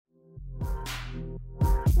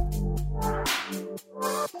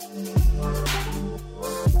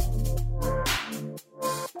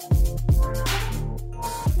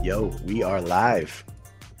Yo, we are live.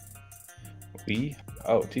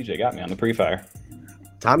 Oh, TJ got me on the pre-fire.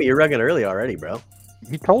 Tommy, you're rugging early already, bro.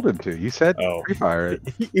 You told him to. You said pre-fire it.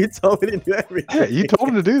 You told me to do everything. Yeah, you told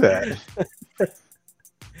him to do that.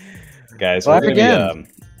 Guys, we're going to be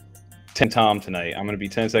 10 Tom tonight. I'm going to be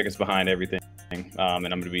 10 seconds behind everything, and I'm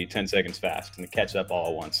going to be 10 seconds fast and catch up all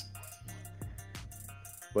at once.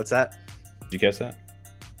 What's that? Did you catch that?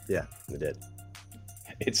 Yeah, I did.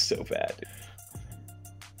 It's so bad.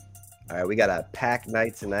 All right, we got a packed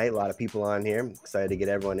night tonight. A lot of people on here. I'm excited to get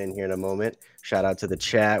everyone in here in a moment. Shout out to the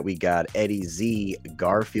chat. We got Eddie Z,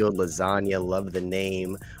 Garfield Lasagna, love the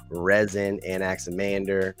name, Resin,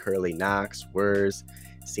 Anaximander, Curly Knox, Wurs,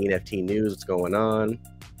 CNFT News, what's going on?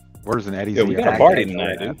 Wurs and Eddie Z. We got a party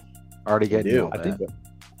tonight, dude. Already getting I think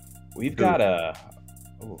we've got the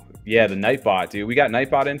Nightbot, dude. We got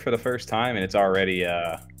Nightbot in for the first time, and it's already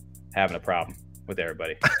having a problem with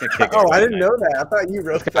everybody. I didn't know that. I thought you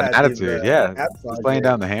wrote that. Attitude, yeah. Just laying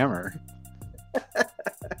down the hammer.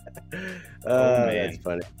 Oh, man. That's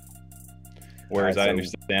funny. Whereas I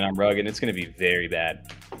understand I'm rugged, it's going to be very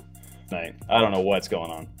bad tonight. I don't know what's going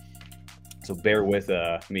on. So bear with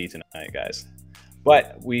me tonight, guys.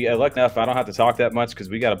 But we lucky enough, I don't have to talk that much because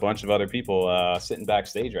we got a bunch of other people sitting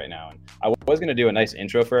backstage right now. And I was going to do a nice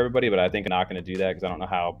intro for everybody, but I think I'm not going to do that because I don't know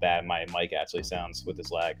how bad my mic actually sounds with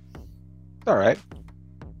this lag. It's all right.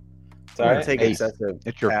 It's all right.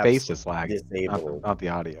 It's your face that's lagging, not the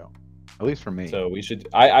audio. At least for me. So we should.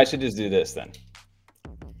 I should just do this then.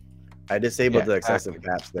 I disabled the excessive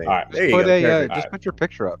caps thing. All right. There you go. Just put your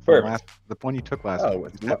picture up from the one you took last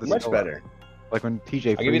week. Oh, much better. Like when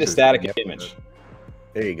TJ. I'll give you the static image.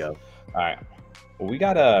 There you go. All right. Well, we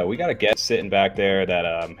got a guest sitting back there that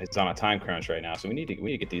is on a time crunch right now, so we need to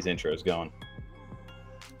get these intros going.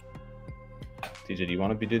 TJ, do you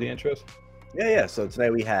want to do the intros? Yeah. So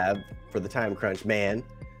tonight we have, for the time crunch man,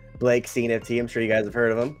 Blake CNFT. I'm sure you guys have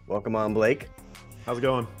heard of him. Welcome on, Blake. How's it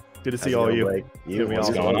going? Good to see all of you. What's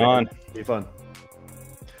going on? Be fun.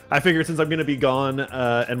 I figured since I'm going to be gone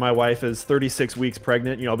and my wife is 36 weeks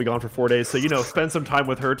pregnant, I'll be gone for 4 days. So, spend some time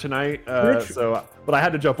with her tonight. But I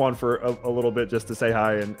had to jump on for a little bit just to say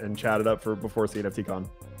hi and chat it up before CNFT Con.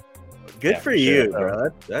 Good for you, bro.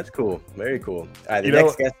 That's cool. Very cool. All right, the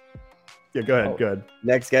next guest. Yeah, go ahead. Good.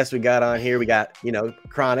 Next guest we got on here, we got,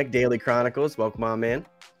 Chronic, Daily Chronicles. Welcome on, man.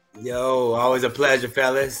 Yo, always a pleasure,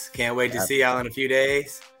 fellas. Can't wait to see y'all in a few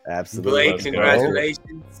days. Absolutely. Blake,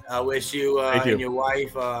 congratulations. I wish you and your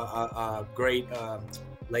wife a great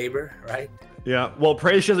labor, right? Yeah. Well,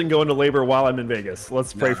 pray she doesn't go into labor while I'm in Vegas.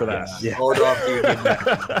 Let's pray for that. Yeah. Hold off till you get back.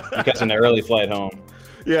 You catching an early flight home.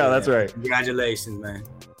 Yeah, that's right. Congratulations, man.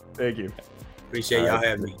 Thank you. Appreciate y'all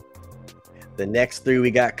having me. The next three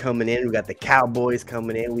we got coming in, we got the Cowboys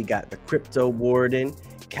coming in. We got the Crypto Warden,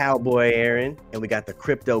 Cowboy Aaron, and we got the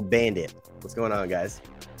Crypto Bandit. What's going on, guys?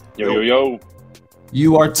 Yo.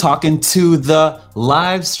 You are talking to the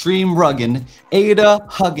live stream rugging, Ada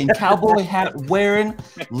hugging, cowboy hat wearing,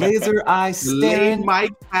 laser eye staring,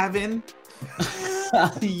 mic having,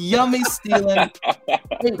 yummy stealing,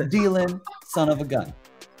 hate dealing, son of a gun.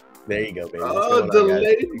 There you go, baby. Oh,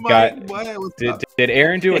 delayed mic. Did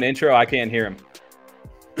Aaron do an intro? I can't hear him.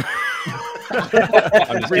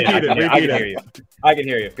 I'm just kidding. I can hear you. I can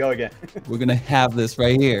hear you. Go again. We're gonna have this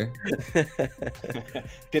right here.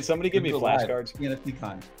 Can somebody give me flashcards? CNFT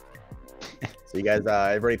Con. So you guys,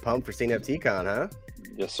 everybody pumped for CNFT Con, huh?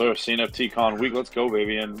 Yes, sir. CNFT Con week. Let's go,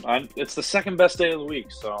 baby. And it's the second best day of the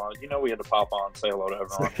week, so we had to pop on, say hello to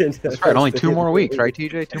everyone. That's right. Only 2 more weeks, right,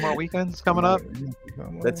 TJ? 2 more weekends coming up.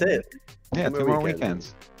 That's it. Yeah, 2 more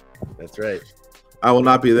weekends. That's right. I will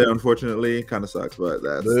not be there, unfortunately. Kind of sucks, but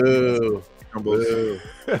that's. Boo. Boo.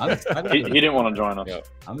 I'm excited. He didn't want to join us.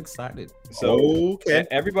 I'm excited. So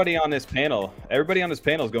everybody on this panel is going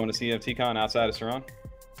to CNFT Con outside of Saran.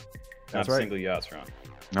 Not to single you out, Saran.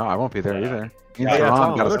 No, I won't be there either. I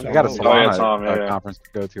got a Solana conference to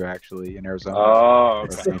go to actually in Arizona. Oh,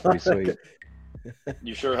 okay. Pretty sweet.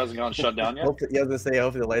 You sure it hasn't gone shut down yet? Hopefully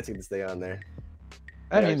the lights can stay on there.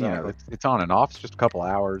 I mean, it's on and off. It's just a couple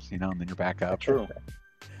hours, and then you're back up. True.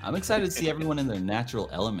 I'm excited to see everyone in their natural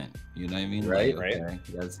element. You know what I mean? Right.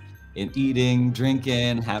 Yes. In eating,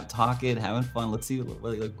 drinking, talking, having fun. Let's see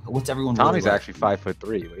what's everyone. Tommy's actually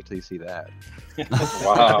 5'3". Wait till you see that.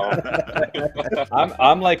 Wow.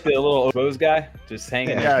 I'm like the little Oboes guy, just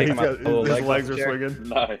hanging. Yeah, his legs are swinging.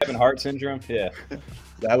 Nice. Having heart syndrome. Yeah.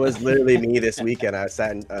 That was literally me this weekend. I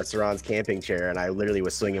sat in Saran's camping chair and I literally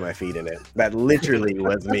was swinging my feet in it. That literally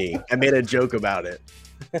was me. I made a joke about it.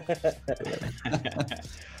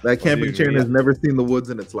 That camping chair has never seen the woods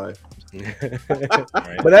in its life.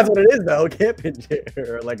 But that's what it is, though. Camping chair,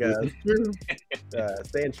 or like a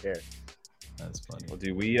stand chair. That's funny. Well,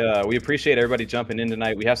 dude, we appreciate everybody jumping in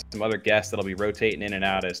tonight. We have some other guests that'll be rotating in and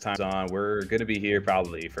out as time's on. We're going to be here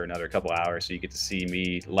probably for another couple hours, so you get to see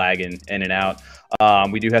me lagging in and out.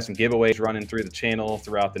 We do have some giveaways running through the channel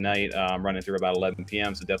throughout the night, running through about 11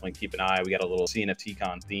 p.m., so definitely keep an eye. We got a little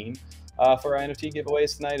CNFTCon theme for our NFT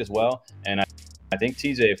giveaways tonight as well. And I think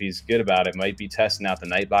TJ, if he's good about it, might be testing out the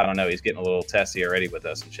Nightbot. I don't know. He's getting a little testy already with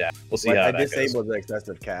us in chat. We'll see how that goes. I disabled the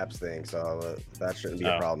excessive caps thing, so that shouldn't be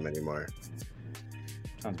a problem anymore.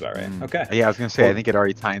 Sounds about right. Okay. Yeah, I was gonna say I think it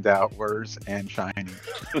already timed out Wurs and Shiny.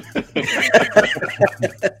 These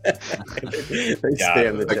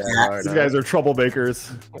guys are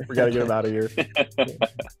troublemakers. We gotta get them out of here.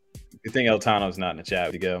 Good thing Eltano's not in the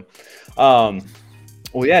chat. We go.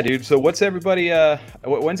 Well, yeah, dude. So what's everybody?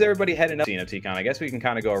 When's everybody heading up to CNFTCon? I guess we can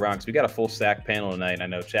kind of go around because we got a full stack panel tonight. And I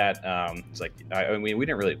know chat. It's like I mean, we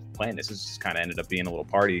didn't really plan this. This just kind of ended up being a little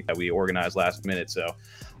party that we organized last minute. So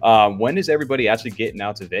when is everybody actually getting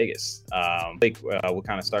out to Vegas? We'll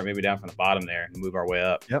kind of start maybe down from the bottom there and move our way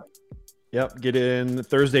up. Yep. Get in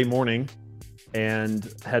Thursday morning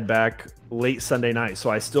and head back late Sunday night. So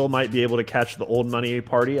I still might be able to catch the Old Money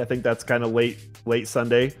party. I think that's kind of late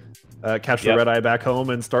Sunday. Catch the red eye back home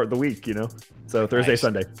and start the week, you know. So Thursday,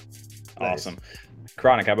 Sunday. Awesome.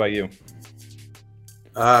 Chronic, how about you?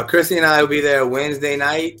 Chrissy and I will be there Wednesday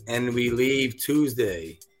night, and we leave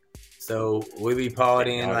Tuesday. So we'll be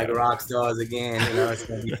partying like rock stars again. You know, it's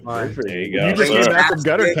gonna be fun. There you go. You just came back from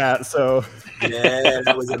Gutter Cat, so yeah,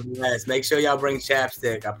 that was a blast. Make sure y'all bring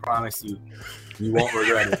chapstick. I promise you. You won't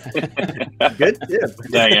regret it. Good tip.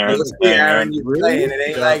 Dang, Aaron. You playing. It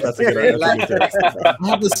ain't like I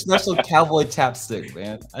have a special cowboy chapstick,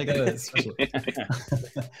 man. I got a special.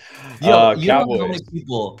 Yo, you know how many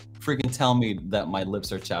people freaking tell me that my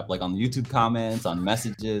lips are chapped? Like on YouTube comments, on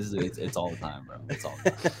messages. It's all the time, bro. It's all the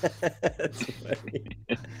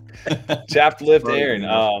time. Chapped lipped Aaron.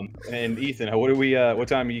 And Ethan, what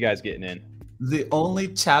time are you guys getting in? The only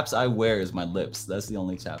chaps I wear is my lips. That's the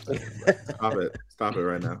only chaps I wear. Stop it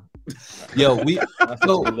right now. Yo,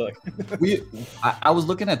 I was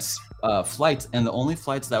looking at flights, and the only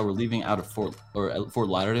flights that were leaving out of Fort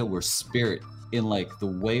Lauderdale were Spirit in like the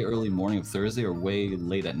way early morning of Thursday or way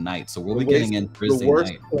late at night. So we'll be getting in Thursday night. The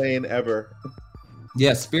worst plane ever.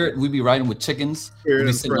 Yeah, Spirit. We'd be riding with chickens. We'd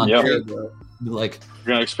be sitting on like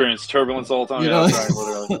you're gonna experience turbulence all the time. You know?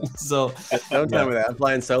 Literally. So don't tell me that. I'm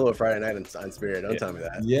flying solo Friday night on Spirit. Don't tell me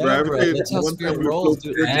that. Yeah, bro. That's how Spirit rolls,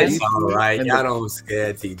 dude. It's all right. Y'all don't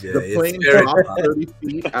scare TJ. The plane dropped 30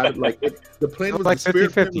 feet out of the plane was like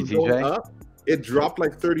Spirit 50-50, going up. It dropped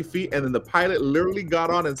like 30 feet, and then the pilot literally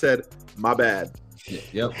got on and said, "My bad."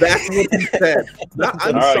 Yep. That's what he said.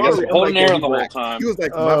 I'm sorry. Holding air the whole time. He was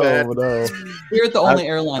like, "My bad." No. We're the only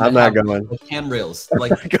airline. I'm not going. With handrails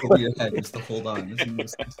like over your head just to hold on.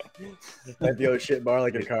 Like the old shit bar,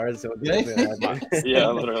 like in cars. So yeah,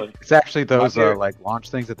 literally. It's actually those like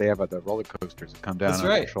launch things that they have at the roller coasters that come down on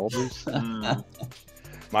your shoulders.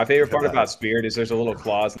 My favorite part about Spirit is there's a little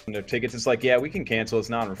clause in their tickets. It's like, yeah, we can cancel. It's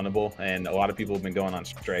non-refundable. And a lot of people have been going on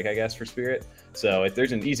strike, I guess, for Spirit. So if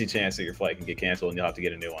there's an easy chance that your flight can get canceled and you'll have to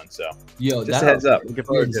get a new one. So just a heads up.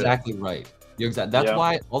 You're exactly right. You're exactly. That's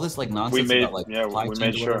why all this like nonsense about like we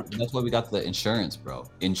made sure. That's why we got the insurance, bro.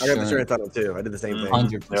 I got the insurance on it too. I did the same thing.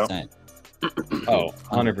 100%. Oh,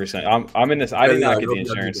 100%. I'm in this. I did not get the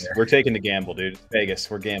insurance. We're taking the gamble, dude. Vegas.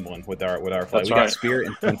 We're gambling with our flight. That's we got Spirit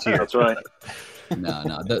and Frontier. That's right.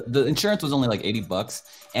 No. The insurance was only like $80,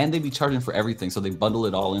 and they'd be charging for everything. So they bundle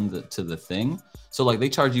it all to the thing. So like they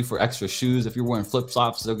charge you for extra shoes. If you're wearing flip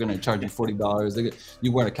flops, they're gonna charge you $40.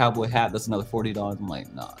 You wear a cowboy hat, that's another $40. I'm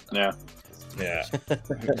like, nah. Yeah.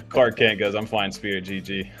 Clark Kent goes, I'm flying Spirit,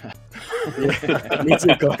 GG. Me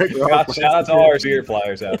too, Clark. Shout out to all our Spirit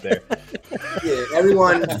flyers out there. Yeah,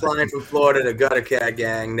 everyone flying from Florida, the Gutter Cat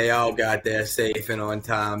gang, they all got there safe and on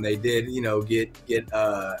time. They did, get it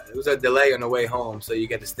was a delay on the way home, so you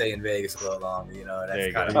get to stay in Vegas a little longer,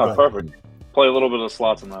 That's kind of perfect. Play a little bit of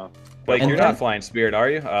slots in that. Blake, you're not flying Spirit, are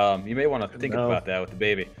you? You may want to think about that with the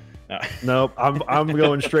baby. No, I'm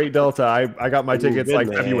going straight Delta. I got my tickets like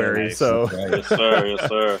February, nice. so yes,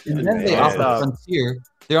 sir. And then they offer Frontier.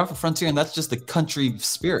 They offer Frontier, and that's just the country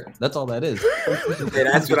Spirit. That's all that is. Hey,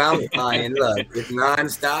 that's what I'm flying. Look, it's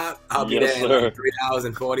nonstop. I'll be there in like 3 hours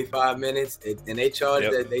and 45 minutes, and they charge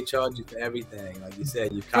they charge you for everything. Like you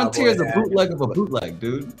said, you Frontier is a bootleg of a bootleg,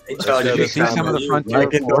 dude. They charge you. You see some of the Frontier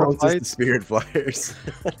flights, Spirit flyers,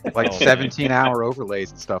 like 17-hour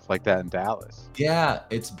overlays and stuff like that in Dallas. Yeah,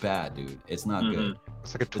 it's bad, dude. It's not good.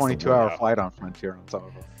 It's like a 22-hour flight on Frontier on top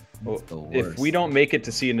of it. Well, if we don't make it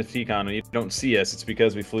to see TCon and you don't see us, it's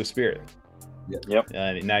because we flew Spirit. Yep.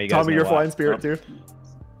 Now you guys Tommy, you're flying Spirit too?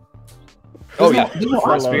 Oh yeah,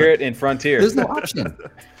 Spirit and Frontier. There's no option.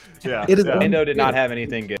 Yeah, it is. Orlando did not have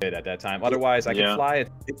anything good at that time. Otherwise, I could fly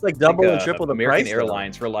it. It's like double and triple the American price.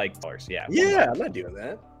 Airlines for like $. Yeah. Yeah, I'm not doing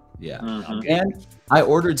that. Yeah, and I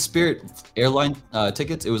ordered Spirit airline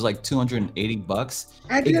tickets. It was like $280.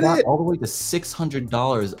 It got all the way to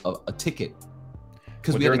 $600 a ticket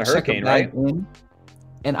because we had to check a bag in.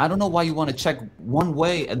 And I don't know why you want to check one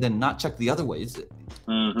way and then not check the other way.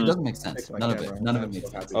 It doesn't make sense. None of it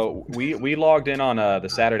makes sense. Oh, we logged in on the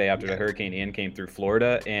Saturday after the Hurricane Ian came through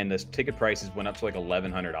Florida, and the ticket prices went up to like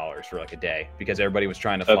 $1,100 for like a day because everybody was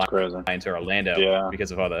trying to fly into Orlando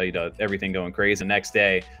because of all the everything going crazy. The next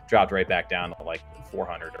day dropped right back down to like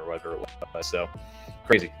 400 or whatever it was. So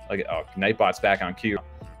crazy. Like Nightbot's back on cue.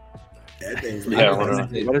 What is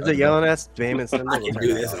it yelling at? Payment symbols? I can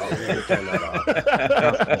do this all day. Turn that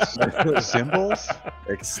off. Symbols?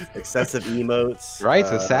 Excessive emotes. Right,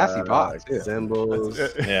 it's a sassy bot. Symbols.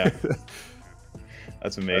 Yeah.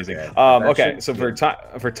 That's amazing. Okay. So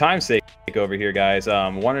for time's sake over here, guys,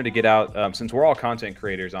 wanted to get out since we're all content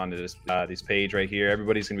creators onto this page right here.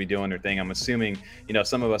 Everybody's gonna be doing their thing. I'm assuming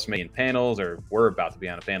some of us may be in panels, or we're about to be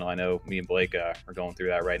on a panel. I know me and Blake are going through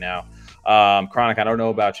that right now. Chronic, I don't know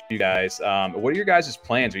about you guys. What are your guys'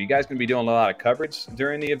 plans? Are you guys gonna be doing a lot of coverage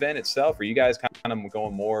during the event itself? Or are you guys kind of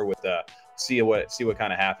going more with see what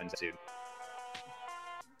kind of happens, dude?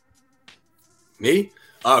 Me?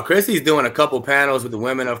 Chrissy's doing a couple panels with the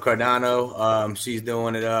women of Cardano. She's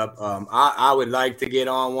doing it up. I would like to get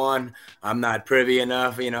on one. I'm not privy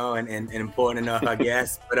enough, and important enough, I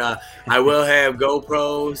guess. But I will have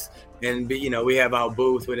GoPros, and we have our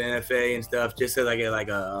booth with NFA and stuff, just so I get like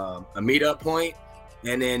a meetup point.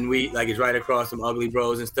 And then it's right across some Ugly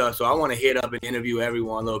Bros and stuff. So I want to hit up and interview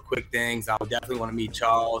everyone, little quick things. I would definitely want to meet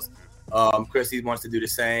Charles. Chrissy wants to do the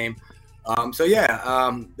same.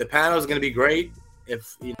 The panel is going to be great.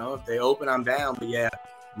 If they open, I'm down. But yeah,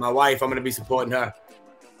 my wife, I'm going to be supporting her.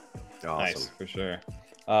 Awesome. Nice, for sure.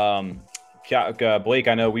 Blake,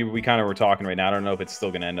 I know we kind of were talking right now. I don't know if it's still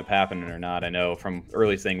going to end up happening or not. I know from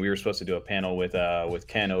early thing we were supposed to do a panel with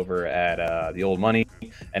Ken over at the Old Money,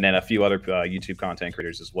 and then a few other YouTube content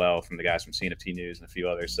creators as well, from the guys from CNFT News and a few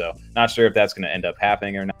others. So not sure if that's going to end up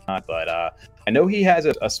happening or not, but I know he has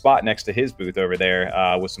a spot next to his booth over there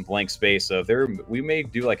with some blank space. So we may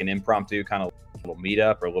do like an impromptu kind of little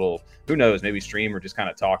meetup or a little, who knows, maybe stream or just kind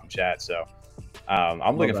of talk and chat. So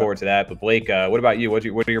I'm looking forward to that. But Blake, what about you? What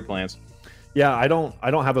are your plans? Yeah, I don't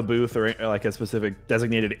have a booth or like a specific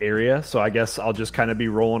designated area, so I guess I'll just kind of be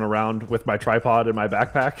rolling around with my tripod in my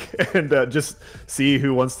backpack and just see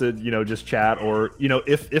who wants to just chat, or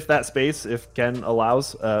if that space, if Ken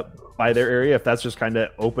allows, by their area, if that's just kind of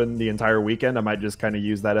open the entire weekend, I might just kind of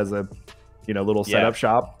use that as a little setup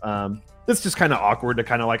shop. It's just kind of awkward to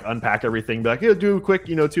kind of like unpack everything, be like, yeah, do a quick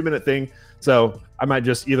 2-minute thing. So I might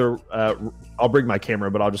just either I'll bring my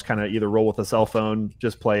camera, but I'll just kind of either roll with a cell phone,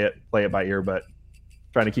 just play it by ear, but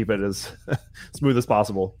trying to keep it as smooth as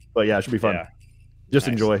possible. But yeah, it should be fun. Yeah. Just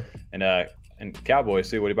enjoy. And Cowboys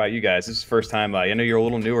too. What about you guys? This is the first time. I know you're a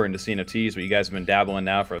little newer into CNFTs, but you guys have been dabbling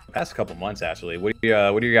now for the past couple months. Actually, what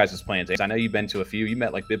are your guys' plans? I know you've been to a few. You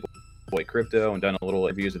met like BitBoy Crypto and done a little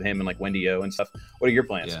interviews with him and like Wendy O and stuff. What are your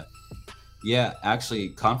plans? Yeah, actually,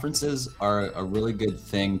 conferences are a really good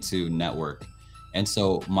thing to network. And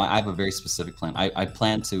so I have a very specific plan. I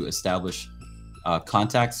plan to establish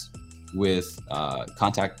contacts with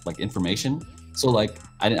contact like information. So like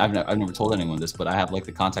I've never told anyone this, but I have like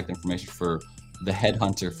the contact information for the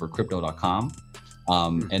headhunter for crypto.com.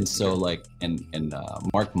 And so like and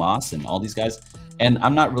Mark Moss and all these guys. And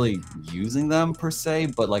I'm not really using them per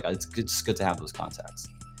se, but like it's just good to have those contacts.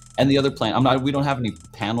 And the other plan, we don't have any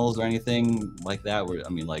panels or anything like that.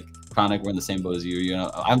 Like Chronic, we're in the same boat as you.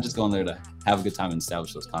 I'm just going there to have a good time and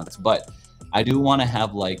establish those contacts. But I do want to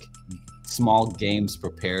have like small games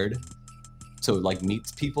prepared to like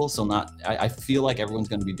meet people. So I feel like everyone's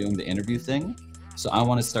going to be doing the interview thing. So I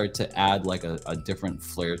want to start to add like a different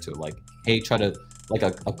flair to it. Like, hey, try to like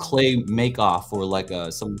a clay make off, or like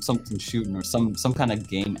something shooting, or some kind of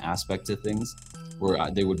game aspect to things,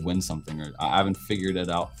 where they would win something. Or I haven't figured it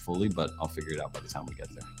out fully, but I'll figure it out by the time we get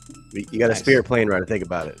there. You got a Spirit plane ride to think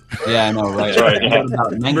about it. Yeah, I know, right? Right.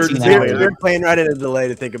 About 19 Spirit plane ride and a delay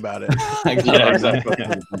to think about it. Yeah, exactly.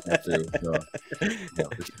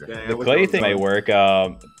 The Clay thing may work.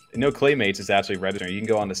 Claymates is actually registering. You can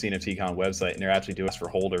go on the CNFTCon website, and they're actually doing this for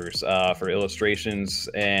holders for illustrations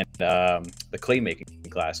and the clay making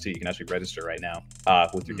class too. You can actually register right now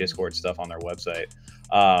with your Discord stuff on their website.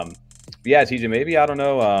 Yeah, TJ, maybe, I don't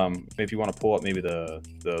know, if you want to pull up maybe the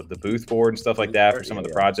booth board and stuff like that for some of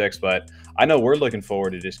the projects, but I know we're looking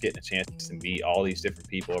forward to just getting a chance to meet all these different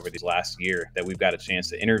people over these last year that we've got a chance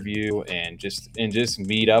to interview and just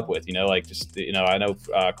meet up with, you know, like just, you know, I know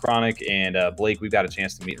Chronic and Blake, we've got a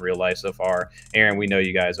chance to meet in real life so far. Aaron, we know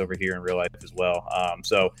you guys over here in real life as well.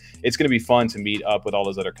 So it's going to be fun to meet up with all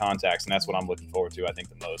those other contacts, and that's what I'm looking forward to, I think,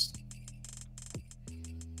 the most.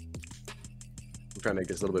 Trying to make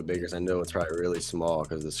this a little bit bigger because I know it's probably really small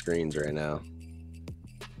because of the screens right now.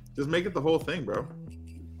 Just make it the whole thing, bro.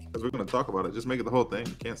 Because we're going to talk about it. Just make it the whole thing.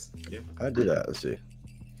 You can't. Yeah. I'll do that. Let's see.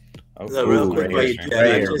 Okay. Real quick,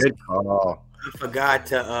 Good call. I forgot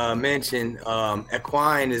to mention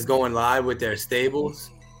Equine is going live with their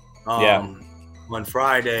stables on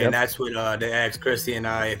Friday, and that's what they asked Chrissy and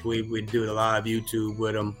I if we'd do the live YouTube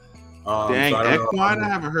with them. Dang, so Equine, I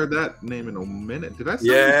haven't heard that name in a minute. Did I say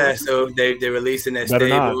that? So they're releasing their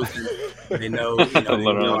stables. They know,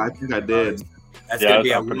 no, I think I did. That's going to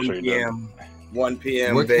be at 1 p.m. 1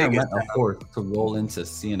 p.m. We're trying to horse to roll into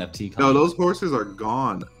CNFT. No, those horses are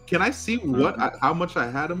gone. Can I see how much I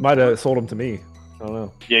had them? Might have sold them to me. I don't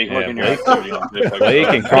know. Blake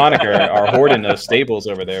and Chronic are hoarding those stables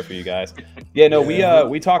over there for you guys. Yeah, no,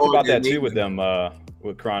 we talked about that too with them.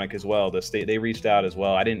 With Chronic as well. They reached out as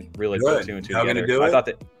well. I didn't really put two and two together. I thought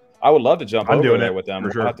that I would love to jump over there with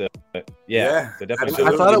them. Sure. Yeah, definitely.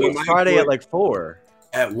 I thought it was Friday at like 4.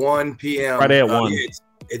 At 1 p.m. Friday at 1.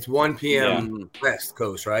 It's 1 p.m. West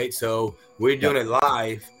Coast, right? So we're doing it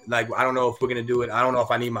live. Like, I don't know if we're going to do it. I don't know if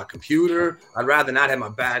I need my computer. I'd rather not have my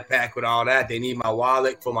backpack with all that. They need my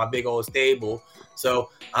wallet for my big old stable.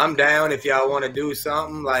 So I'm down if y'all want to do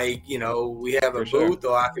something like, you know, we have a booth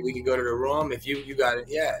or we can go to the room if you got it.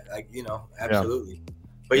 Yeah, like, you know, absolutely. Yeah.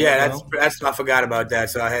 But yeah, that's I forgot about that,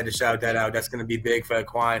 so I had to shout that out. That's going to be big for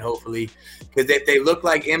Equine, hopefully, because they look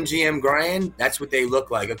like MGM Grand. That's what they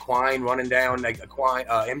look like. Equine running down like Equine.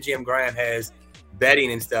 MGM Grand has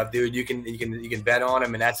betting and stuff, dude. You can bet on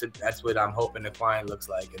them, and that's what I'm hoping Equine looks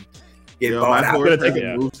like. And get my horse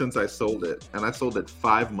hasn't moved since I sold it, and I sold it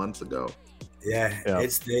 5 months ago. Yeah,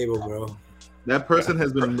 it's stable, bro. That person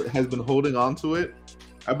has been holding on to it.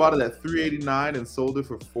 I bought it at $389 and sold it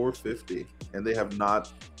for $450, and they have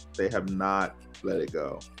not let it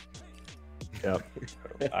go. Yep.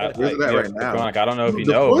 Where's that right now? Chronic, I don't know if you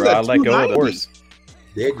know, bro. I let go of the horse.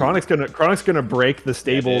 Chronic's gonna break the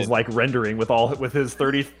stables like rendering with his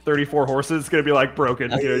 34 horses. It's gonna be like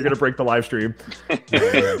broken. You're gonna break the live stream.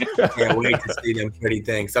 Can't wait to see them pretty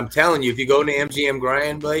things. I'm telling you, if you go to MGM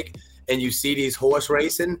Grand, Blake, and you see these horse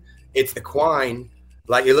racing, it's Equine.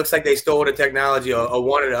 Like, it looks like they stole the technology or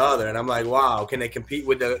one or the other, and I'm like, wow, can they compete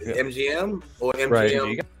with the MGM or MGM? Right.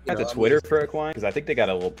 You got the Twitter for Equine, because I think they got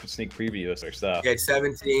a little sneak preview of their stuff. Yeah,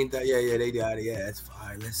 17th. Yeah, they got it. Yeah, that's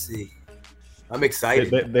fine. Let's see. I'm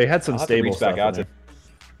excited. They had some stable stuff.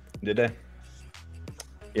 Did they?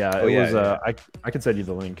 Yeah, it was. I can send you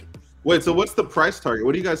the link. Wait, so what's the price target?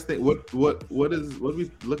 What do you guys think? What are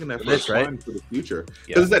we looking at for for the future?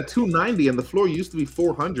 Because it's at $290 and the floor used to be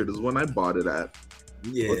 $400 is when I bought it at.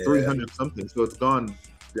 Yeah, or 300 something. So it's gone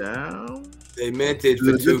down. They meant it.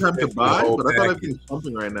 It's a good time to buy, but I thought everything's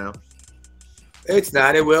pumping right now. It's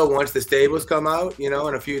not. It will once the stables come out, you know,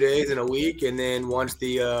 in a few days, in a week, and then once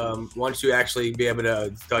you actually be able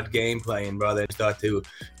to start game playing, brother, and start to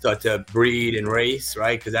breed and race,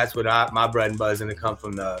 right? Because that's what my bread and butter is going to come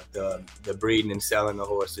from the breeding and selling the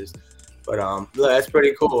horses. But that's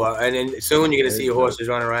pretty cool. And then soon you're gonna see your horses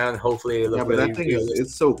run around. Hopefully, but that thing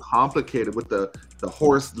it's so complicated. With the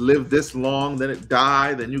horse live this long, then it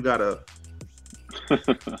die, then you gotta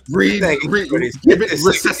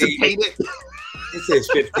resuscitate it. It says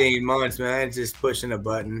 15 months, man. It's just pushing a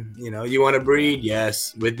button. You know, you want to breed?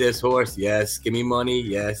 Yes. With this horse? Yes. Give me money?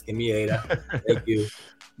 Yes. Give me Ada. Thank you.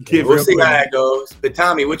 We'll see how that goes. But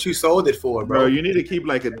Tommy, what you sold it for, bro? You need to keep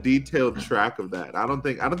like a detailed track of that. I don't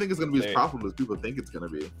think it's gonna be as profitable as people think it's gonna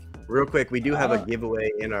be. Real quick, we do have a giveaway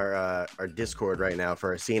in our Discord right now for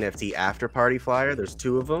our CNFT after party flyer. There's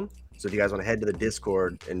 2 of them. So if you guys want to head to the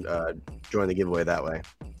Discord and join the giveaway that way.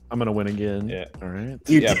 I'm gonna win again. Yeah. All right.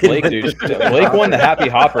 Yeah, Blake, dude. Blake won the Happy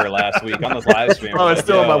Hopper last week on the live stream. Oh, it's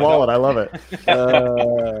still in my wallet. I love it.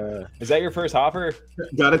 Is that your first hopper?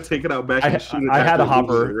 Gotta take it out back and shoot it. I had a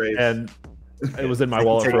hopper, and it was in my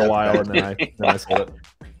wallet for a while, and then I sold it.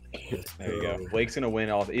 There you go. Blake's gonna win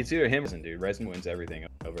all. It's either him or Resin, dude. Resin wins everything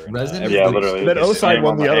over. Literally. But Oside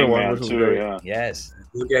won the other one, which was great. Yeah. Yes.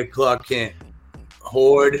 Look at Clark Kent.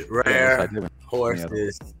 Horde, rare,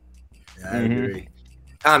 horses. Yeah, I agree.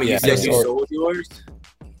 Tommy, you said you sold yours?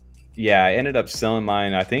 Yeah, I ended up selling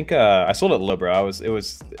mine. I think I sold it low, bro. It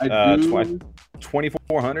was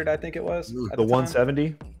 2,400, I think it was. The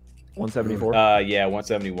 170, 174. Yeah,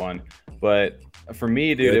 171. But for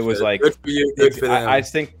me, dude, it was like good for you, good for them.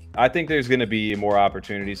 I think there's going to be more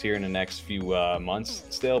opportunities here in the next few months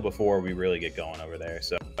still before we really get going over there.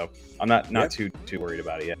 So I'm not too worried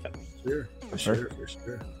about it yet. Sure, for sure.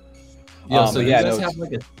 Yeah. So you guys have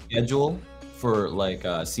like a schedule for like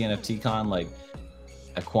CNFT Con, like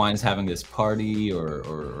Aquine's having this party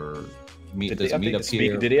or meet this meetup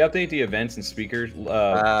here. Did he update the events and speakers?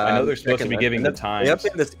 I know they're supposed to be giving the times. They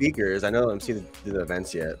updated the speakers. I know I haven't seen the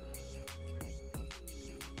events yet.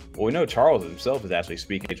 Well, we know Charles himself is actually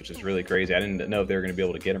speaking, which is really crazy. I didn't know if they were going to be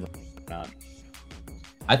able to get him or not.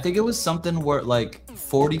 I think it was something where like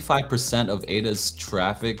 45% of ADA's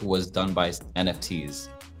traffic was done by NFTs.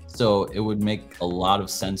 So it would make a lot of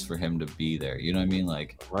sense for him to be there. You know what I mean?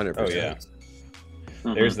 Like 100%. Oh, yeah.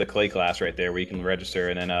 There's the clay class right there where you can register.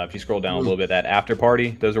 And then if you scroll down a little bit, that after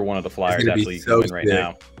party, those are one of the flyers actually so right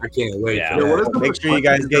now. I can't wait. Yeah. Make sure you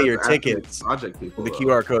guys get your tickets with the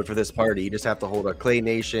QR code for this party. You just have to hold a Clay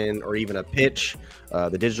Nation or even a pitch,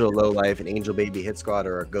 the Digital Low Life, an Angel Baby Hit Squad,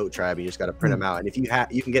 or a Goat Tribe. You just got to print them out. And if you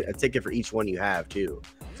have, you can get a ticket for each one you have too.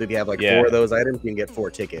 So if you have like 4 of those items, you can get 4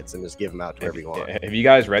 tickets and just give them out to everyone. If you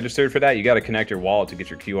guys registered for that, you got to connect your wallet to get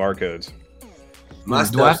your QR codes. Do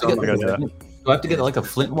I have to get like a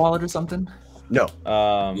Flint wallet or something? No.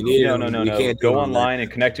 No. Go online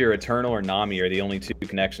and connect your Eternal or Nami are the only 2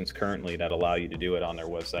 connections currently that allow you to do it on their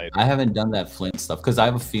website. I haven't done that Flint stuff because I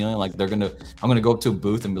have a feeling like I'm gonna go up to a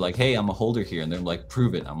booth and be like, hey, I'm a holder here, and they're like,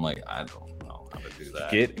 prove it. I'm like, I don't know how to do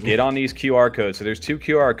that. Get on these QR codes. So there's 2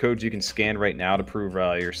 QR codes you can scan right now to prove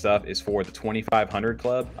your stuff is for the 2500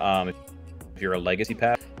 Club. If you're a legacy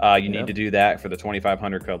pass, you need to do that for the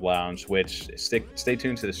 2500 Club Lounge, which stay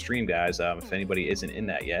tuned to the stream, guys, if anybody isn't in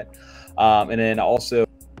that yet. And then also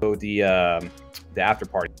the after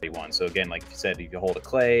party one. So again, like you said, you can hold a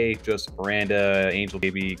Clay, Joseph Miranda, Angel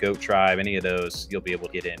Baby, Goat Tribe, any of those, you'll be able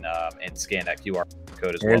to get in and scan that QR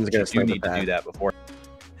code as well. But you need to do that before.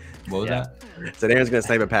 What was that? So Aaron's gonna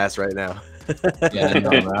snipe a pass right now. Yeah, I know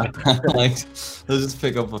that. Like, let's just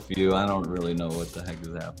pick up a few. I don't really know what the heck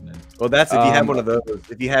is happening. Well, that's if you have one of those.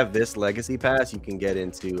 If you have this legacy pass, you can get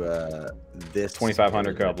into this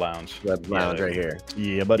 2500 Club Lounge. Lounge right here.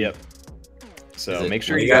 Yeah, buddy. Yep. So make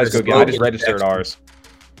sure you guys go get. I just registered ours.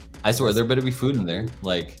 I swear there better be food in there.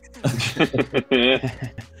 Like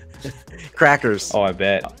crackers. Oh, I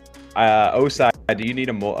bet. Osai, do you need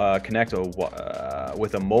to connect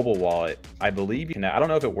with a mobile wallet? I believe you can. I don't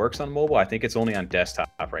know if it works on mobile. I think it's only on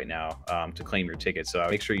desktop right now to claim your tickets. So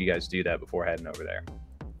make sure you guys do that before heading over there.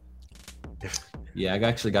 Yeah, I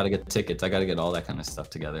actually got to get tickets. I got to get all that kind of stuff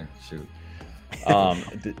together. Shoot. I'm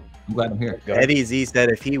glad I'm here. Eddie Z said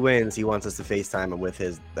if he wins, he wants us to FaceTime him with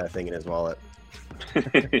that thing in his wallet. You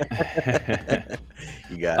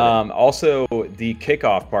got it. Also, the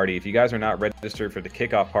kickoff party. If you guys are not registered for the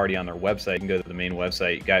kickoff party on their website, you can go to the main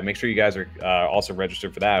website. Make sure you guys are also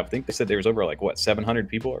registered for that. I think they said there was over 700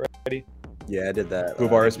 people already. Yeah, I did that.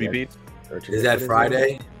 Who've RSVP'd? Is that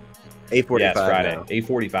Friday? 8:45. Yeah, it's Friday.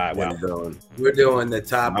 8:45. Wow. We're doing the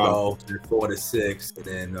top row from 4 to 6, and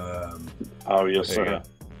then oh yes, sir.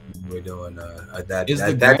 We're doing that. Is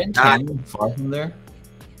the Grand Canyon far from there?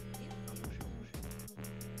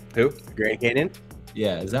 Who? Grand Canyon?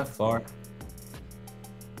 Yeah, is that far?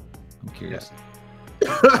 I'm curious.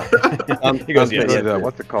 He goes, yeah.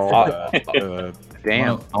 What's it called?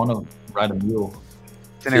 Damn. I want to ride a mule.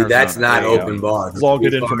 See, that's not open bar. It's all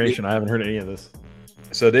good information. I haven't heard any of this.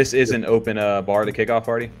 So this isn't open bar, the kickoff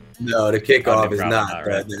party? No, the kickoff is not, not.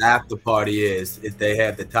 right? The after party is. They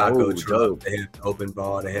have the taco truck. Dope. They have the open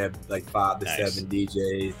bar. They have 5 to 7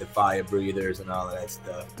 DJs, the fire breathers, and all of that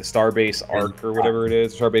stuff. The Starbase Arc or whatever it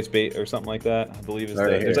is, Starbase Bait or something like that. I believe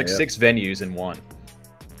there's 6 venues in one.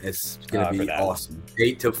 It's gonna be awesome.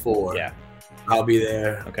 8 to 4. Yeah, I'll be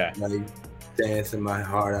there. Okay. Dancing my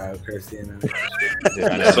heart out, Christina.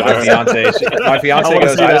 My fiance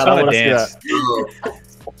goes, I just want to dance.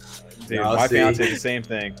 Dude, my fiance did the same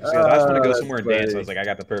thing. She goes, I just want to go somewhere and dance. I was like, I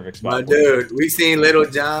got the perfect spot. My dude, we seen Little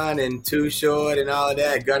John and Too Short and all of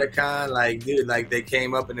that. GutterCon, they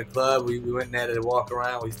came up in the club. We went in there to walk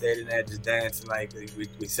around. We stayed in there just dancing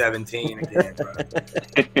we 17 again, bro.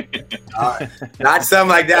 Not something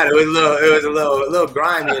like that. It was a little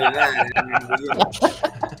grimy than that.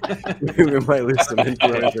 We might lose some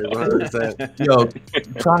influence. 100%. Yo,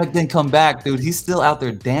 Chronic didn't come back, dude. He's still out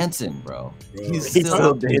there dancing, bro. He's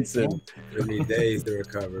still dancing. 30 days to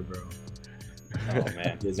recover, bro. Oh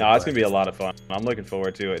man, no, it's gonna be a lot of fun. I'm looking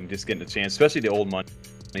forward to it and just getting a chance, especially the old money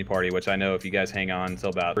party, which I know if you guys hang on until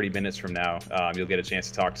about 30 minutes from now, you'll get a chance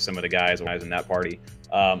to talk to some of the guys in that party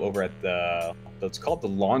over at it's called the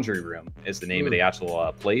Laundry Room is the name of the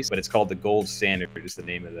actual place, but it's called the Gold Standard is the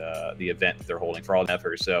name of the event that they're holding for all the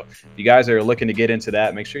members. So if you guys are looking to get into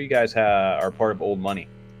that, make sure you guys are part of Old Money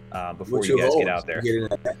before you guys get out there.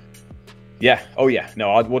 Yeah. Oh yeah.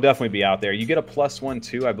 No, we'll definitely be out there. You get a +1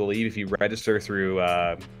 too, I believe, if you register through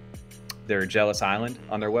their Jealous Island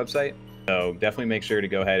on their website. So definitely make sure to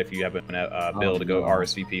go ahead if you have a bill to go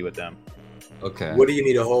RSVP with them. Okay. What do you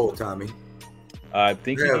need to hold, Tommy? I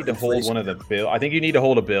think you need to hold one of the bill. I think you need to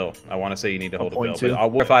hold a bill. I want to say you need to hold a bill, but I'll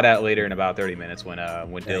verify that later in about 30 minutes when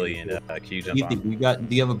Dilly and Q jump on.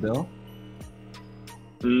 Do you have a bill?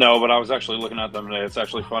 No, but I was actually looking at them today. It's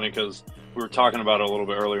actually funny because we were talking about it a little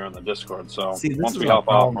bit earlier in the Discord. So once we hop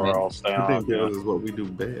off, I'll stay on. I think this is what we do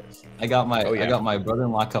best. I got my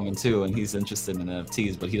brother-in-law coming too, and he's interested in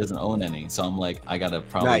NFTs, but he doesn't own any. So I'm like, I gotta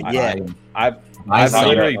probably. I've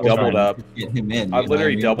literally doubled up. I've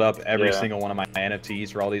literally doubled up every single one of my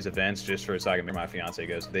NFTs for all these events just for a second. My fiance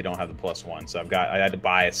goes, they don't have the +1, so I had to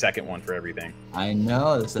buy a second one for everything. I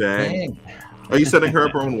know that's the thing. Are you setting her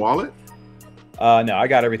up her own wallet? No, I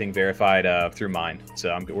got everything verified through mine,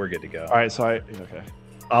 so we're good to go. All right, so okay.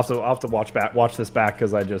 I'll have to watch this back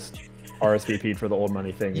because I just RSVP'd for the Old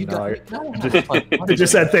Money thing. And I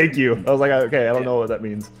just said thank you. I was like, okay, I don't know what that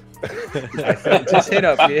means. Just hit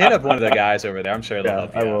up one of the guys over there. I'm sure they'll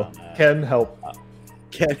help you. I will. Out. Ken, help.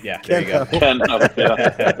 There you go. Ken, help.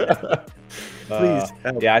 Yeah. Please.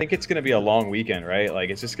 Yeah, I think it's going to be a long weekend, right? Like,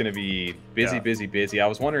 it's just going to be busy. I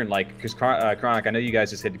was wondering, like, because Chronic, I know you guys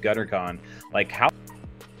just hit GutterCon. Like, how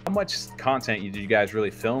much content did you guys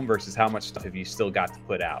really film versus how much stuff have you still got to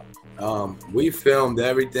put out? We filmed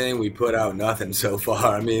everything. We put out nothing so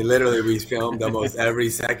far. I mean, literally, we filmed almost every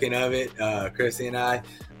second of it, Chrissy and I.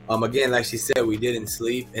 Again, like she said, we didn't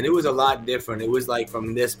sleep. And it was a lot different. It was like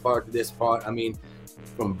from this part to this part. I mean,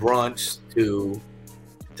 from brunch to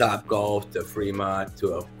Top Golf to Fremont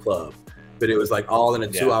to a club, but it was like all in a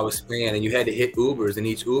 2-hour span, and you had to hit Ubers, and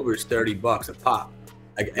each Uber's $30 a pop,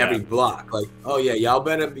 like every block. Like, oh yeah, y'all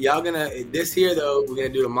gonna this year though, we're gonna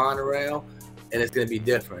do the monorail, and it's gonna be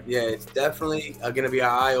different. Yeah, it's definitely gonna be an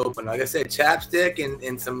eye opener. Like I said, chapstick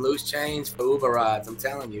and some loose change for Uber rides. I'm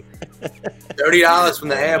telling you, $30 from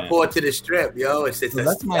the airport to the strip, yo.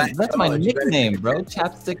 That's my nickname, bro.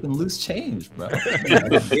 Chapstick and loose change, bro.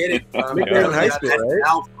 Get it? In high school,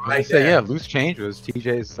 right? Loose change was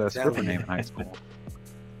TJ's stripper name in high school.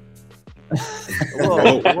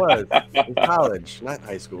 Whoa, it was in college, not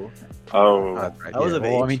high school. Oh, right.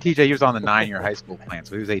 Well, I mean, TJ, he was on the 9-year high school plan,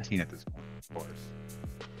 so he was 18 at this point. Of course.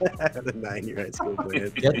 The 9-year high school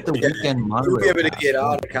plan. Get the weekend monorail. We'll be able to get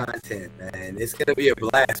all the content, man. It's gonna be a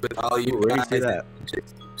blast with all you guys.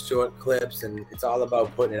 Short clips, and it's all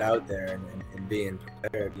about putting it out there and being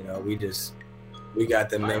prepared. You know, we got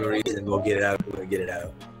the memories, and we'll get it out. We'll get it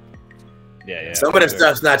out. Yeah. Some of the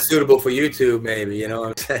stuff's not suitable for YouTube, maybe. You know what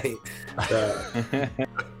I'm saying? So,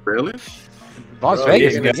 really? Las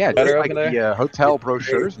Vegas, just like the hotel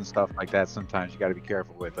brochures and stuff like that. Sometimes you got to be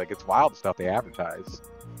careful with. Like, it's wild stuff they advertise.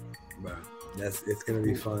 Bro, it's gonna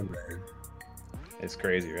be fun, man. It's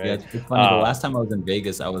crazy, right? Yeah, it's funny. The last time I was in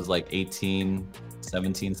Vegas, I was like 18,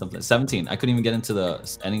 17, something. 17. I couldn't even get into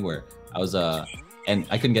anywhere. I was and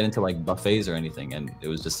I couldn't get into like buffets or anything, and it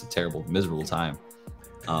was just a terrible, miserable time.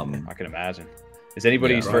 I can imagine. Is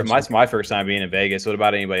anybody's my first time being in Vegas? What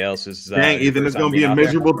about anybody else's? Dang, Ethan, it's gonna be a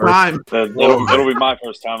miserable time. It'll be my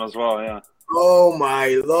first time as well. Yeah. Oh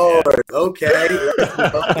my lord. Yeah. Okay.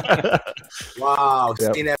 Wow.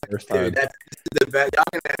 Yep. Seen that, dude. That's the best. Y'all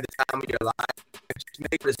gonna have the time of your life. Just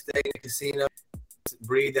make a stay in the casino,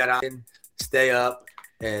 breathe that in, stay up,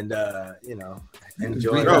 and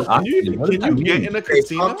enjoy. Bro, can you get in a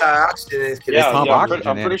casino? I'm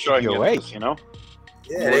pretty sure I can get in a casino.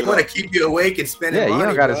 Yeah, they want to keep you awake and spend money. Yeah, you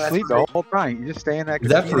don't got to sleep the whole time. You just stay in that. Is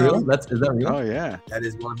that for real? Is that real? Oh yeah. That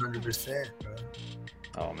is 100%, bro.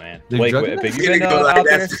 Oh man. Wait, but you been out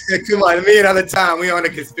there? Come on, me another time. We on a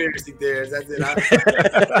conspiracy theories. That's it.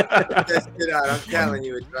 That's it. I'm telling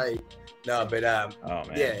you, it's right. No, but oh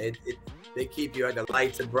man. Yeah, they keep you. The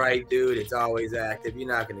lights are bright, dude. It's always active. You're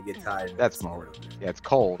not gonna get tired. That's more. Yeah, it's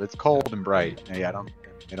cold. It's cold and bright. Yeah,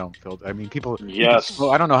 they don't feel. I mean, people. Yes.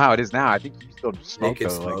 I don't know how it is now. I think you still smoke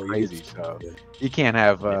like crazy. So you can't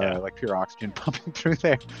have like pure oxygen pumping through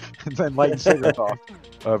there and then lighting cigarettes off.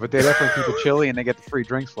 But they definitely keep it chilly and they get the free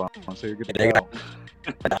drinks flowing, so you're good to go.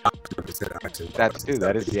 That's too.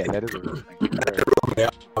 That is a real thing.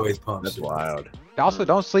 Always pump. That's wild. Also,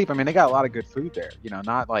 don't sleep. I mean, they got a lot of good food there. You know,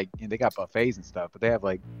 not like they got buffets and stuff, but they have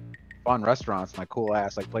like fun restaurants and like cool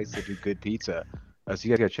ass like places that do good pizza. So you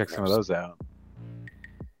guys gotta check some of those out.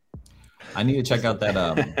 I need to check out that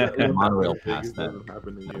monorail pass,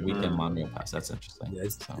 that weekend monorail pass. That's interesting. Yeah, I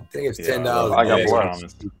think it's $10. I got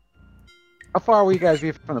blood. How far will you guys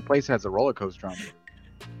be from the place that has a roller coaster on it?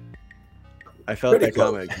 I felt that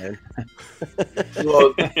comment, man.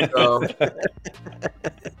 Well,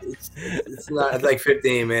 it's not. It's like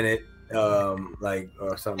 15-minute, like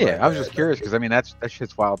or something. Yeah, like I was that. just curious because I mean that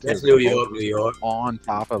shit's wild too. That's New York. On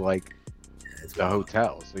top of like It's the wild.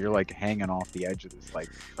 hotel, so you're like hanging off the edge of this like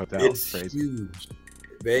hotel. It's crazy. huge.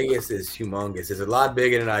 Vegas is humongous. It's a lot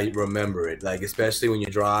bigger than I remember it. Like especially when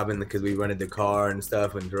you're driving, because we rented the car and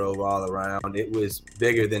stuff and drove all around. It was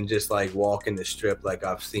bigger than just like walking the strip like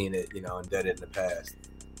I've seen it, and done it in the past.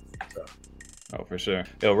 So. Oh, for sure.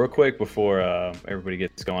 Yo, real quick before everybody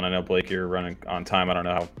gets going, I know Blake, you're running on time. I don't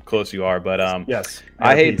know how close you are, but yes,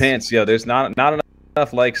 I hate pants. Yo, there's not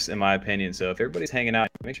enough likes in my opinion. So if everybody's hanging out,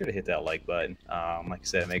 make sure to hit that like button. Like you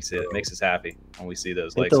said, it makes us happy when we see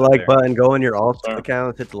those Hit likes. the like button. Go in your All-Star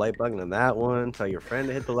account. Hit the like button on that one. Tell your friend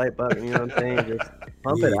to hit the like button. You know what I'm saying? Just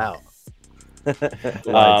pump it out.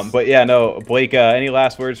 But yeah, no, Blake. Any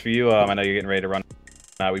last words for you? I know you're getting ready to run.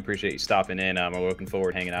 We appreciate you stopping in. We're looking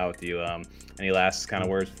forward to hanging out with you. Any last kind of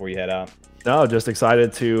words before you head out? No, just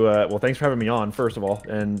excited to, well, thanks for having me on, first of all,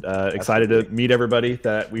 and excited to meet everybody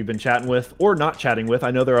that we've been chatting with or not chatting with.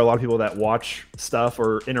 I know there are a lot of people that watch stuff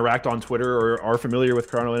or interact on Twitter or are familiar with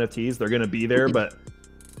Chrono NFTs. They're going to be there, but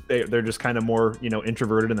they're just kind of more,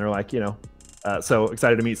 introverted, and they're like, so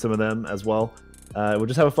excited to meet some of them as well. We'll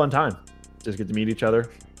just have a fun time. Just get to meet each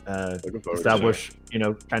other, establish,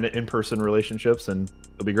 kind of in-person relationships, and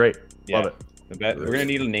it'll be great. Yeah. Love it. We're gonna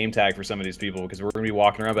need a name tag for some of these people because we're gonna be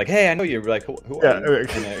walking around like, "Hey, I know you." We're like, "Who are you?"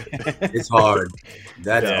 It's hard.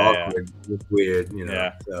 That's awkward. It's weird,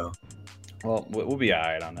 Yeah. So. Well, we'll be all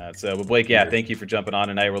right on that. So, but Blake, thank you for jumping on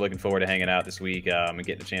tonight. We're looking forward to hanging out this week and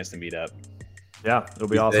getting a chance to meet up. Yeah, it'll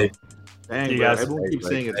be awesome. Dang, you bro, guys. everyone keeps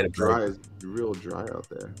saying it's dry. It's real dry out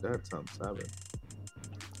there. That sounds savage.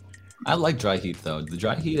 I like dry heat though. The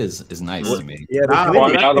dry heat is nice to me. Yeah,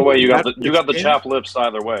 either way, you got the chap lips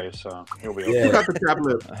either way, so you'll be okay. Who got the chap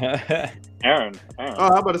lip? Aaron. Oh,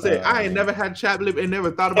 I'm about to say I ain't never had chap lip and never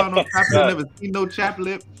thought about no chap lip. Never seen no chap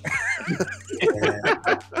lip.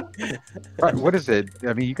 Right, what is it?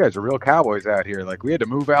 I mean, you guys are real cowboys out here. Like we had to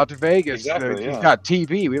move out to Vegas. Exactly, He's got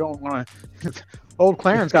TB. We don't want to. Old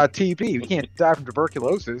Clarence got TB. We can't die from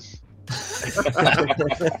tuberculosis.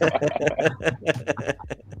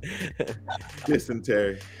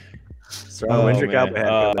 Dysentery. So when's your cowboy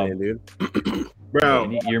hat coming in, dude?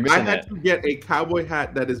 Bro, you're I had to get a cowboy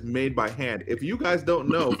hat that is made by hand. If you guys don't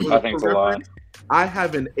know, I think it's a lot. I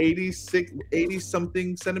have an 80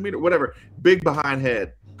 something centimeter, whatever, big behind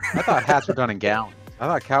head. I thought hats were done in gallons. I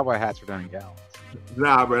thought cowboy hats were done in gallons.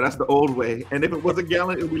 Nah, bro, that's the old way. And if it was a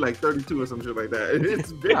gallon, it would be like 32 or some shit like that.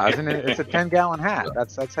 It's big. Nah, isn't it? It's a 10-gallon hat.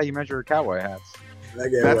 That's how you measure cowboy hats.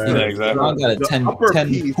 Exactly. Ron got a 10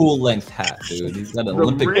 pool length hat, dude. He's got an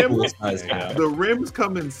Olympic pool size hat. The rims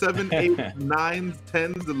come in 7, 8, 9,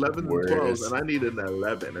 10s, 11s, and 12s, and I need an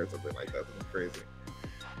 11 or something like that. That's crazy.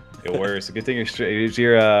 It works. Good thing is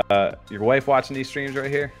your wife watching these streams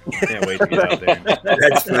right here. Can't wait to get out there.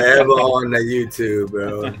 That's forever on the YouTube,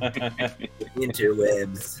 bro.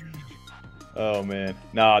 Interwebs. Oh man,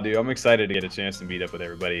 nah, dude, I'm excited to get a chance to meet up with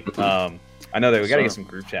everybody. I know that we gotta get some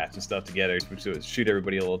group chats and stuff together. Shoot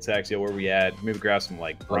everybody a little text. Yo, where we at? Maybe grab some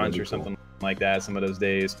like brunch or something like that some of those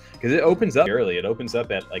days because it opens up early. It opens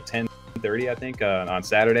up at like 10:30, I think, on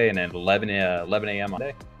Saturday, and then 11 a.m. on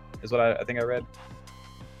Monday is what I think I read.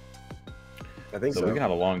 I think so. We can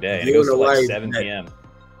have a long day. And it goes to like 7 p.m.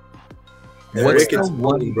 What's the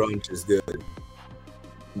one brunch is good?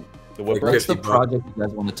 What's the project you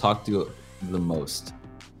guys want to talk to the most?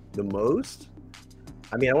 The most?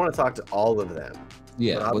 I mean, I want to talk to all of them.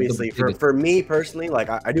 Yeah. But obviously, for me personally, like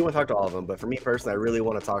I do want to talk to all of them, but for me personally, I really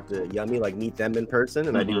want to talk to Yummy, like meet them in person,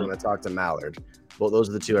 and I do want to talk to Mallard. Well, those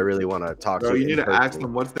are the two I really want to talk to. Bro, you need to ask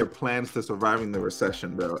them what's their plans to surviving the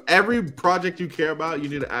recession, bro. Every project you care about, you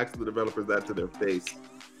need to ask the developers that to their face.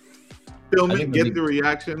 Film it, get the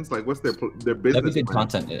reactions. Like, what's their business? That'd be good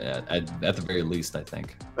content at the very least, I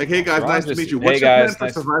think. Like, hey guys, nice to meet you. What's your plan for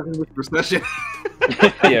surviving this recession?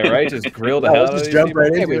 Yeah, right. Just grill the hell out of jump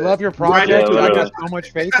right into it. We love your project. I got so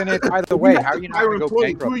much faith in it. By the way, how are you not going to go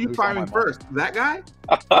bankrupt? Who are you firing first? That guy?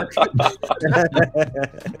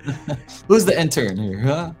 Who's the intern here?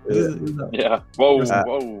 Huh? Yeah.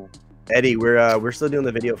 Whoa. Eddie, we're still doing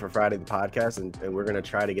the video for Friday the podcast, and we're gonna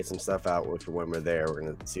try to get some stuff out for when we're there. We're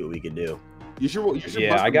gonna see what we can do. You should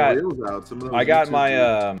yeah, I got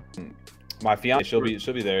my my fiance, she'll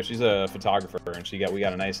be there. She's a photographer, and we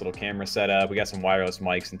got a nice little camera set up. We got some wireless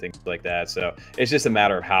mics and things like that. So it's just a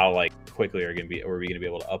matter of how like quickly are we gonna be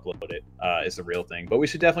able to upload it is the real thing. But we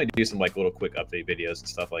should definitely do some like little quick update videos and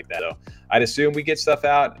stuff like that. So I'd assume we get stuff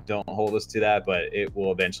out. Don't hold us to that, but it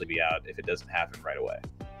will eventually be out if it doesn't happen right away.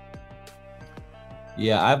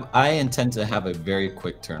 Yeah, I intend to have a very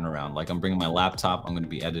quick turnaround. Like I'm bringing my laptop. I'm going to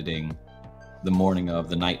be editing the morning of,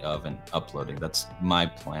 the night of, and uploading. That's my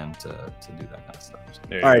plan to do that kind of stuff.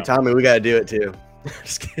 All right, Tommy, we got to do it too.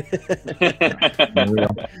 Just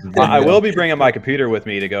I will be bringing my computer with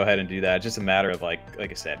me to go ahead and do that. It's just a matter of like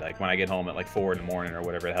I said, like when I get home at like 4 in the morning or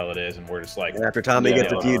whatever the hell it is, and we're just like. And after Tommy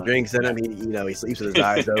gets a few drinks in him, he sleeps with his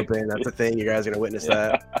eyes open. That's the thing. You guys are gonna witness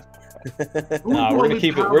that. No, we're gonna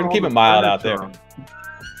keep it mild out there.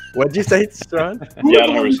 What'd you say, Strawn?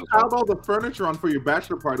 Who piled all the furniture on for your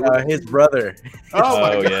bachelor party? His brother. Oh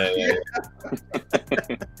my God. Yeah.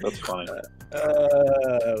 That's funny.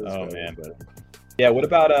 Man. Yeah. What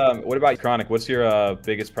about Chronic? What's your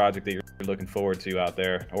biggest project that you're looking forward to out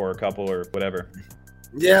there, or a couple, or whatever?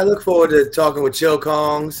 Yeah, I look forward to talking with Chill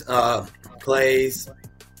Kongs, Clays,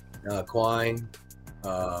 Quine.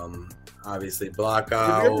 Obviously, Block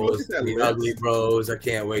Owls, the Ugly Bros. I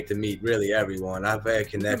can't wait to meet really everyone. I've had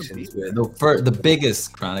connections with the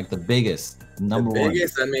biggest Chronic, the biggest number one.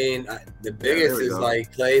 I mean, the biggest is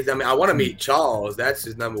like Clays. I mean, I want to meet Charles. That's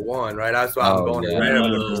his number one, right? That's why I'm going to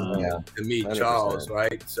meet 100%. Charles,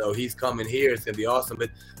 right? So he's coming here. It's gonna be awesome.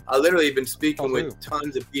 But I literally been speaking with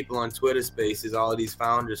tons of people on Twitter Spaces, all of these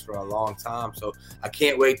founders for a long time. So I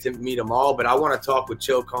can't wait to meet them all. But I want to talk with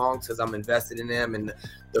Chill Kongs because I'm invested in them and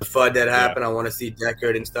the FUD that happened. I want to see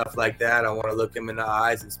Deckard and stuff like that. I want to look him in the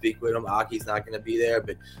eyes and speak with him. Aki's not going to be there,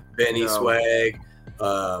 but Benny, Swag,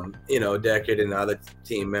 Deckard and the other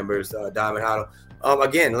team members, Diamond Huddle.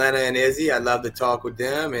 Again, Lena and Izzy, I'd love to talk with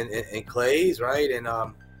them and Clays, right? And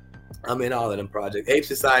I'm in all of them projects. Ape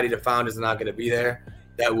Society, the founders are not going to be there.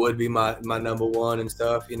 That would be my number one and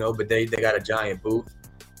stuff, but they got a giant booth.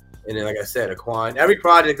 And then, like I said, Aquan. Every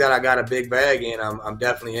project that I got a big bag in, I'm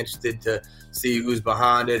definitely interested to see who's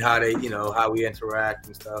behind it, how they, how we interact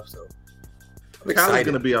and stuff. So I'm excited. Kyle's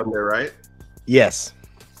gonna be out there, right? Yes.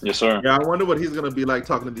 Yes, sir. Yeah, I wonder what he's gonna be like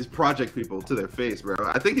talking to these project people to their face, bro.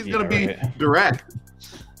 I think he's gonna be direct.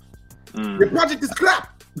 Your project is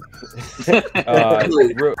crap.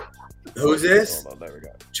 Who's this? Oh, there we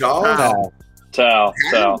go. Charles. Tal.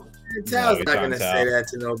 Tal's not gonna say that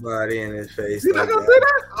to nobody in his face. He's not gonna say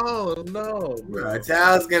that? Oh no, bro.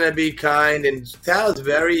 Tal's gonna be kind, and Tal's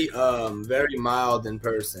very mild in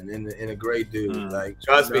person, and a great dude. Like,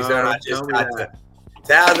 trust me, sir. I just got to.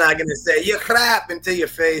 Tal's not gonna say you're crap into your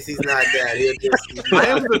face. He's not that. I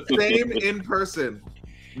am the same in person.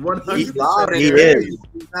 100%. He's loud in there. He's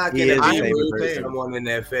not gonna be rude to someone in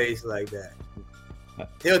their face like that.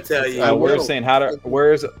 He'll tell you. Where's it saying how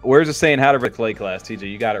to run clay class? TJ,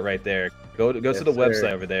 you got it right there. Go to the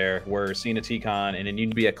website over there where Cena T-Con, and then you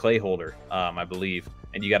need to be a clay holder, I believe,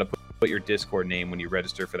 and you got to put your Discord name when you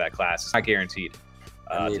register for that class. It's not guaranteed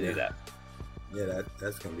to do that. Yeah,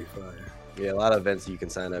 that's gonna be fire. Yeah, a lot of events you can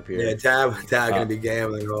sign up here. Yeah, Tal gonna be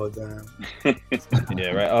gambling the whole time.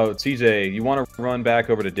 Yeah, right. Oh, TJ, you want to run back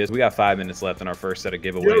over to Discord? We got 5 minutes left in our first set of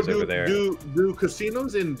giveaways over there. Do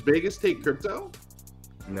casinos in Vegas take crypto?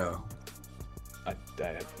 No. I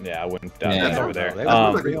wouldn't doubt that over there.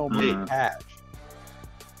 Cash.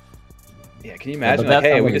 Yeah, can you imagine? Like,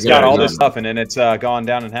 hey, we just got all this stuff, and then it's gone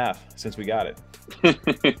down in half since we got it.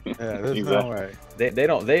 There's no way.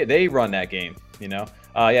 They run that game,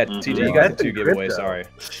 TJ, you got the 2 giveaways. Sorry.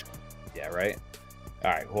 Yeah, right.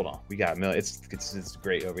 All right, hold on. We got it's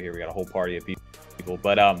great over here. We got a whole party of people.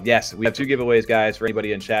 But yes, we have 2 giveaways, guys. For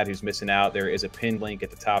anybody in chat who's missing out, there is a pinned link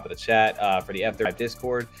at the top of the chat for the F35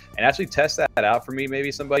 Discord. And actually test that out for me,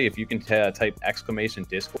 maybe somebody. If you can type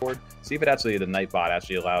 !Discord, see if the Nightbot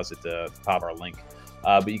actually allows it to pop our link.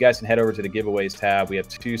 But you guys can head over to the giveaways tab. We have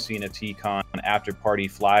 2 Cena T-Con after party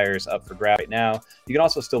flyers up for grab right now. You can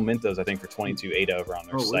also still mint those, I think, for 22 ADA over on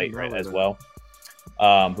their site as well.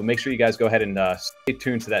 But make sure you guys go ahead and stay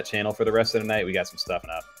tuned to that channel for the rest of the night. We got some stuff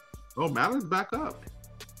up. Oh, Mallard's back up.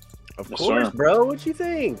 Of course, bro. What you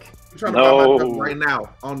think? I'm trying to buy my duck right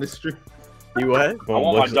now on the stream. You what? I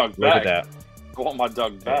want my duck back. I want my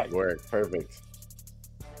duck back. Work. Perfect.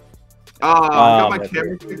 I got my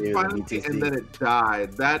camera fixed finally, and then it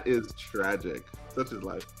died. That is tragic. Such is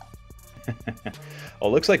life. Well,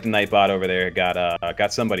 it looks like the Nightbot over there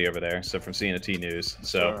got somebody over there. So from Cena T News.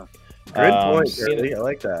 So. Good point, Curly. I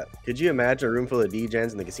like that. Could you imagine a room full of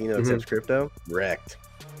D-gens in the casino accepts crypto? Wrecked.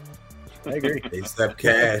 I agree. They accept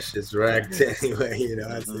cash. It's wrecked anyway.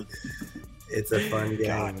 It's a fun game,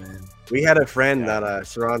 man. We had a friend on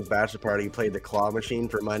Saran's bachelor party who played the claw machine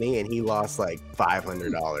for money, and he lost like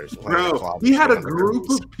 $500. Bro, he had a group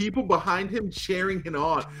of people behind him cheering him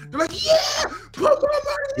on. They're like, "Yeah, put more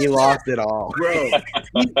money!" He lost it all, bro.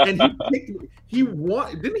 He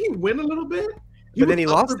won. Didn't he win a little bit? But then he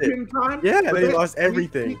lost it. Yeah, but then he lost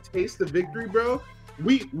everything. He tastes the victory, bro.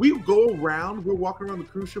 We go around. We're walking around the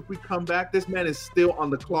cruise ship. We come back. This man is still on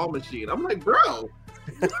the claw machine. I'm like, bro.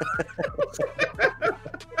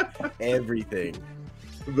 Everything.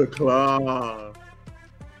 The claw.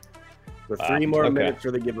 For 3 more minutes for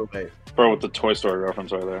the giveaway. Bro, with the Toy Story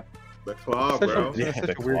reference right there. The claw, bro. Yeah,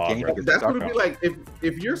 such a weird game. That's what it'd be like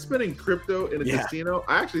if you're spending crypto in a casino.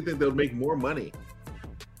 I actually think they'll make more money.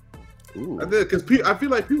 Because I feel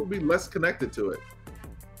like people would be less connected to it.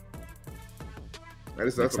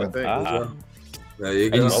 That's what I think. There you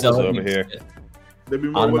go. Over here.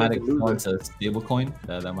 Automatic forms a stable coin.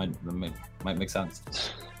 That might make sense.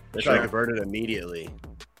 They're trying to convert it immediately.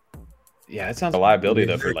 Yeah, it sounds like a liability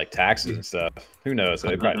though for like taxes and stuff. Who knows?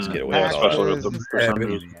 They probably just get away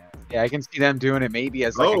with it. Yeah, I can see them doing it maybe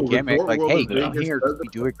as like a gimmick, like, hey, come here, we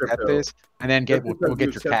do accept this, and then we'll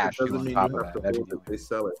get your cash on top of that. They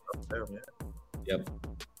sell it. Yep.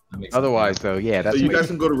 Otherwise, though, yeah, that's so you guys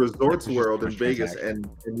can go to Resorts World in Vegas and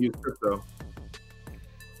use crypto.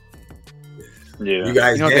 Yeah, you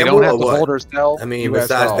guys they don't have the holders sell. I mean,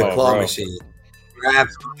 besides the claw machine,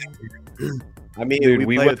 I mean, dude,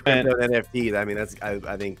 we went with NFTs. I mean, that's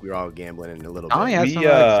I think we're all gambling in a little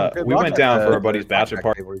bit. We went down for our buddy's bachelor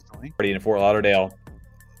party in Fort Lauderdale.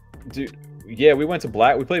 Dude, yeah, we went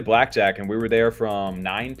to we played blackjack, and we were there from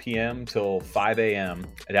 9 p.m. till 5 a.m.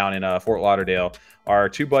 down in Fort Lauderdale. Our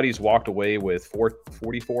 2 buddies walked away with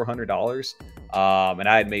 $4,400, and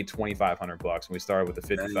I had made $2,500 bucks. And we started with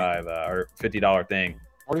the $50 thing.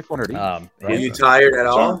 $4,400. Were you tired at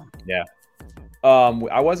all? Yeah.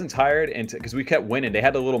 I wasn't tired because we kept winning. They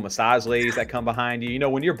had the little massage ladies that come behind you. You know,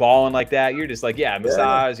 when you're balling like that, you're just like, yeah,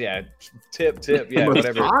 massage, tip, yeah,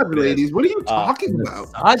 whatever. Massage ladies, what are you talking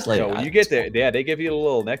about? Massage ladies. So when you get there, yeah, they give you a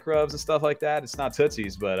little neck rubs and stuff like that. It's not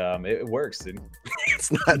Tootsies, but it works. Dude.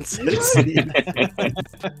 It's not Tootsies.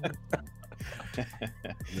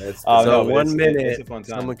 So 1 minute,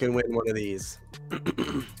 someone can win one of these.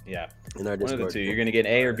 Yeah, one of the 2. You're gonna get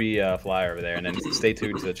an A or B flyer over there, and then stay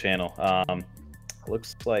tuned to the channel.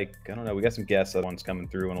 Looks like I don't know. We got some guest ones coming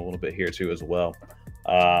through in a little bit here too as well.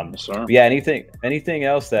 Yeah, anything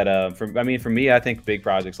else that for me, I think big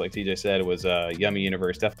projects like TJ said was Yummy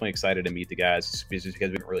Universe. Definitely excited to meet the guys because we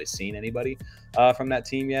haven't really seen anybody from that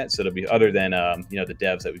team yet. So it'll be other than the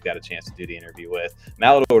devs that we've got a chance to do the interview with.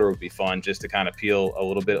 Mallet Order would be fun just to kind of peel a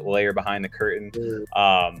little bit layer behind the curtain.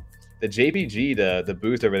 The JPG, the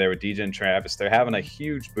booth over there with DJ and Travis, they're having a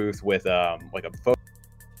huge booth with like a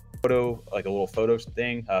photo, like a little photo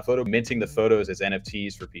thing, minting the photos as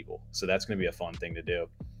NFTs for people. So that's going to be a fun thing to do.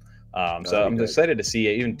 So I'm excited to see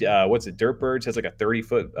it. Even Dirtbirds has like a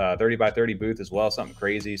 30 by 30 booth as well, something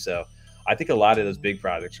crazy. So I think a lot of those big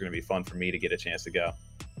projects are going to be fun for me to get a chance to go.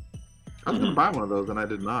 I was going to buy one of those and I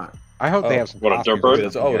did not. I hope they have some. What, a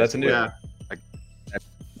Dirtbird? Oh, that's a new. Yeah.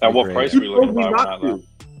 At what price were you looking to buy one at? Though?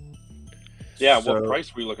 Yeah, what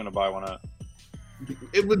price were you looking to buy one at?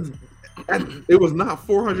 It was not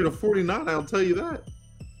 $449. I'll tell you that.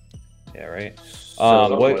 Yeah, right.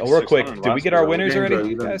 Real quick, did we get our winners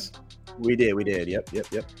already, guys? We did. Yep.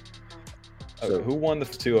 So who won the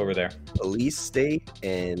 2 over there? Police State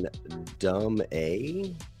and Dumb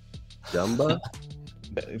A. Dumba.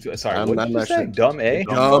 Sorry, I'm not sure. Dumb A?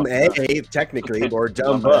 Dumb A, technically, or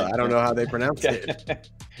Dumba. I don't know how they pronounce it.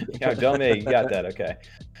 Yeah, Dumb A, you got that, okay.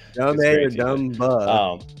 Dumb A or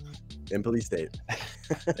Dumba in Police State.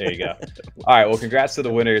 There you go. All right, well, congrats to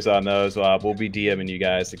the winners on those. We'll be DMing you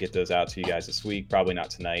guys to get those out to you guys this week. Probably not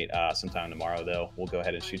tonight. Sometime tomorrow, though. We'll go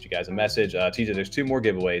ahead and shoot you guys a message. TJ, there's 2 more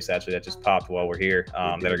giveaways, actually, that just popped while we're here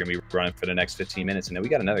that are going to be running for the next 15 minutes. And then we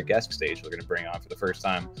got another guest stage we're going to bring on for the first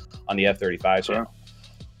time on the F35 channel.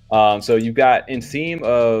 So you've got in theme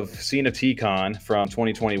of Scene of TCon from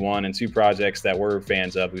 2021 and 2 projects that we're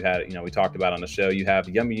fans of. We had, we talked about on the show. You have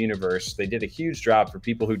Yummy Universe. They did a huge drop for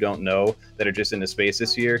people who don't know that are just in the space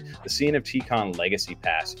this year. The Scene of TCon Legacy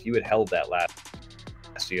Pass. If you had held that last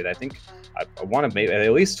year, I think I want to make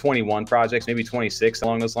at least 21 projects, maybe 26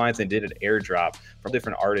 along those lines. They did an airdrop from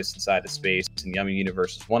different artists inside the space. and Yummy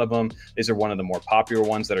Universe is one of them. These are one of the more popular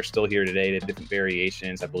ones that are still here today. They have different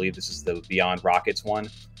variations. I believe this is the Beyond Rockets one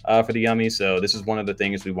for the Yummy. So this is one of the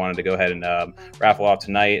things we wanted to go ahead and raffle off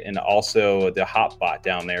tonight. And also the Hop Bot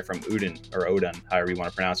down there from Odin, however you want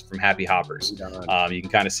to pronounce it, from Happy Hoppers. You can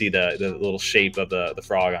kind of see the little shape of the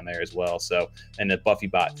frog on there as well. So, and the Buffy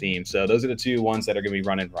Bot theme. So those are the two ones that are going to be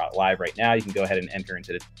running live right now. You can go ahead and enter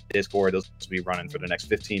into the Discord. Those will be running for the next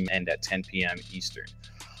 15 and at 10 p.m. Eastern.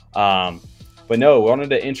 But no, we wanted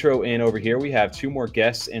to intro in over here. We have two more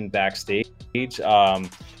guests in backstage.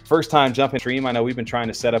 First time jumping stream. I know we've been trying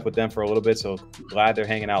to set up with them for a little bit, so glad they're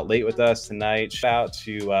hanging out late with us tonight. Shout out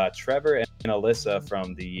to Trevor and Alyssa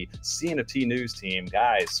from the CNFT News team.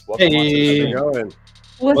 Guys, welcome on to the show.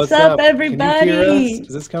 What's up, everybody? Is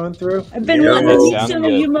this coming through? I've been wanting to meet some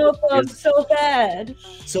of you mofos so bad.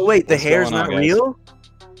 So wait, the hair's not real?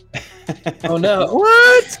 Oh no!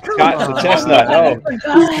 What? Scott the chestnut. Oh, I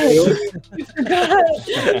forgot.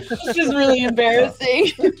 This is really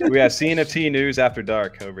embarrassing. We have CNFT News After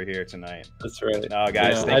Dark over here tonight. That's right. Oh,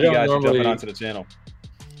 guys, thank you guys for jumping onto the channel.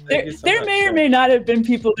 There may or may not have been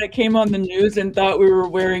people that came on the news and thought we were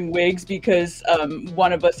wearing wigs because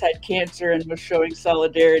one of us had cancer and was showing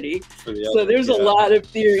solidarity. So there's a lot of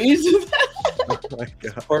theories. Oh my God.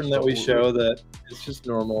 It's important that we show that it's just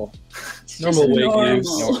normal. Normal wig use.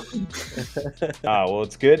 Well,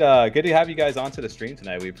 it's good. Good to have you guys onto the stream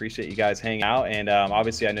tonight. We appreciate you guys hanging out, and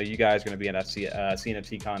obviously, I know you guys are going to be at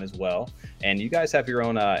CNFTCon as well. And you guys have your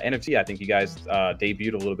own NFT. I think you guys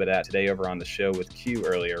debuted a little bit at today over on the show with Q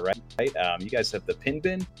earlier, right? You guys have the Pin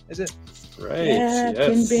Bin, is it? Right. Yeah,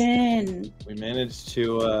 yes. Pin Bin. We managed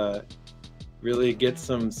to really get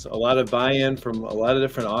a lot of buy-in from a lot of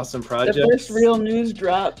different awesome projects. The first real news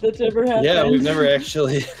drop that's ever happened. Yeah, we've never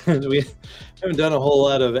actually we haven't done a whole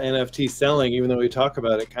lot of NFT selling, even though we talk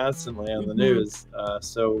about it constantly on the news.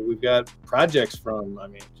 So we've got projects from,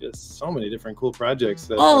 just so many different cool projects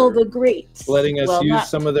that the greats letting us use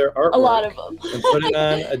some of their artwork. A lot of them. And put it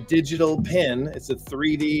on a digital pin. It's a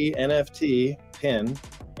 3D NFT pin.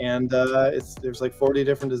 And there's like 40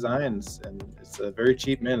 different designs, and it's a very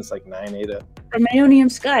cheap mint. It's like 9 ADA. From Ionium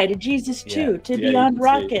Sky to Jesus 2 to Beyond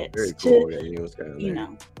Rockets very cool. to, you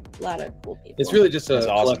know, a lot of cool people. It's really just a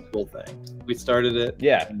collectible thing. We started it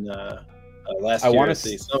in, last year at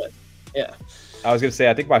the summit. Yeah. I was going to say,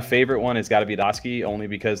 I think my favorite one has got to be Dosky, only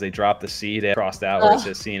because they dropped the C. They crossed out where it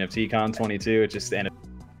says CNFTCon 22. It's just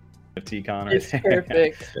NFTCon right It's there.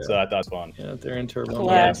 perfect. So I thought it was fun. Yeah, they're in Turbo.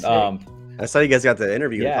 Classic. I saw you guys got the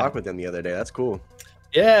interview and talk with them the other day. That's cool.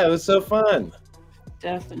 Yeah, it was so fun.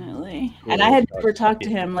 Definitely. And I had never talked to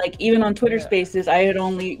him, like, even on Twitter Spaces, I had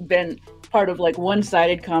only been part of like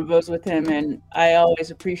one-sided convos with him, and I always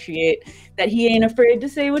appreciate that he ain't afraid to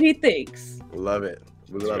say what he thinks. Love it.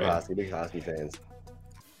 We love Hosky, big Hosky fans.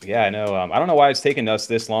 Yeah, I know. I don't know why it's taken us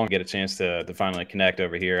this long to get a chance to finally connect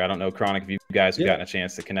over here. I don't know, Chronic, if you guys have gotten a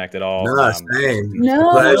chance to connect at all. No, same. No,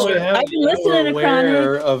 I've been listening to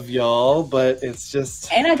Chronic of y'all, but it's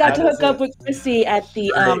just. And I got to hook up with Chrissy at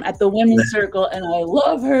the women's circle, and I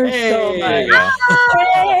love her so much.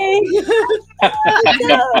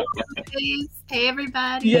 Hey,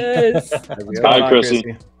 everybody. Yes. Hi,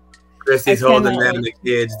 Chrissy. Chrissy's holding them and the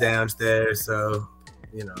kids downstairs, so.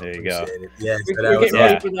 You know, there you go. Yeah, we're getting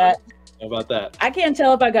ready for that. How about that? I can't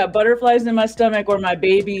tell if I got butterflies in my stomach or my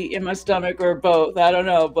baby in my stomach or both. I don't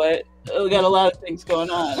know, but we got a lot of things going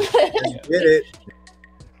on. Get it.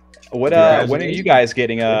 When are you guys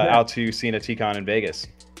getting out to CNFTCon in Vegas?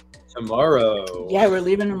 Tomorrow. Yeah, we're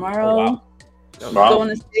leaving tomorrow. Oh, wow. Going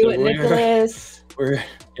to stay with Nicholas. We're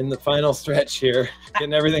in the final stretch here,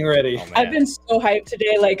 getting everything ready. Oh, I've been so hyped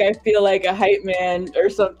today. Like, I feel like a hype man or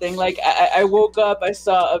something. Like, I woke up, I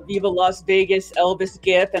saw a Viva Las Vegas Elvis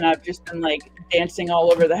gif, and I've just been like dancing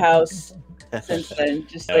all over the house since then.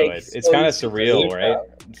 Just like it's kind of surreal, right?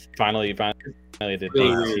 Finally the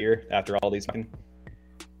days here after all these. I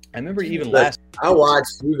remember even last. I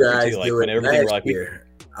watched you guys do it last year.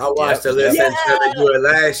 I watched Alyssa and Trevor do it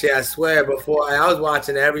last year. I swear, before I was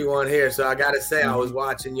watching everyone here, so I gotta say I was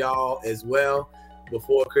watching y'all as well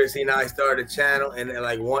before Chrissy and I started the channel, and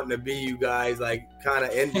like wanting to be you guys, like kind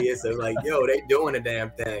of envious of like, yo, they doing a damn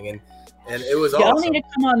thing, and it was awesome. Y'all need to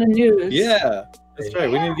come on the news. Yeah, that's right.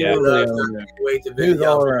 We need to get everybody on there. Wait to news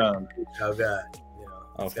all around. Oh God.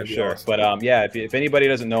 Oh, for sure. Awesome. But yeah, if anybody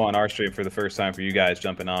doesn't know, on our stream for the first time for you guys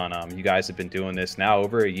jumping on, you guys have been doing this now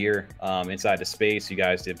over a year inside the space. You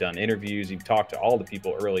guys have done interviews. You've talked to all the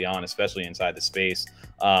people early on, especially inside the space.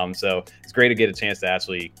 So it's great to get a chance to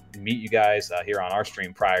actually meet you guys here on our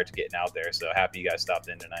stream prior to getting out there. So happy you guys stopped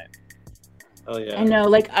in tonight. Oh yeah. I know.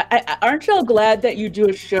 Like, aren't y'all glad that you do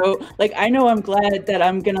a show? Like, I know I'm glad that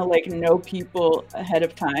I'm gonna like know people ahead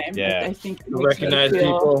of time. Yeah. Like, I think They'll recognize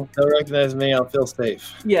people. They'll recognize me. I'll feel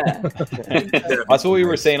safe. Yeah. That's what we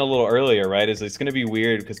were saying a little earlier, right? Is it's going to be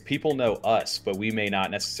weird because people know us, but we may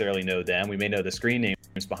not necessarily know them. We may know the screen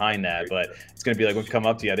names behind that, but it's going to be like when we come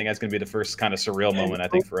up to you. I think that's going to be the first kind of surreal moment, I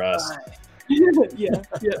think, for us. yeah.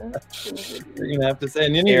 You're gonna have to say,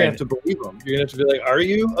 and then you're gonna have to believe them. You're gonna have to be like, "Are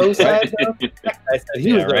you Osai?" I said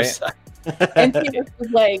he was right? Osai. And Felix was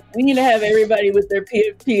like, "We need to have everybody with their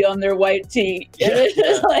PFP on their white tee." And it's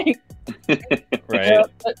just like, right?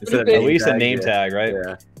 At least a name tag, right?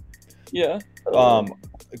 Yeah.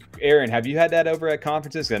 Aaron, have you had that over at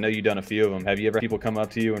conferences? I know you've done a few of them. Have you ever people come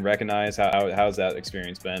up to you and recognize how's that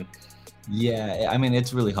experience been? Yeah, I mean,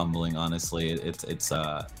 it's really humbling, honestly.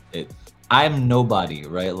 I'm nobody,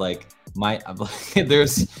 right? Like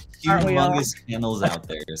there's humongous channels out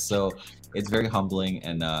there, so it's very humbling.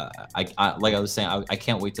 And I like I was saying, I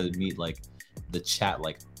can't wait to meet like the chat.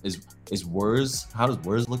 Like, is Wurs? How does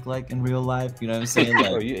Wurs look like in real life? You know what I'm saying?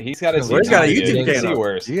 Like, he's got a YouTube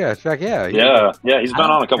channel. Yeah, check. Yeah. He's been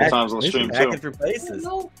on a couple times on the stream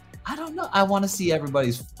too. I don't know. I want to see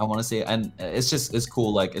everybody's. I want to see, and it's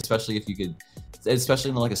cool. Like, especially if you could,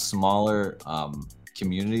 especially in like a smaller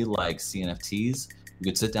community like CNFTs, you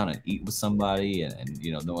could sit down and eat with somebody, and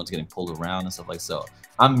you know, no one's getting pulled around and stuff like so.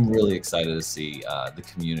 I'm really excited to see the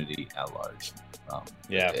community at large.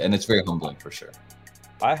 And it's very humbling for sure.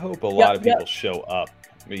 I hope a lot of people show up,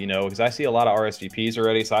 you know, because I see a lot of RSVPs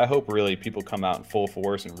already. So I hope really people come out in full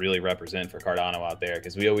force and really represent for Cardano out there,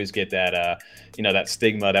 because we always get that, you know, that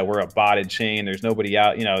stigma that we're a botted chain. There's nobody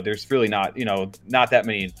out, you know, there's really not, you know, not that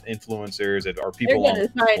many influencers or people online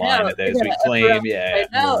that we claim.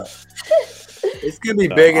 It's gonna be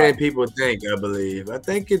bigger than people think. I believe. I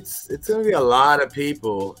think it's gonna be a lot of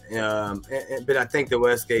people, but I think the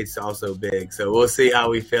Westgate's also big. So we'll see how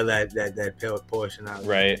we fill that portion out.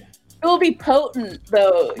 Right. It will be potent,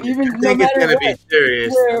 though. Even I think it's gonna be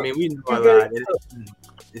serious. I mean, we know a lot.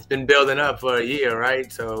 It's been building up for a year,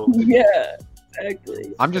 right? So yeah,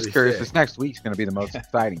 exactly. I'm just curious. This next week's gonna be the most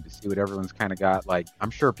exciting to see what everyone's kind of got. Like,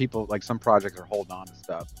 I'm sure people, like some projects are holding on to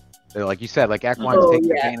stuff. They're, like you said, like Equine's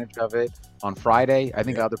taking advantage of it on Friday. I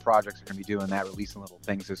think other projects are going to be doing that, releasing little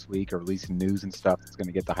things this week or releasing news and stuff that's going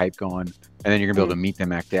to get the hype going. And then you're going to be able to meet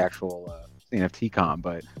them at the actual NFT con.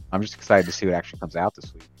 But I'm just excited to see what actually comes out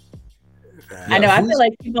this week. I know. I feel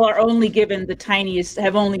like people are only given the tiniest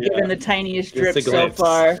drip so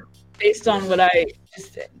far, based on what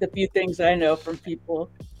the few things I know from people.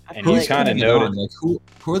 And you kind of noted, like, who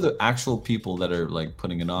are the actual people that are like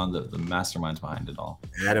putting it on, the masterminds behind it all?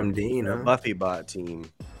 Adam Dean, Buffy Bot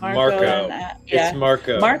team. Marco. It's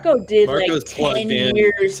Marco. Marco did Marco's like 10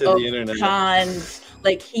 years of cons.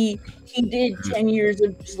 Like he did 10 years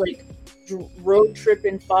of just like road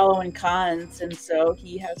tripping, following cons, and so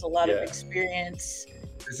he has a lot of experience.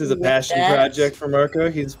 This is a passion project for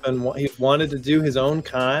Marco. He's wanted to do his own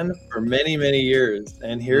con for many years,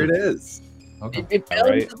 and here it is. Okay.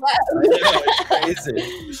 Crazy.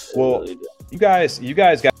 Well, you guys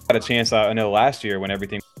got a chance. I know last year when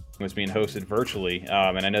everything was being hosted virtually,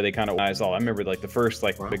 and I know they kind of organized all. I remember like the first,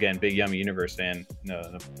 like again, big Yummy Universe fan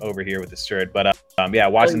over here with this shirt, but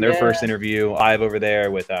watching their first interview live over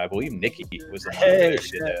there with I believe Nikki was the one that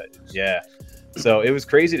did that. Yeah. So it was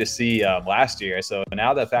crazy to see last year. So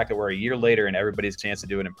now the fact that we're a year later and everybody's a chance to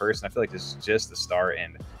do it in person, I feel like this is just the start,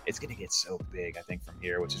 and it's going to get so big, I think, from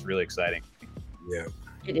here, which is really exciting. Yeah,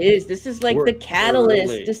 it is. This is like the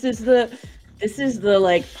catalyst. This is the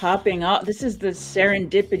like popping up. This is the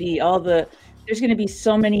serendipity. There's going to be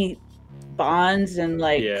so many bonds and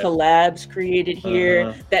like collabs created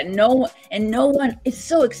here that no one, it's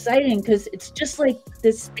so exciting because it's just like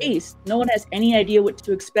this space. No one has any idea what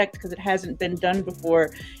to expect because it hasn't been done before.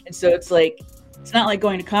 And so it's like, it's not like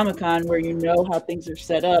going to Comic-Con where you know how things are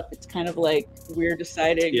set up. It's kind of like we're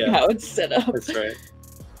deciding how it's set up. That's right.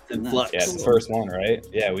 Yeah, it's the first one, right?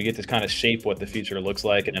 Yeah, we get to kind of shape what the future looks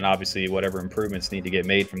like, and then obviously whatever improvements need to get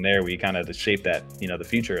made from there, we kind of shape that, you know, the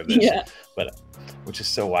future of this. Yeah. But which is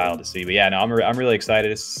so wild to see. But yeah, no, I'm really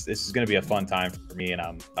excited. This is going to be a fun time for me, and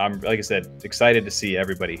I'm like I said, excited to see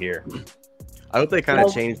everybody here. I hope they kind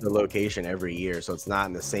of change the location every year, so it's not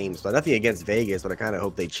in the same spot. Nothing against Vegas, but I kind of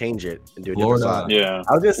hope they change it and do a different spot. Yeah,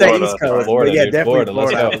 I was gonna say East Coast, Florida, but yeah, dude, definitely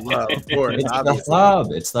Florida. Florida. It's the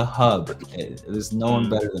hub. It's the hub. There's no one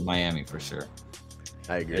better than Miami for sure.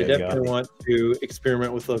 I agree. They definitely want to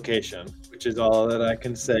experiment with location, which is all that I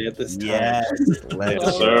can say at this time. Yes,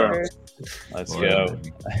 yes, sir. Let's go.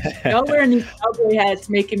 Y'all wearing these cowboy hats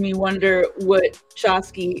making me wonder what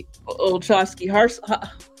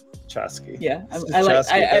Chusky. Yeah,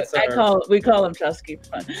 we call him Chusky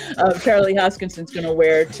for fun. Charlie Hoskinson's gonna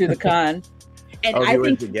wear to the con, and I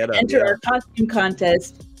think enter our costume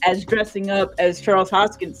contest as dressing up as Charles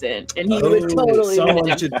Hoskinson, and he would totally someone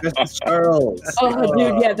win. should dress as Charles. Oh,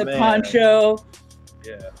 dude, yeah, the poncho.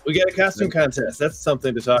 Yeah, we got a costume contest. That's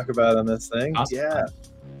something to talk about on this thing. Awesome. Yeah.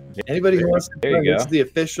 Anybody who wants to There you this go. is the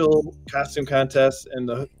official costume contest, and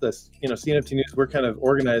the CNFT News, we're kind of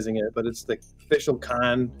organizing it, but it's the official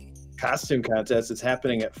costume contest. It's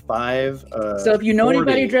happening at 5. So if you know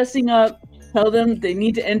anybody dressing up, tell them they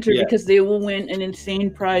need to enter because they will win an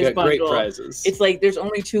insane prize bundle. Great prizes. It's like there's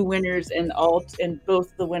only 2 winners, and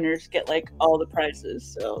both the winners get like all the prizes.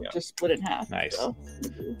 So just split it in half. Nice. So.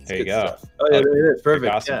 There you go. Stuff. Oh yeah, it is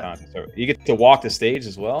perfect. Costume contest. So you get to walk the stage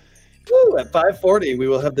as well. Woo, at 5:40, we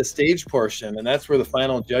will have the stage portion, and that's where the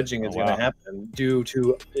final judging is going to happen. Due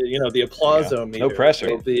to the applause-o-meter. No pressure.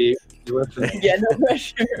 Will be Yeah, no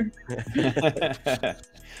pressure.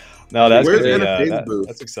 No, that's Where's gonna be, NFA's booth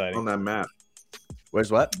that's exciting on that map?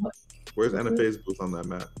 Where's what? Where's NFA's booth on that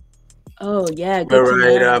map? Oh yeah, We're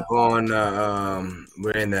right up on.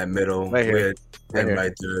 We're in that middle. Right here. We're at 10 Right by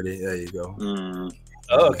here. 30. There you go.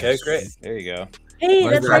 Oh, okay, great. There you go. Hey,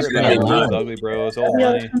 that's like Ugly Bros, old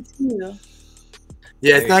money.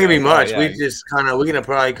 Yeah, it's not gonna be much. Yeah. We're gonna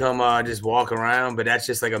probably come just walk around, but that's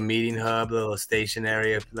just like a meeting hub, a little station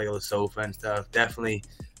area, like a little sofa and stuff. Definitely,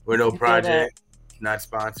 we're no project, not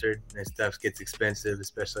sponsored, and stuff gets expensive,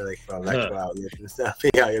 especially like for electrical outlets and stuff.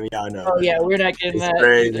 Yeah, I mean, y'all know. Oh yeah, we're not getting It's that.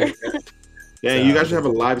 crazy. Yeah, you guys should have a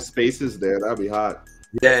live spaces there. That'd be hot.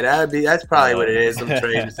 Yeah, that's probably what it is. Some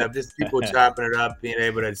trade and stuff. Just people chopping it up, being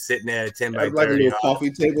able to sit in there at 10 by 30. Like a little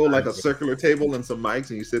coffee table, like a circular table and some mics,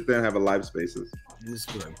 and you sit there and have a live spaces.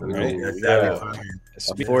 Speaking And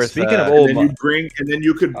of old then money, then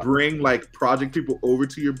you could bring like project people over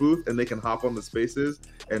to your booth, and they can hop on the spaces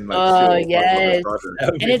and like. Oh chill, yes,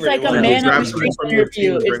 and it's like a man on the street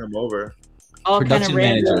interview. Bring them over. All kind of Production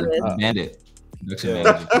random. manager, bandit. Production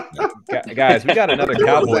manager. guys, we got another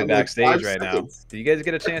cowboy backstage right now. Do you guys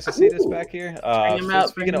get a chance to see this back here?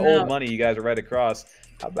 Speaking of old money, you guys are right across.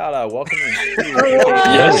 How about welcoming?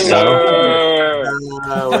 Yes, sir.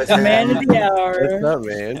 Man of the hour. What's up,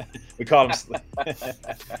 man? We call him.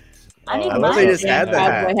 I need I my love they just had the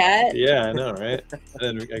cowboy hat. Yeah, I know, right? I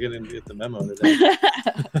didn't get the memo today.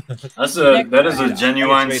 That is a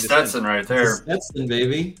genuine Stetson right there. Stetson,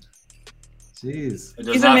 baby. Jeez. It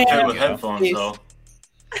does not fit with headphones though.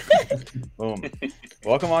 Boom.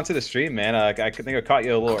 Welcome onto the stream, man. I think I caught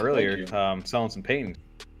you a little earlier, selling some paintings.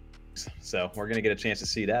 So we're gonna get a chance to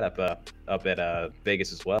see that up at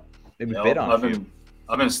Vegas as well. Maybe bid on a few.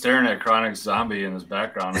 I've been staring at Chronic Zombie in his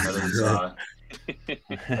background. That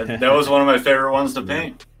was one of my favorite ones to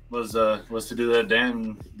paint. Was to do that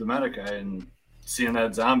Dan Domenica, and seeing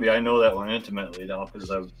that zombie. I know that one intimately now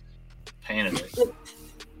because I've painted it.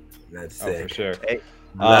 That's sick. For sure. Hey,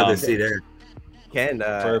 love to see that. Ken,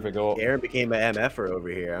 Perfect. Aaron became an MFer over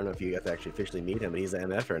here. I don't know if you got to actually officially meet him, but he's an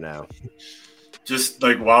MFer now. Just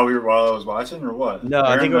like while I was watching, or what? No,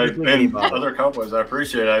 I think Aaron, and other Cowboys. I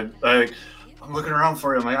appreciate it. I'm looking around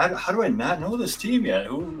for you. I'm like, how do I not know this team yet?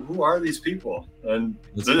 Who are these people? And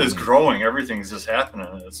it's growing. Everything's just happening.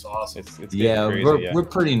 It's awesome. It's we're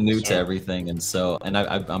pretty new to everything, and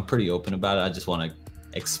I'm pretty open about it. I just want to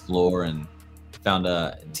explore, and found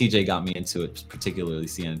TJ got me into it, particularly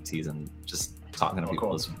CNFTs, and just talking to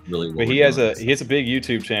people is really. But he has a big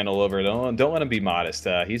YouTube channel over. Don't let him be modest.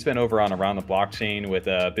 He's been over on Around the Blockchain with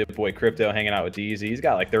BitBoy Crypto, hanging out with DZ. He's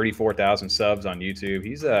got like 34,000 subs on YouTube.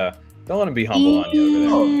 He's don't let him be humble on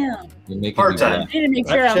you over there. Part-time. I need to make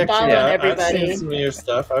sure I'm following everybody. I've seen some of your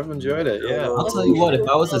stuff. I've enjoyed it. Yeah. I'll tell you what. If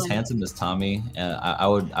I was as handsome as Tommy, I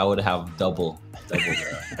would have double.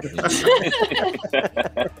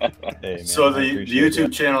 Hey, so the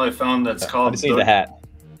YouTube channel I found that's called the hat.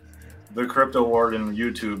 The Crypto Ward in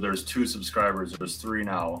YouTube, there's 2 subscribers. There's 3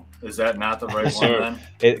 now. Is that not the right one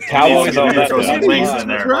then? Cowboys throw some links in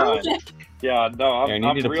there. Yeah, no, Aaron,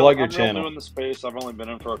 you need to plug your I'm channel. new in the space. I've only been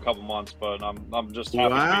in for a couple months, but I'm just happy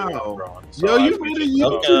to be here growing. Yo, you made a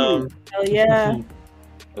YouTube. Hell yeah.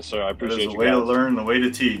 Yes, sir. I appreciate There's you a way guys. to learn, the way to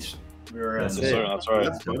teach. Yes, sir. That's right.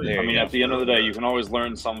 I mean, at the end of the day, you can always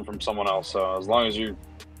learn something from someone else. So as long as you're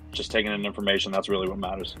just taking in information, that's really what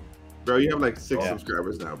matters. Bro, you have like 6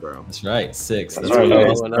 subscribers now, bro. That's right, 6. That's right.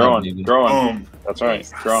 Growing. That's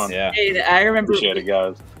right. Growing. Yeah. Hey, I remember. Appreciate it,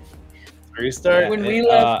 guys. Restart. When we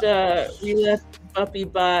left Buppy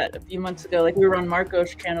Bot a few months ago. Like we were on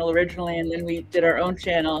Marco's channel originally, and then we did our own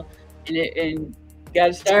channel, and got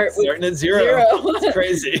to start with starting at zero. It's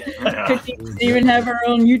crazy. Couldn't even have our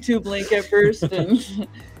own YouTube link at first, and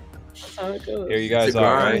That's how it goes. Here you guys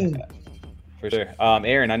are, right? For sure.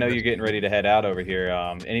 Aaron, I know you're getting ready to head out over here.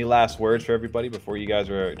 Any last words for everybody before you guys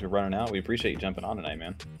are running out? We appreciate you jumping on tonight,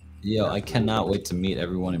 man. Yo, I cannot wait to meet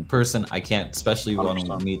everyone in person. I can't, especially want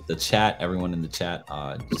to meet the chat, everyone in the chat.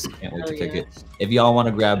 Just can't wait to kick it. If y'all want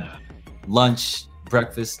to grab lunch,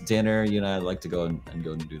 breakfast, dinner, you know, I'd like to go and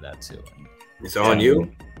go and do that too. It's on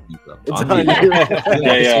you. It's on you.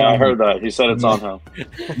 Yeah, I heard that. He said it's on him.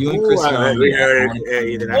 You and Chris. We heard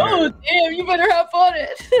it. Oh, damn, you better hop on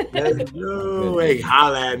it. No way.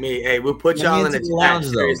 Holla at me. Hey, we'll put y'all in the chat.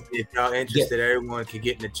 If y'all interested, everyone can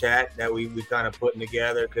get in the chat that we kind of putting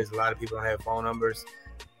together because a lot of people don't have phone numbers.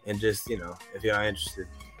 And just, you know, if y'all interested.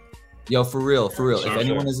 Yo, for real. If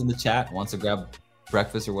anyone is in the chat, wants to grab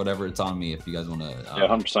breakfast or whatever, it's on me if you guys want to. Yeah,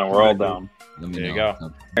 100%. We're all down. There you go.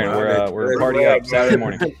 We're party up Saturday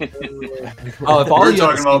morning. Oh, if all we're you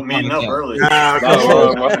talking about meeting up early.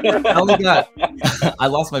 I only got. I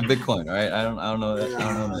lost my Bitcoin. All right, I don't know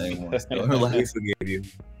that anymore. So We forgive you.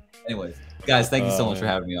 anyways, guys, thank you so much for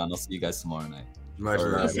having me on. I'll see you guys tomorrow night. Much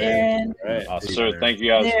love. Aaron. All right. Awesome. Sir, thank you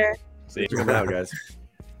guys. There. See you. Check them out, guys.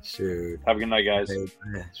 Shoot. Have a good night, guys.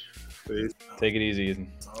 Take it easy,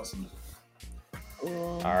 Ethan. Awesome.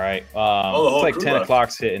 All right. whole It's like crew 10 left.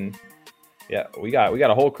 o'clock's hitting. Yeah, we got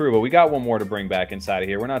a whole crew, but we got one more to bring back inside of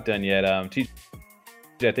here. We're not done yet. TJ,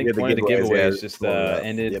 I think one of the giveaways just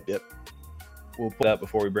ended. Yep. We'll put it up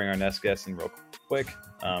before we bring our next guest in real quick.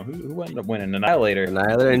 Who ended up winning? Annihilator.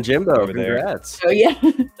 Annihilator and Jimbo. Over there. Congrats. Oh yeah.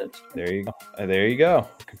 There you go. There you go.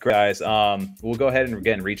 Congrats, guys. We'll go ahead and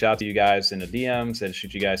again reach out to you guys in the DMs and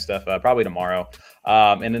shoot you guys stuff probably tomorrow.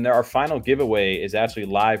 And then our final giveaway is actually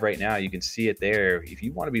live right now. You can see it there. If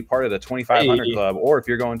you want to be part of the 2500 Club, or if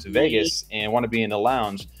you're going to Vegas and want to be in the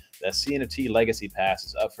lounge, the CNFT Legacy Pass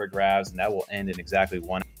is up for grabs, and that will end in exactly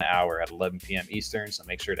 1 hour at 11 p.m. Eastern. So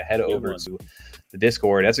make sure to head over to the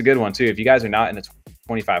Discord. That's a good one too. If you guys are not in the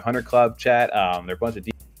 2500 Club chat, there are a bunch of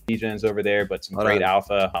DJs over there, but some great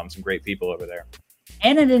alpha, some great people over there.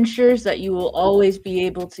 And it ensures that you will always be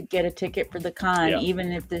able to get a ticket for the con,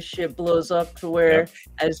 even if this shit blows up to where,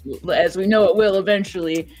 as we know it will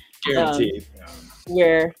eventually, guaranteed,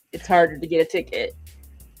 where it's harder to get a ticket.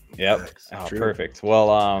 Yep. Oh, perfect.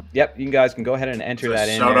 Well, yep. You guys can go ahead and enter that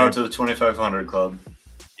in. Shout out to the 2500 Club.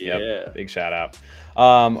 Yep. Yeah. Big shout out.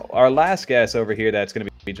 Our last guest over here that's going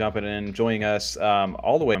to be jumping in, joining us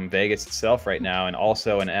all the way from Vegas itself right now, and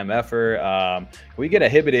also an MFer. Can we get a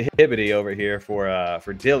hibbity over here for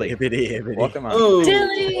Dilly? Hibbity. Welcome on. Oh,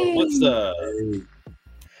 Dilly! What's up?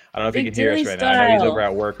 I don't know if you Big can hear us Dilly right now. I know he's style. over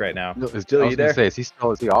at work right now. Is Dilly, I was you gonna there? say,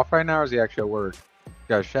 is he off right now, or is he actually at work?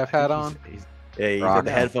 Got a chef hat on? Yeah, he's got Rocking.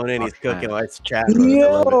 the headphone in. He's Rocking, cooking man. while it's chatting.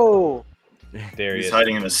 Yo! There he He's is.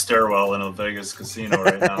 hiding in a stairwell in a Vegas casino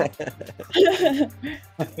right now.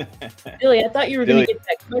 Billy, I thought you were going Dilly. to get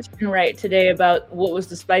that question right today about what was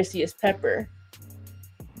the spiciest pepper.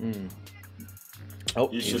 Oh,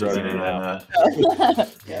 You he's should have been running in it on out.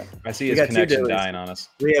 that. Yeah. I see We his got two connection Dillys. dying on us.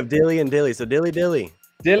 We have Dilly and Dilly. So Dilly. Dilly.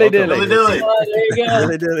 Dilly Dilly. Oh, there you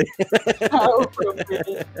go. Dilly. How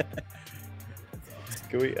appropriate.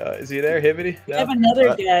 Can we? Is he there, Hibbity? We have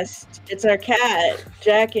another guest. It's our cat,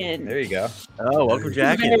 Jackin. There you go. Oh, welcome, He's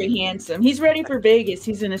Jack. very handsome. He's ready for Vegas.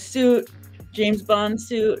 He's in a suit, James Bond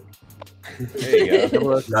suit. There you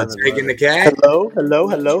go. Not taking the cat. Hello.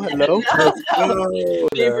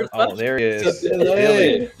 Oh, there he is.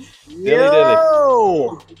 Dilly.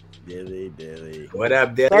 Yo! Dilly. What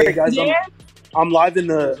up, Dilly? Sorry guys, There? I'm live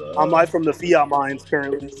from the Fiat mines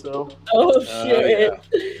currently. So Oh shit!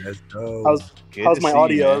 Let's go. how's to my see you,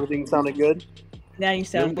 audio? man. Everything sounding good? Now you You're a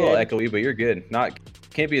sound little good. echoey, but you're good.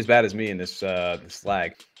 Can't be as bad as me in this this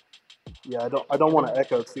lag. Yeah, I don't want to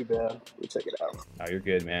echo too bad. Let me check it out. Oh, you're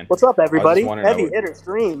good, man. What's up, everybody? wondering Heavy how- hitter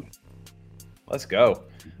stream. Let's go.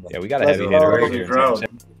 Yeah, we got a Let's heavy go. hitter right Holy here. crowd.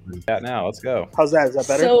 Chat now. Let's go. How's that? Is that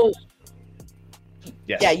better? So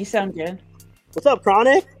Yes. yeah, you sound good. What's up,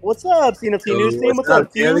 Chronic? What's up, CNFT News team? What's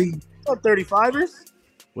up, Q? Dilly? What's up, 35ers?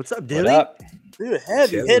 What's up, What Dilly? up? Dude,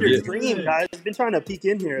 heavy Chilling. hitter Yeah. stream, guys. I've been trying to peek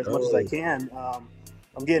in here as much as I can.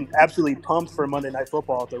 I'm getting absolutely pumped for Monday Night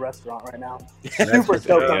Football at the restaurant right now. Super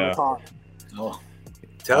stoked on Yeah. the con.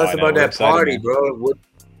 Tell Oh, us I know, about we're that excited, party, man. bro.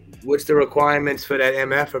 What's the requirements for that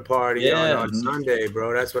MFer party Yeah. on Sunday,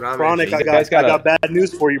 bro? That's what I'm Chronic, I interested guys got bad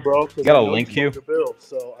news for you, bro. 'cause got a I know link you queue? broke your bill,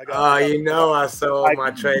 so I Oh, got. you know I sold I-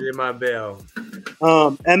 my traded my bill.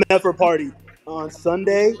 MFer party on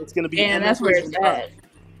Sunday. It's gonna be. And that's where MFers it's enough. at.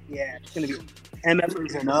 Yeah, it's gonna be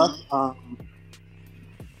MFers enough. Our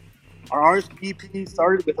RSVP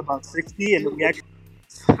started with about 60, and we actually.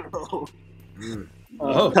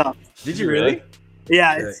 Oh. Did you really?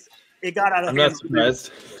 Yeah, it got out of I'm hand not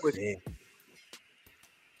surprised. quickly.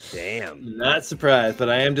 Damn. Not surprised, but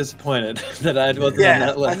I am disappointed that I wasn't on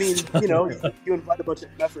that list. I mean, you know, you invite a bunch of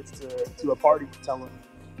efforts to a party, tell them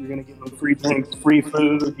you're gonna give them free drinks, free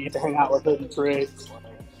food, you get to hang out with them and trade.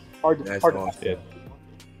 Hard to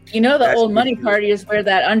You know, the old money party is where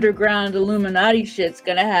that underground Illuminati shit's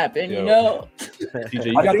gonna happen. You know. TJ,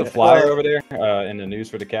 you got the flyer over there in the news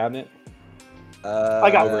for the cabinet? I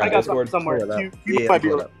got something somewhere. Q might be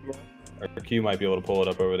able to, or Q might be able to pull it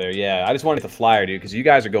up over there. Yeah, I just wanted the flyer, dude, because you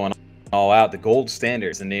guys are going all out. The Gold Standard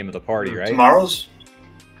is the name of the party, right?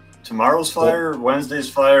 Tomorrow's flyer, Wednesday's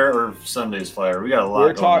flyer, or Sunday's flyer. We got a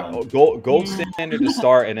lot going on. Gold Standard to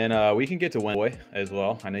start, and then we can get to Wednesday as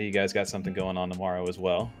well. I know you guys got something going on tomorrow as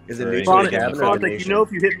well. Is it you know,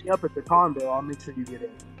 if you hit me up at the condo, I'll make sure you get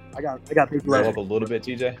in. I got big love up a little bit,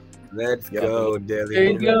 TJ. Let's go, Dilly.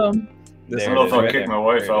 There you go. I don't know if I'll kick my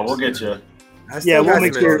wife out. We'll get you. Yeah, we'll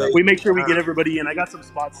make sure we get everybody in. I got some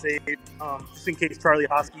spots saved, just in case Charlie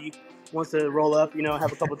Hosky wants to roll up. You know,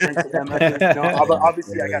 have a couple drinks with them. You know,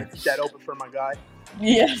 obviously, I got to keep that open for my guy.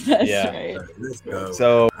 Yeah, that's right. Let's go.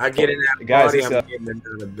 So I get in that guys, party, I'm getting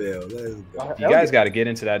another bill. Let's go. You guys got to get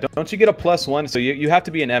into that. Don't you get a +1? So you have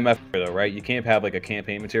to be an MF though, right? You can't have like a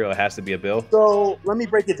campaign material. It has to be a bill. So let me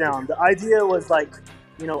break it down. The idea was like,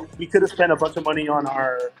 you know, we could have spent a bunch of money on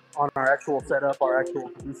our actual setup, our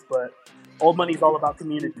actual booth, but Old Money's all about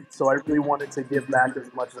community. So I really wanted to give back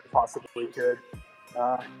as much as I possibly could.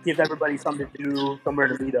 Give everybody something to do, somewhere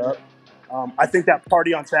to meet up. I think that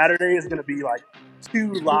party on Saturday is going to be like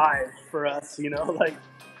too live for us, you know, like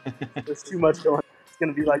there's too much going on. It's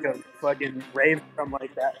going to be like a fucking rave or something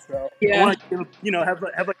like that. So I want to, you know, have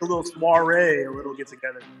like a little soiree, a little get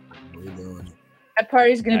together. That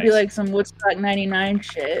party's going to be like some Woodstock 99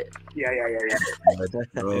 shit. Yeah.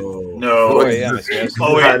 No. Oh, wait,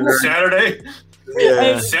 Saturday?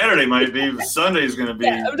 Yeah. Saturday might be. Sunday's going to be.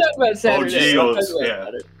 Yeah, I'm talking about Saturday.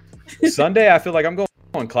 Sunday, I feel like I'm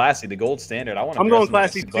going classy. The Gold Standard. I'm going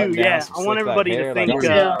classy too. Yeah, I want everybody to think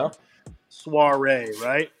soiree,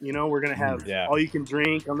 right? You know, we're gonna have all you can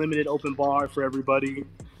drink, unlimited open bar for everybody.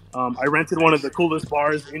 I rented one of the coolest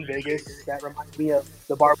bars in Vegas. That reminds me of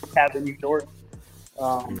the bar we have in New York.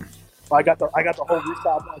 I got the whole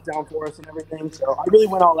rooftop locked down for us and everything. So I really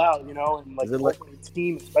went all out, you know, and like the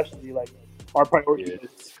team, especially like our priority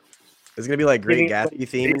is. It's gonna be like Great Gatsby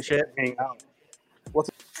theme and shit. Hang out. What's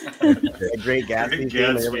a Great Gatsby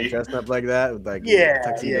theme? Like everybody dressed up like that with like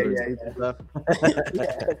tuxedos and stuff.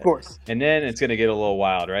 Yeah, of course. And then it's gonna get a little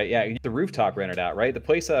wild, right? Yeah, you get the rooftop rented out, right? The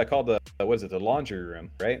place called the the laundry room,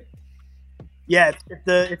 right? Yeah,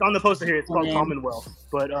 it's on the poster here. It's called Commonwealth,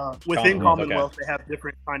 but within Commonwealth they have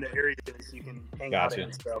different kind of areas you can hang out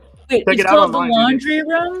in. So wait, it's called the laundry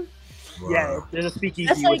room. Yeah, there's a speakeasy.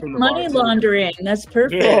 That's like money laundering. That's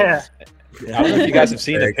perfect. Yeah. I don't know if you guys have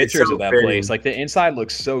seen the pictures of that place. Like the inside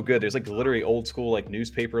looks so good. There's like literally old school like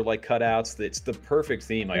newspaper like cutouts. It's the perfect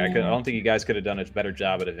theme. Like I don't think you guys could have done a better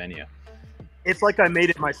job at a venue. It's like I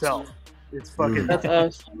made it myself. It's fucking. That's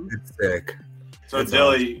awesome. It's sick. So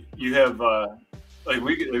Dilly, you have like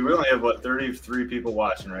we only have 33 people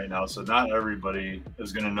watching right now, so not everybody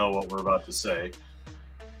is going to know what we're about to say.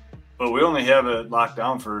 But we only have it locked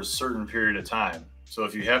down for a certain period of time. So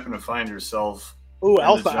if you happen to find yourself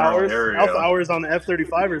Alpha Hours on the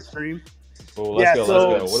F-35er stream. Cool, let's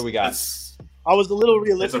go. What do we got? I was a little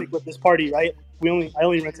realistic with this party, right? I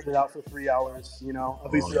only rented it out for 3 hours. You know,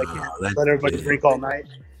 obviously I can't let everybody drink all night.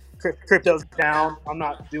 Crypto's down. I'm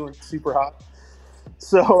not doing super hot.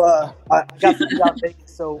 So I got to be out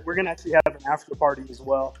Vegas. So we're gonna actually have an after party as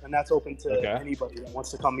well, and that's open to anybody that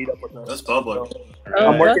wants to come meet up with us. That's public. So,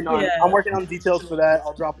 I'm working on details for that.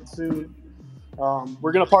 I'll drop it soon.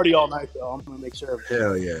 We're gonna party all night though. I'm gonna make sure.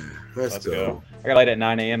 Hell yeah, let's go. I got light at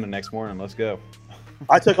 9 a.m. the next morning. Let's go.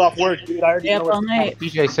 I took off work, dude. I already know all night.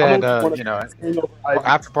 DJ said, you know,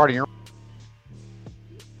 after party.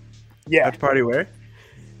 Yeah. After party where?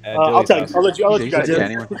 I'll tell you. I'll let you guys know.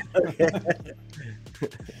 Anyway.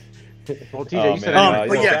 Well, TJ, you said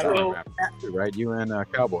after, right? You and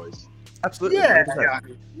Cowboys. Absolutely. Yeah.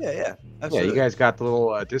 Absolutely. Yeah, you guys got the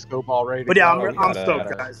little disco ball ready. But yeah, I'm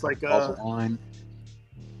stoked, guys. Like,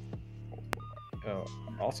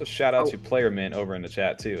 also, shout out to Player Mint over in the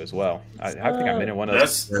chat too, as well. I think I'm in one of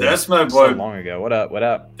those. That's my boy. So long ago. What up? What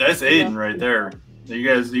up? That's Aiden right there. You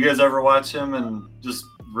guys ever watch him and just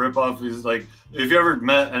rip off? He's like, if you ever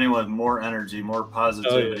met anyone with more energy, more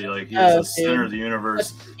positivity, like he's the center of the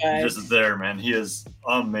universe. He's just there, man. He is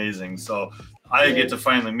amazing. So I get to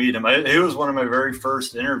finally meet him. It was one of my very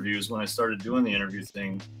first interviews when I started doing the interview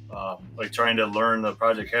thing, like trying to learn the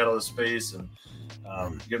Project Catalyst space and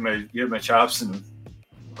get my chops and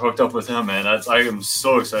hooked up with him, man. I am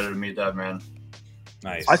so excited to meet that man.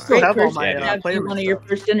 Nice. I still have all my my player one of your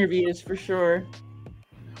first interviews for sure.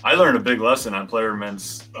 I learned a big lesson on player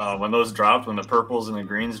mints when those dropped, when the purples and the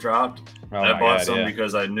greens dropped. I bought some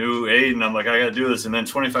because I knew Aiden. I'm like, I got to do this. And then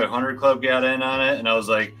 2500 Club got in on it, and I was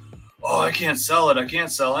like, oh, I can't sell it. I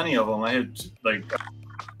can't sell any of them. I had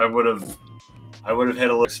I would have had a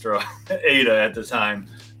little extra ADA at the time,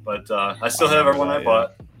 but I still have everyone I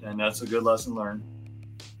bought, and that's a good lesson learned.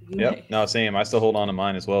 Yep. No, same. I still hold on to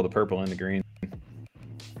mine as well, the purple and the green.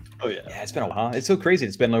 Oh yeah. Yeah, it's been a while. It's so crazy.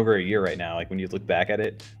 It's been over a year right now. Like when you look back at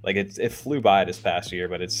it, like it flew by this past year,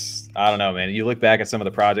 but I don't know, man. You look back at some of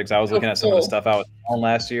the projects. I was looking at some of the stuff I was on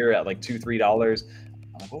last year at like $2-3.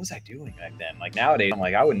 I'm like, what was I doing back then? Like nowadays, I'm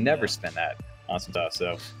like, I would never spend that on some stuff.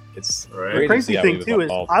 So it's the crazy thing too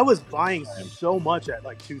is I was buying so much at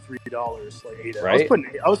like $2-3 like ADA. Right?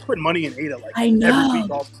 I was putting money in ADA like every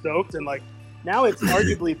week, all stoked, and like now it's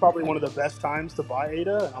arguably probably one of the best times to buy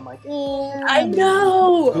ADA, and I'm like, I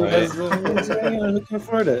know. Who can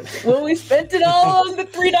afford it? Well, we spent it all on the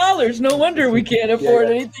 $3. No wonder we can't afford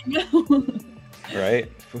anything else.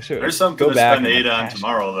 Right. Sure. There's something to spend ADA on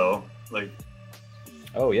tomorrow, though. Like,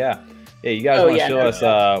 oh yeah, you guys want to show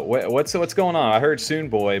us what's going on? I heard Soon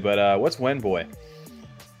Boy, but what's When Boy?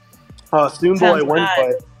 Soon Boy, When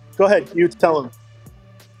Boy. Go ahead, you tell him.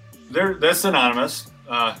 That's synonymous.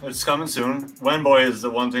 It's coming soon. When Boy is the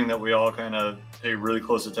one thing that we all kind of pay really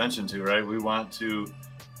close attention to, right? We want to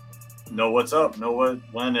know what's up, know what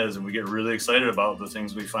when is, and we get really excited about the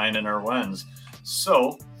things we find in our whens.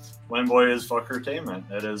 So, When Boy is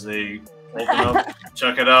Fuckertainment. It is a open up,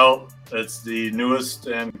 check it out. It's the newest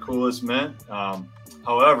and coolest mint.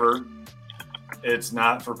 However, it's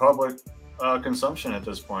not for public consumption at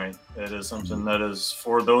this point. It is something that is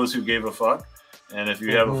for those who gave a fuck. And if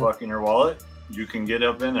you have a fuck in your wallet, you can get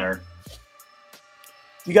up in there.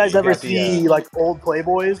 You guys ever see like old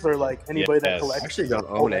Playboys or like anybody that collects? I actually don't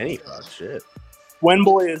own any fuck shit. When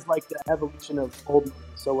Boy is like the evolution of old money,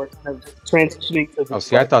 so we're kind of transitioning to. Oh,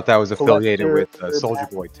 see, I thought that was affiliated with Soldier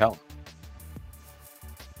Boy. Tell him.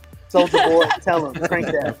 Soldier Boy, tell him, crank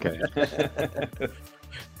that.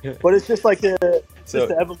 Okay. But it's just like the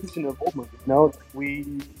evolution of old money. You know,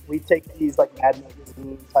 we take these like Mad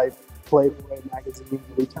Magazine type Playboy magazines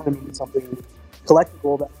and we turn them into something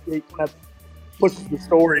collectible that kind of pushes the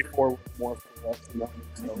story forward more for us. You know?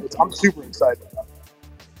 So I'm super excited about that.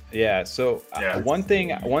 Yeah. So one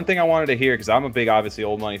thing I wanted to hear, because I'm a big, obviously,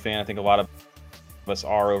 old money fan. I think a lot of us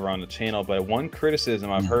are over on the channel. But one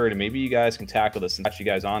criticism I've heard, and maybe you guys can tackle this and touch you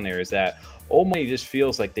guys on there, is that old money just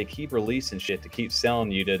feels like they keep releasing shit to keep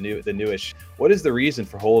selling you the newish. What is the reason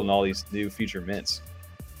for holding all these new future mints?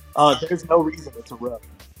 There's no reason. It's a rub.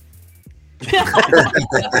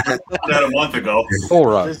 That a month ago. Full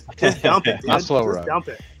rub. Just dump it, dude. Not slow Just rub. dump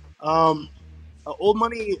it. Old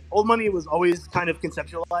money was always kind of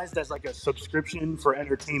conceptualized as like a subscription for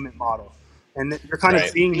entertainment model, and you're kind of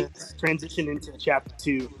seeing this transition into chapter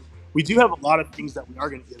 2. We do have a lot of things that we are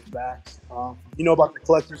going to give back. You know about the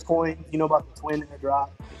collector's coin. You know about the twin airdrop.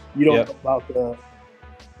 You don't know about the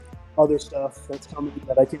other stuff that's coming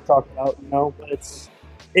that I can't talk about. You know, but it's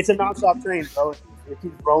a nonstop train, bro. It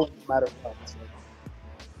keeps rolling no matter what. So.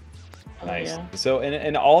 Nice. Yeah. So,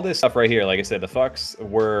 and all this stuff right here, like I said, the fucks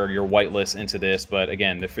were your whitelist into this, but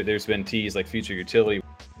again, there's been T's like future utility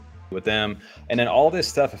with them, and then all this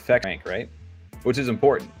stuff affects rank, right? Which is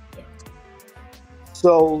important.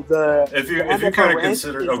 So if you kind of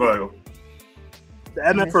consider, go ahead. The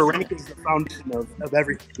MFR rank is the foundation of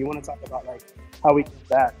everything. You want to talk about like how we get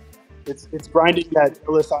that? It's grinding that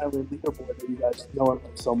Ellis Island leaderboard that you guys know and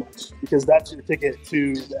love so much, because that's your ticket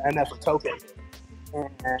to the MFR token.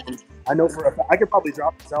 And I know for a fact, I could probably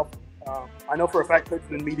drop myself. I know for a fact Coach has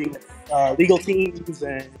been meeting legal teams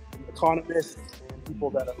and economists and people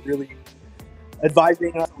that are really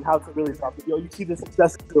advising us on how to really drop it. You see the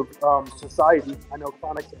success of society. I know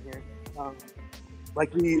Chronic's in here.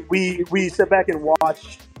 Like we sit back and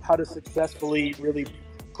watch how to successfully really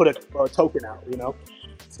put a token out, you know?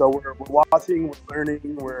 So we're watching, we're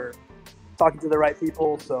learning, we're talking to the right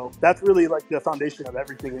people. So that's really like the foundation of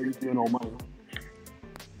everything that you do in Old Money.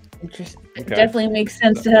 Interesting. It definitely makes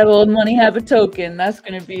sense to have Old Money have a token. That's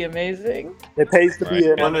going to be amazing. It pays to be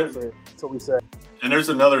an MFR. That's what we say. And there's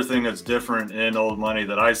another thing that's different in Old Money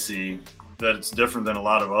that I see that it's different than a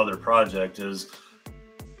lot of other projects is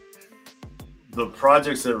the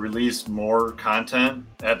projects that release more content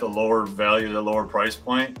at the lower value, the lower price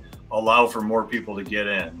point, allow for more people to get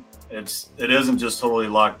in. It isn't just totally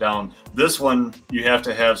locked down. This one, you have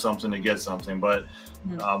to have something to get something. But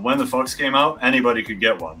when the fucks came out, anybody could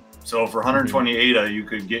get one. So for 120 ADA, you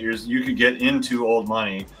could get into Old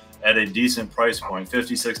Money at a decent price point,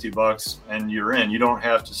 50, 60 bucks, and you're in. You don't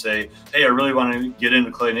have to say, hey, I really want to get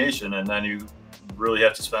into Clay Nation, and then you really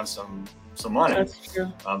have to spend some money. That's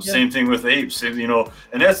true. Same thing with apes, you know,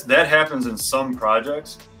 and that happens in some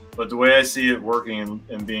projects. But the way I see it working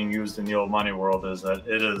and being used in the old money world is that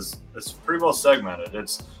it's pretty well segmented.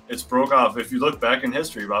 It's broke off. If you look back in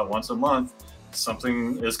history, about once a month,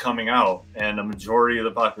 something is coming out, and a majority of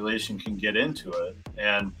the population can get into it.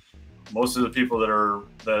 And most of the people that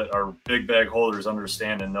are big bag holders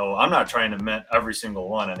understand and know, I'm not trying to mint every single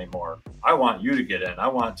one anymore. I want you to get in. I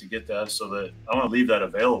want to get that so that I want to leave that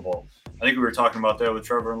available. I think we were talking about that with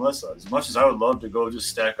Trevor and Lissa. As much as I would love to go just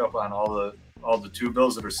stack up on all the two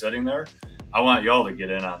bills that are sitting there, I want y'all to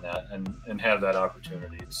get in on that and have that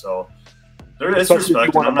opportunity. So there is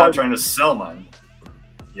respect, and I'm not trying to sell mine.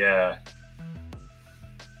 Yeah.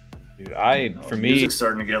 Dude, for me, music's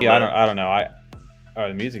starting to get lit. I don't know.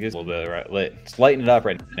 The music is a little bit lit. It's lighting it up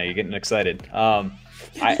right now. You're getting excited.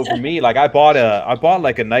 For me, like I bought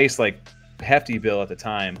like a nice like hefty bill at the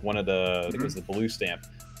time. One of the I think it was the blue stamp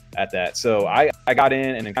at that. So I got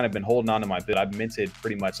in and kind of been holding on to my bid. I've minted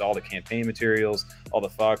pretty much all the campaign materials, all the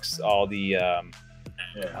fucks, all the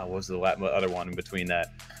what was the other one in between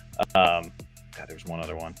that? God, there's one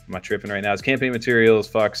other one. Am I tripping right now? It's campaign materials,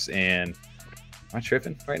 fucks, and am I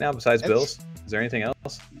tripping right now besides bills? Is there anything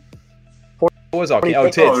else? What was all? Oh,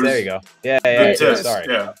 tits. There you go. Yeah. Tits. Sorry.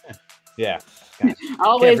 Yeah.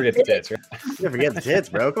 Always can't forget the tits, right? Can't forget the tits,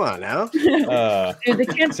 bro. Come on now. Dude, the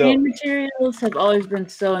campaign materials have always been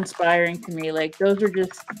so inspiring to me. Like those are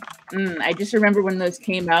just, I just remember when those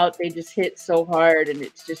came out, they just hit so hard, and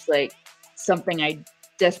it's just like something I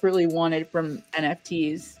desperately wanted from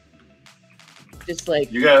NFTs. Just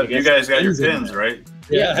like you guys got your pins, right?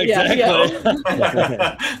 Yeah, exactly.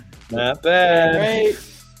 Not bad. Right.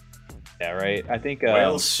 Yeah, right. I think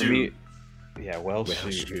well for me, yeah, well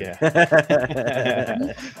shoot. Yeah.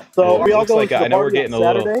 So are we all going like, to the I know we're party getting on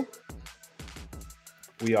Saturday?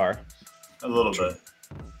 We are. A little bit.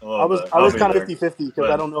 I was kind of 50-50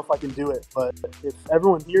 because I don't know if I can do it, but if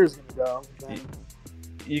everyone here is going to go, then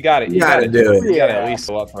you got it. You gotta do it. You gotta at least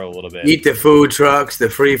go up for a little bit. Eat the food trucks, the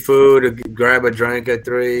free food, grab a drink at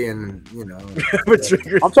 3, and you know.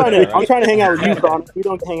 I'm trying to hang out with you, Ron. We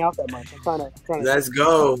don't hang out that much. I'm trying to. Let's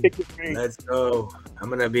go. Let's go.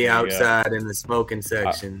 I'm gonna be outside in the smoking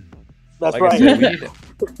section. That's like right. I said,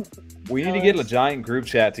 we need to get a giant group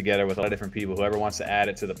chat together with a lot of different people. Whoever wants to add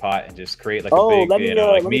it to the pot and just create like a big, like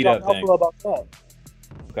meetup thing. About that.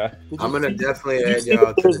 Okay. I'm gonna definitely add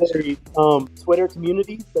y'all to there's a Twitter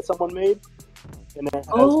community that someone made, and it has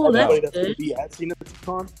everybody that's going to be at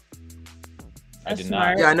CNETCon. I did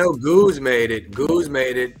not. Yeah, I know Goose made it. Goose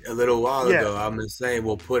made it a little while ago. I'm just saying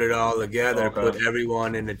we'll put it all together, put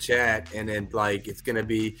everyone in the chat, and then like it's gonna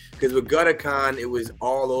be because with GutterCon it was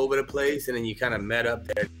all over the place, and then you kind of met up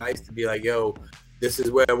there. It's nice to be like, yo, this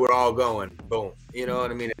is where we're all going. Boom. You know what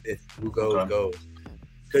I mean? Who goes goes.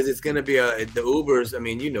 Because it's gonna be the Ubers. I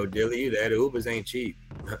mean, you know, Dilly, you there. The Ubers ain't cheap.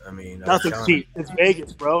 I mean, nothing's cheap. It's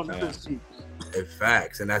Vegas, bro. Nothing's cheap. It's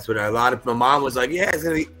facts, and that's what a lot of my mom was like. Yeah, it's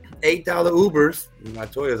gonna be $8 Ubers. And I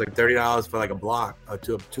told you it was like $30 for like a block or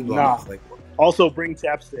two blocks. Like, also bring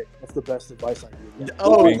chapstick. That's the best advice I give.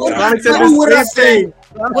 Oh, I said the same thing.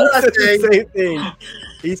 I said the same thing.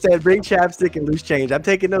 He said, "Bring chapstick and loose change." I'm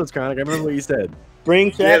taking notes, Chronic. I remember what you said.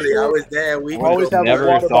 Bring chapstick. Really, I was there. We always have never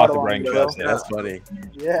water thought to bottle bring on, chapstick. That's funny.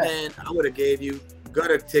 Yeah, man, I would have gave you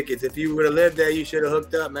gutter tickets if you would have lived there. You should have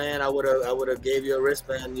hooked up, man. I would have gave you a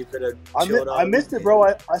wristband. You could have. I missed it, bro.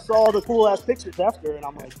 I saw all the cool ass pictures after, and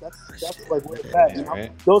I'm like, that's like where it's at. You know?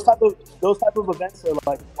 Right. Those type of events are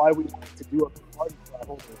like why we want to do a party for our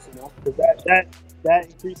holders, you know, because that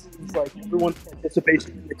increases like everyone's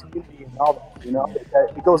participation in the community and all that. You know,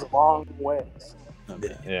 it goes a long way.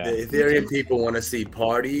 Yeah. The Ethereum people want to see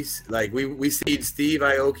parties. Like we see Steve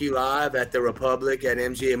Aoki live at the Republic at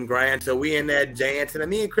MGM Grand. So we in that dancing.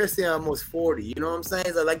 Me and Christian almost 40. You know what I'm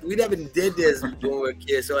saying? So like we never did this when we were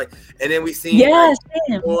kids. So like, and then we seen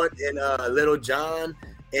Ford and Little John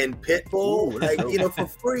and Pitbull, like you know, for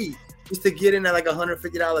free. Just to get in at like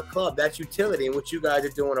 $150 club, that's utility. And what you guys are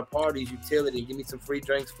doing a party is utility. Give me some free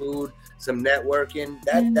drinks, food, some networking.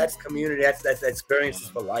 That's community. That's experiences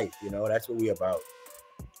for life. You know, that's what we about.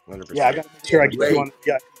 100%. Yeah, I gotta make sure I get you on.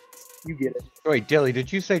 Yeah, you get it. Wait, Dilly,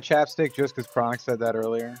 did you say chapstick just because Chronic said that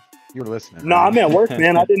earlier? You were listening. No, I'm at work,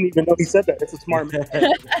 man. I didn't even know he said that. It's a smart man.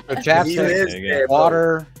 So chapstick,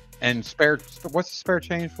 water, and spare. What's the spare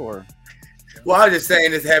change for? Well, I was just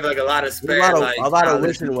saying, just have like a lot of spare, a lot of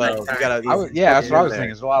wishing wells. You gotta, that's what I was thinking.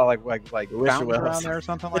 There's a lot of like fountains wells around there or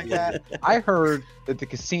something like that. I heard that the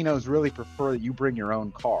casinos really prefer that you bring your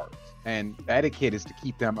own cards, and etiquette is to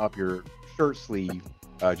keep them up your shirt sleeve,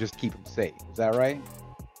 just to keep them safe. Is that right?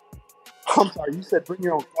 I'm sorry, you said bring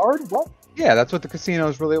your own card? What? Yeah, that's what the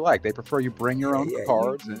casinos really like. They prefer you bring your own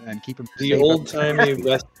cards and keep them the safe. old-timey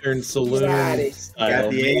Western saloon style.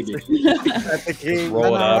 Roll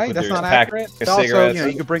it up with that's your not pack accurate. of It's also, cigarettes.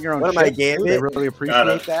 you can bring your own What am I, chips. They Gambit? really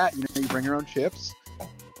appreciate that. You bring your own chips.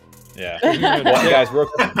 Yeah. Well, guys, real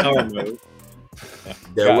quick.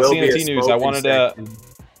 There will be a CNT news. I wanted to.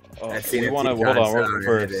 we want to hold on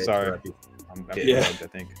first. Sorry, I'm getting bugged, I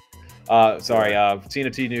think. Sorry,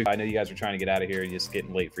 CNT news. I know you guys are trying to get out of here. It's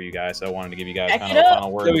getting late for you guys, so I wanted to give you guys kind of a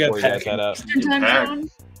final word before you guys head up.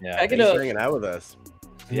 Yeah, thanks for hanging out with us.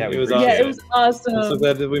 Yeah, it was awesome. I'm so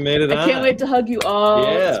glad that we made it. I can't wait to hug you all.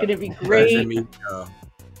 It's gonna be great. It's gonna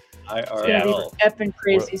be effing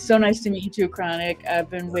crazy. So nice to meet you too, Chronic. I've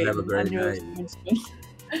been waiting. Have a great I knew it night. was going to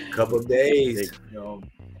Couple of days.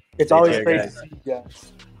 It's always great to see you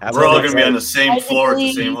guys. We're all gonna be on the same floor at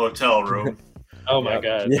the same hotel room. Oh my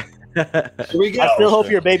god. Yeah. Here we go. I still hope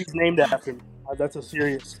your baby's named after me. That's a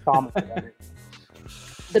serious comment.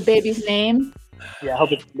 The baby's name? Yeah, I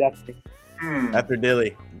hope it's named after me. After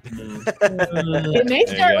Dilly. It may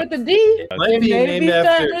start with a D. It might be named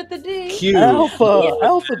after with a D. Q.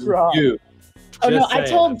 Alpha drop. Q. Oh no, Just I saying.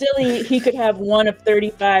 told Dilly he could have one of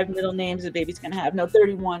 35 middle names the baby's gonna have. No,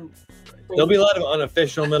 31. There'll be a lot of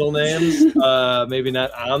unofficial middle names, maybe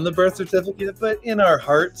not on the birth certificate, but in our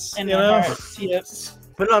hearts. In you our know? hearts, yes.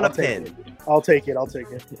 Put it on a pin. I'll take it.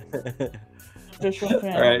 Official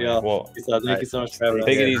pin. All right, y'all. Well, Peace out. Thank you so much for having us.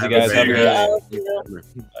 Take it easy, guys. Have a good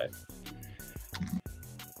night.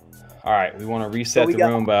 All right, we want to reset the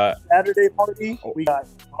room, but Saturday party. We got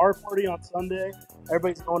our party on Sunday.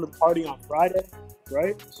 Everybody's going to the party on Friday,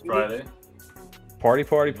 right? Friday. Party.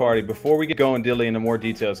 Before we get going, Dilly, into more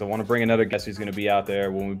details, I want to bring another guest who's going to be out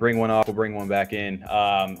there. When we bring one off, we'll bring one back in.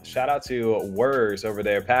 Shout out to Wurs over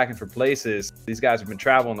there, packing for places. These guys have been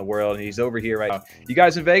traveling the world, and he's over here right now. You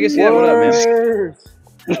guys in Vegas yet? What up,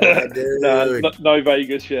 man? No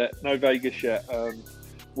Vegas yet. No Vegas yet.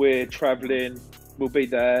 We're traveling. We'll be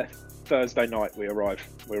there Thursday night. We arrive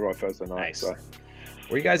Thursday night. Nice. So.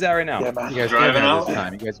 Where you guys at right now? Yeah, man. You guys Driving out? this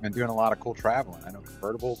time. You guys have been doing a lot of cool traveling. I know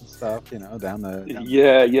convertibles and stuff. Down the.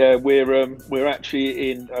 Yeah. We're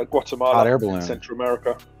actually in Guatemala, Hot air balloon. Central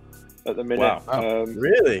America, at the minute. Wow.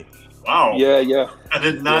 Really? Wow. Yeah. I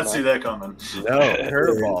did not see that coming. No,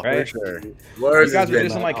 curveball Right? for sure. You guys are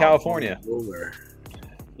just in like California.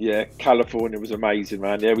 Yeah, California was amazing,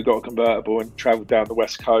 man. Yeah, we got a convertible and travelled down the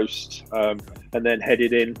west coast, and then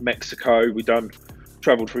headed in Mexico.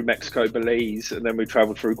 Travelled through Mexico, Belize, and then we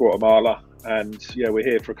travelled through Guatemala. And yeah, we're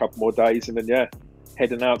here for a couple more days, and then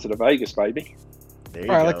heading out to the Vegas, baby. There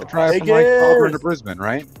you I go. like to drive from like Auburn to Brisbane,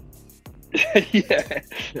 right? Yeah.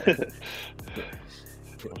 Dude,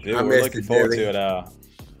 I we're missed looking it, forward Dilly. to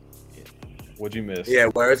it. What'd you miss? Yeah,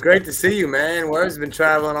 well, it's great to see you, man. Word's been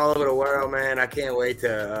traveling all over the world, man. I can't wait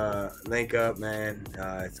to link up, man.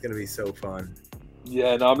 It's gonna be so fun.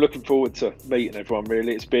 Yeah, no, I'm looking forward to meeting everyone.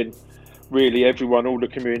 Really, it's been really everyone, all the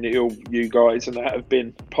community, all you guys, and that have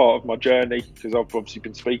been part of my journey because I've obviously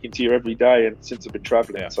been speaking to you every day and since I've been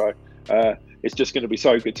traveling. Yeah. So it's just going to be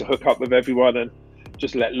so good to hook up with everyone and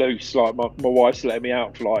just let loose. Like my wife's letting me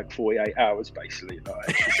out for like 48 hours, basically.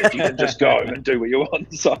 Like, she said, you can just go and do what you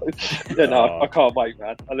want. So, I can't wait,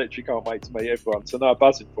 man. I literally can't wait to meet everyone. So, no,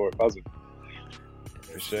 buzzing for it, buzzing.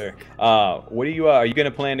 For sure. What are you going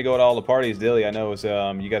to plan to go to all the parties, Dilly? I know it was,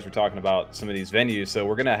 you guys were talking about some of these venues, so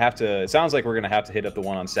we're going to have to, it sounds like we're going to have to hit up the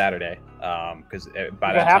one on Saturday, because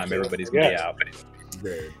by that time, everybody's going to be out.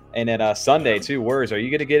 And then Sunday, too, Wurs, are you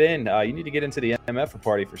going to get in? You need to get into the MF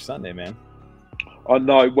party for Sunday, man. I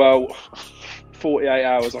know. Well, 48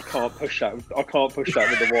 hours. I can't push that. With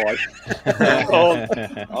the wife.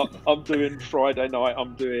 I'm doing Friday night.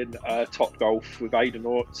 I'm doing Top Golf with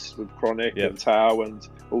Aidenauts, with Chronic and Tao and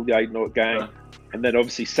all the Aidenaut gang. And then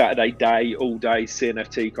obviously Saturday day, all day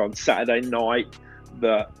CNFT Con. Saturday night,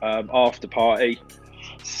 the after party.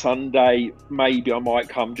 Sunday, maybe I might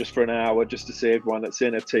come just for an hour just to see everyone at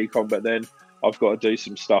CNFT Con. But then I've got to do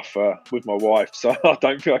some stuff with my wife, so I don't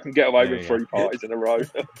think I can get away with 3 parties in a row. You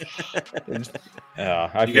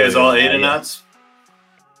guys all Aidenauts?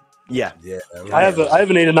 Yeah. I have an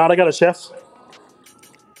Aidenaut. I got a chef.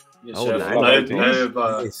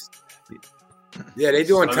 Yeah, they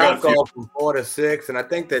doing Top Golf from 4 to 6, and I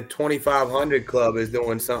think the 2500 Club is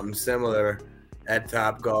doing something similar at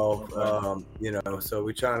Top Golf. You know, so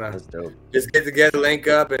we're trying to just get together, link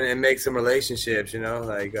up, and make some relationships. You know,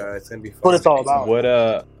 like it's gonna be fun. What it's all about. What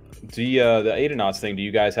do you, the Aidonauts thing? Do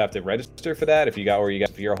you guys have to register for that? If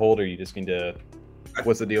you're a holder, you just need to.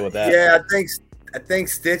 What's the deal with that? Yeah, I think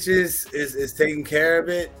Stitches is taking care of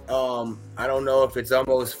it. I don't know if it's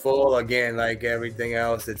almost full. Again, like everything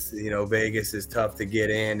else, it's, you know, Vegas is tough to get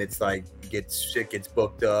in. It's like shit gets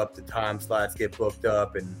booked up, the time slots get booked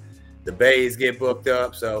up, and the bays get booked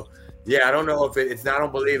up. So yeah, I don't know if it's not. I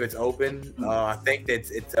don't believe it's open. I think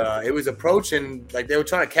that it was approaching, like they were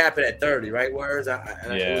trying to cap it at 30, right? Whereas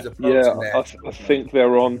it was approaching that. I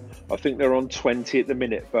think they're on 20 at the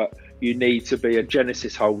minute, but you need to be a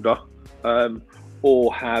Genesis holder.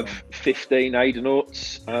 Or have 15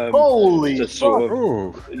 Aidonauts Holy to sort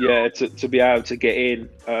of, to be able to get in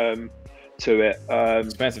to it.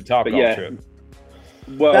 Expensive Top Golf trip.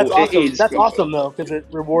 Well, that's awesome. it is. That's awesome though, because it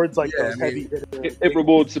rewards like those heavy hitters. It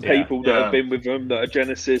rewards the people that have been with them, that are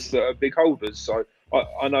Genesis, that are big holders. So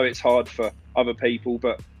I know it's hard for other people,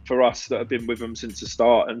 but for us that have been with them since the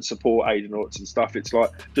start and support Aidonauts and stuff, it's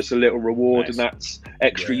like just a little reward, and that's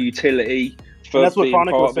extra utility. And that's what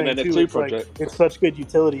Chronic was saying an too. NFT It's, project. like, it's such good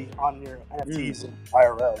utility on your NFTs and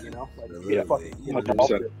IRL. You know, like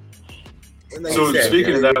So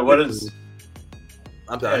speaking of that, what is?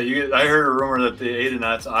 I heard a rumor that the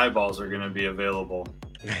Aidonauts eyeballs are going to be available.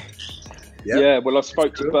 Yeah, well, I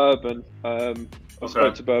spoke to Bourbon. I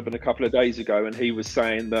spoke to Bourbon a couple of days ago, and he was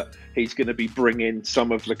saying that he's going to be bringing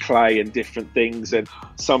some of the clay and different things, and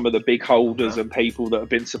some of the big holders and people that have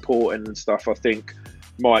been supporting and stuff, I think,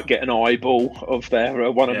 might get an eyeball of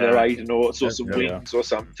their one of their Aidonauts or some wings or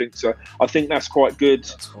something. So I think that's quite good.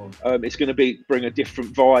 That's cool. It's going to bring a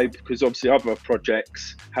different vibe, because obviously other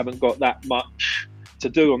projects haven't got that much to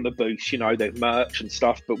do on the booth. You know, they've merch and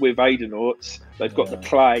stuff, but with Aidonauts, they've got the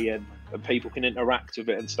clay and people can interact with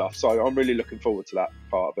it and stuff. So I'm really looking forward to that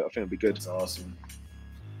part of it. I think it'll be good. That's awesome.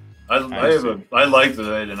 I like the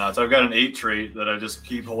Aidonauts. I've got an 8 trait that I just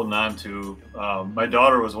keep holding on to. My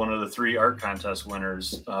daughter was one of the 3 art contest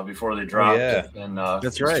winners before they dropped. And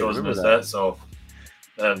that's right. Chosen as that. So,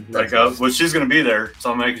 well, she's going to be there,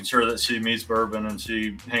 so I'm making sure that she meets Bourbon and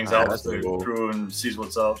she hangs out with the crew and sees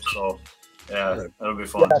what's up. So, yeah, that'll be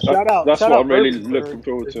fun. Yeah, that's what I'm really looking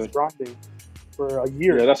forward to. For a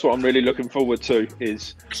year. Yeah, that's what I'm really looking forward to,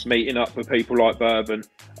 is meeting up with people like Bourbon.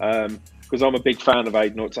 Because I'm a big fan of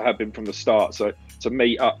Aidonauts. I have been from the start. So to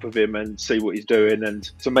meet up with him and see what he's doing, and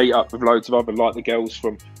to meet up with loads of other, like the girls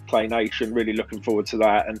from Clay Nation, really looking forward to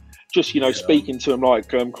that. And just, you know, speaking to them, like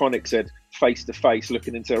Chronic said, face to face,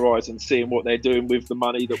 looking into their eyes and seeing what they're doing with the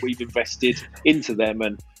money that we've invested into them.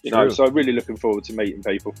 And, you know, so really looking forward to meeting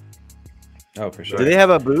people. Oh, for sure. Do they have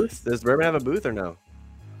a booth? Does Bourbon have a booth or no?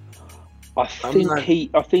 I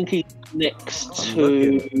think he's next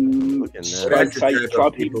to State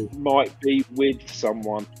Club. He might be with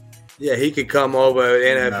someone. Yeah, he could come over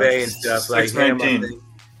NFA and stuff like him. 619.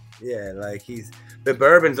 Yeah, like the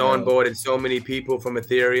Bourbon's onboarded so many people from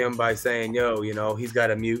Ethereum by saying, yo, you know, he's got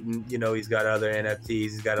a mutant, you know, he's got other NFTs,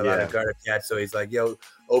 he's got a lot of Garter Cats. So he's like, yo,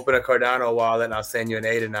 open a Cardano wallet and I'll send you an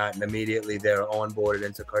Aidonaut, and immediately they're onboarded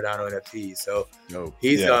into Cardano NFTs. So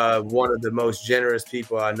he's one of the most generous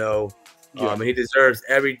people I know. And he deserves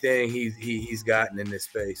everything he's gotten in this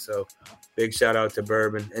space. So big shout out to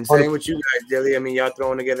Bourbon. And same with you guys, Dilly. I mean, y'all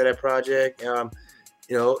throwing together that project.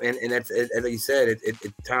 You know, and that's like you said,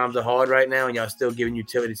 times are hard right now, and y'all still giving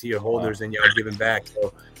utility to your holders and y'all giving back.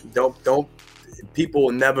 So don't people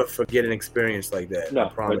will never forget an experience like that. No, I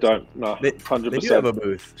promise. They don't. No, 100%. They do have a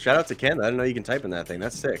booth. Shout out to Ken. I didn't know you can type in that thing.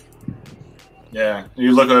 That's sick. Yeah,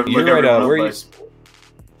 you look at where you.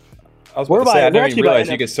 I was about to say, I didn't even realize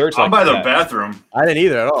you could search like I'm by the bathroom. I didn't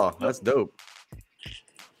either at all. That's dope.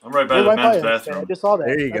 I'm right by the men's bathroom. I just saw that.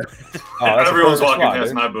 There you go. Everyone's walking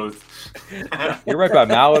past my booth. You're right by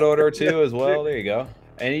Mallet Order too as well. There you go.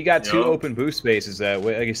 And you got 2 open booth spaces that,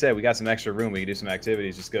 like you said, we got some extra room. We can do some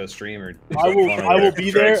activities. Just go stream or. I will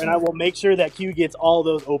be there, and I will make sure that Q gets all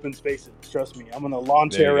those open spaces. Trust me, I'm gonna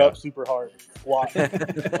lawn chair up super hard. Watch.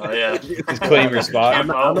 Just claim your spot. I'm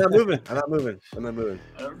not moving. You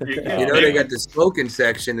know, they got the smoking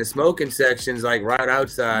section. The smoking section's like right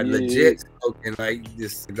outside, legit smoking, like the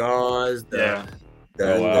cigars. The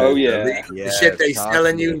shit they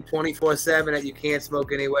selling you 24/7 that you can't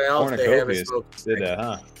smoke anywhere else. They have a smoking section. Did that,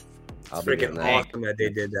 huh? It's freaking awesome that they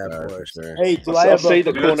did that for us. Sure. Hey, I see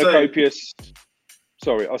the Cornucopias.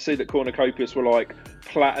 Sorry, I see that Cornucopias were like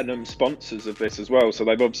platinum sponsors of this as well. So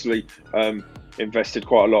they've obviously invested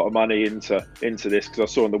quite a lot of money into this, because I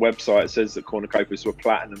saw on the website it says that Cornucopias were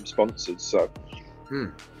platinum sponsors. So.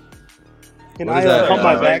 Can I pump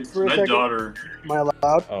my back for a my second? daughter. Am I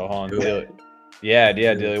allowed? Oh, hold on, Dilly. Yeah,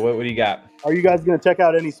 Dilly. What do you got? Are you guys going to check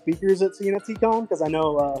out any speakers at CNFTCon? Because I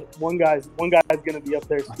know one guy's going to be up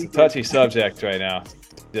there speaking. It's a touchy subject right now,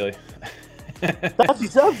 Dilly. Touchy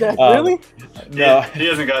subject, really? No, he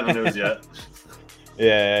hasn't gotten the news yet.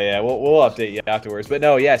 Yeah. We'll update you afterwards. But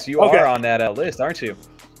no, yes, you are on that list, aren't you?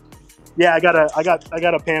 Yeah, I got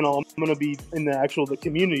a panel. I'm going to be in the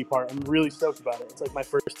community part. I'm really stoked about it. It's like my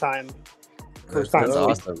first time. That's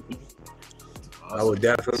awesome. I would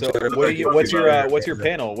definitely. So what's your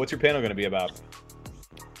panel? What's your panel going to be about?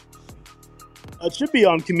 It should be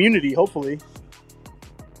on community, hopefully.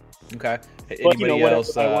 Okay. Anybody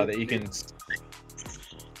else that you can?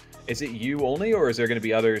 Is it you only, or is there going to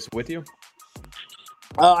be others with you?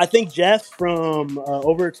 I think Jess from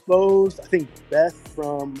Overexposed. I think Beth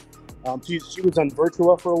from. She was on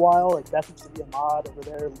Virtua for a while. Like Beth used to be a mod over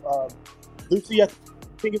there. Lucy, I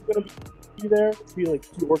think is going to be there. To be like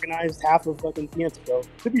she organized half of fucking Fiantico.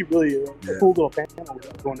 Should be really a cool little panel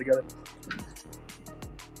going together.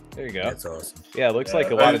 There you go. That's awesome. Yeah, it looks like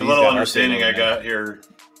a lot of these little guys understanding I got here.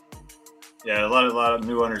 Yeah, a lot of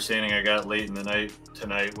new understanding I got late in the night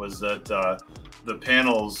tonight was that the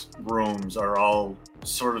panels rooms are all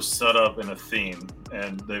sort of set up in a theme,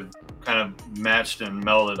 and they've kind of matched and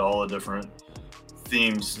melded all the different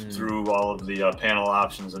themes through all of the panel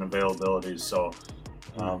options and availabilities. So,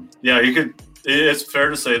 yeah, it's fair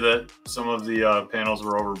to say that some of the panels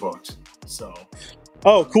were overbooked. So,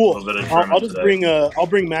 oh, cool. I'll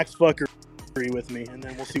bring Max Fucker with me, and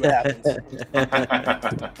then we'll see what happens.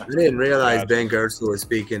 I didn't realize Ben Gertzel was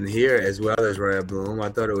speaking here as well as Raya Bloom. I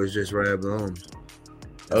thought it was just Raya Bloom.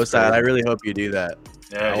 Osai, I really hope you do that.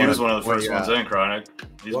 Yeah, he was one of the first ones in Chronic.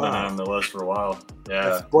 He's been on the list for a while.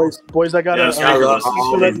 Yeah, boys, I gotta.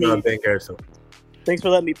 Thanks for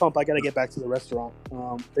letting me pump. I gotta get back to the restaurant.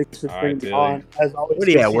 Thanks for bringing me on. As always, what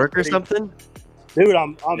are you at work or something? Dude,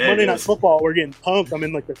 I'm Monday Night Football. We're getting pumped. I'm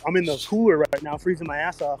in the cooler right now, freezing my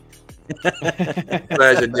ass off.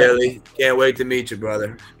 Pleasure, Dilly. Can't wait to meet you,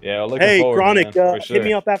 brother. Yeah, hey, Chronic, hit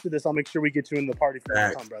me up after this. I'll make sure we get you in the party for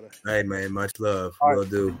next time, brother. Hey, man, much love. All Will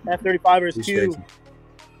do. F-35ers Q.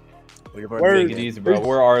 Take it easy, bro.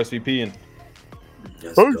 We're RSVPing.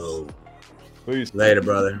 Let's go. Please. Later,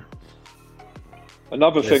 brother.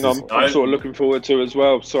 Another thing I'm sort of looking forward to as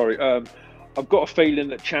well. Sorry, I've got a feeling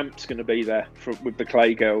that Champ's going to be there with the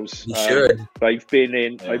Clay girls. He should. They've been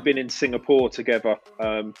in Singapore together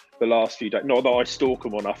the last few days. Not that I stalk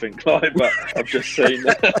them or nothing, Clive, but I've just seen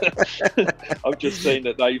that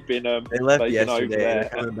they've been. They left yesterday. Over there. They're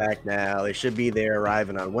coming back now. They should be there,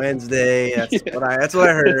 arriving on Wednesday. That's what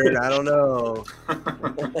I heard. I don't know.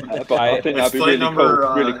 But I think that'd be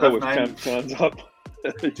really cool if Champ turns up.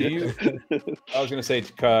 Do you? I was going to say,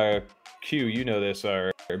 Q, you know this,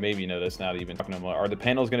 or maybe you know this now that you've been talking to them. Are the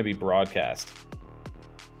panels going to be broadcast?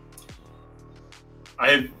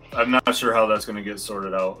 I'm not sure how that's going to get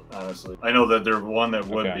sorted out, honestly. I know that there's one that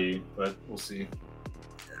would be, but we'll see.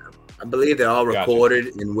 I believe they're all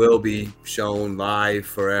recorded and will be shown live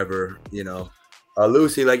forever, you know.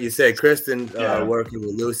 Lucy, like you said, Kristen working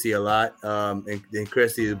with Lucy a lot. And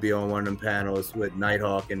Christy will be on one of them panels with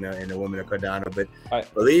Nighthawk and the Women of Cardano. But I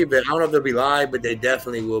believe it. I don't know if they'll be live, but they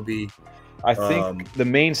definitely will be. I think the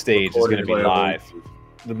main stage is going to be live.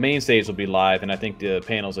 The main stage will be live, and I think the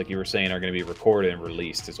panels, like you were saying, are going to be recorded and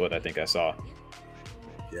released. Is what I think I saw.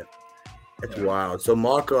 Yeah, that's wild. So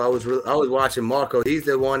Marco, I was watching Marco. He's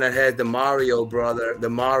the one that has the Mario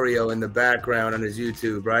in the background on his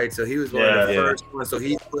YouTube, right? So he was one of the first ones. So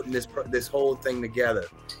he's putting this whole thing together.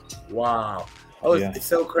 Wow. It's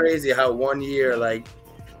so crazy how 1 year like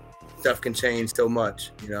stuff can change so much,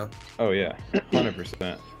 you know? Oh yeah,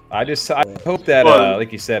 100%. I hope that,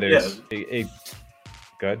 like you said, it's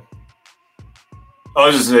good. I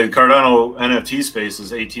was just saying, Cardano NFT space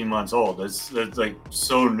is 18 months old. It's like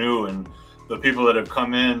so new, and the people that have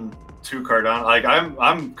come in to Cardano, like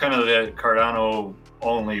I'm kind of the Cardano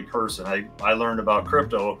only person. I learned about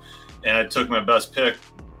crypto, and I took my best pick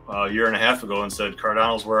a year and a half ago and said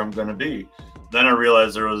Cardano's where I'm going to be. Then I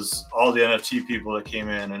realized there was all the NFT people that came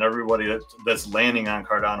in, and everybody that's landing on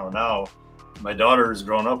Cardano now. My daughter has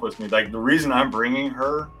grown up with me. Like, the reason I'm bringing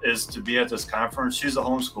her is to be at this conference. She's a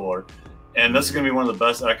homeschooler, and this is going to be one of the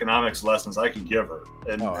best economics lessons I could give her.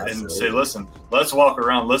 And say, listen, let's walk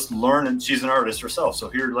around, let's learn. And she's an artist herself, so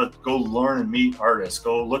here, let's go learn and meet artists.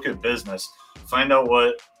 Go look at business, find out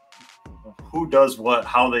who does what,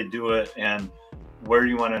 how they do it, and where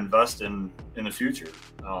you want to invest in the future.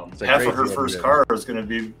 Half of her first car is going to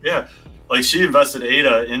be like she invested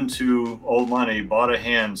ADA into old money, bought a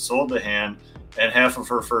hand, sold the hand. And half of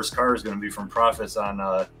her first car is going to be from profits on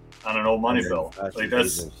on an old money bill. Like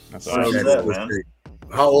that's awesome. That, man.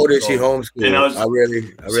 How old is she homeschooled? And I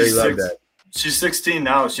really love that. She's 16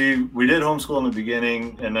 now. We did homeschool in the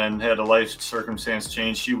beginning, and then had a life circumstance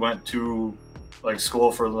change. She went to like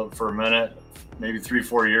school for a minute, maybe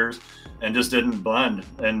 3-4 years, and just didn't blend.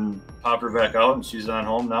 And popped her back out, and she's on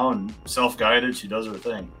home now and self-guided. She does her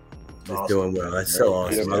thing. She's doing well. That's so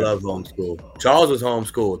awesome. I love homeschool. Charles was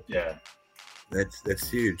homeschooled. Yeah, that's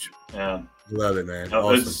huge. Yeah, love it, man. No,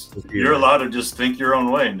 awesome. You're allowed to just think your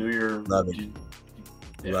own way and do your. Love it.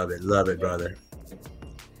 Love it, brother.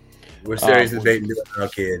 We're seriously debating doing our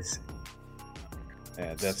kids.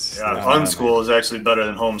 Yeah, that's unschool is actually better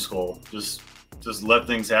than homeschool. Just let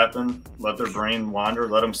things happen. Let their brain wander.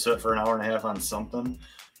 Let them sit for an hour and a half on something,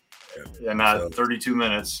 and not 32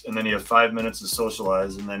 minutes. And then you have 5 minutes to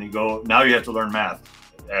socialize, and then you go. Now you have to learn math.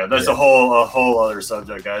 Yeah, that's a whole other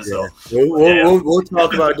subject, guys. Yeah. So we'll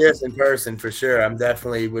talk about this in person for sure. I'm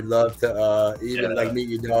definitely would love to even meet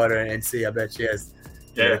your daughter and see. I bet she has.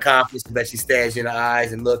 The confidence. I bet she stares you in the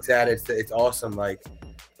eyes and looks at it. It's awesome. Like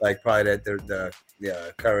probably that the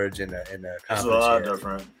courage and the confidence. It's a lot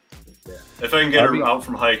different. Yeah. If I can get her out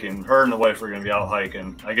from hiking, her and the wife are going to be out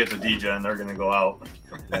hiking. I get the DJ and they're going to go out.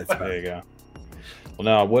 There you go. Well,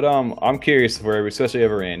 no, what I'm curious for, especially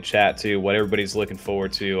over in chat too, what everybody's looking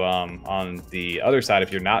forward to on the other side.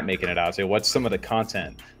 If you're not making it out, so what's some of the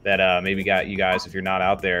content that maybe got you guys, if you're not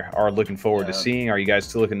out there, are looking forward to seeing? Are you guys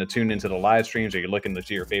still looking to tune into the live streams? Are you looking to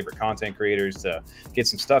see your favorite content creators to get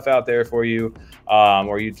some stuff out there for you?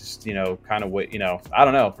 Or you just, kind of wait, I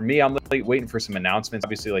don't know. For me, I'm waiting for some announcements.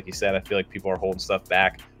 Obviously, like you said, I feel like people are holding stuff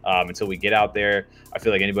back until we get out there. I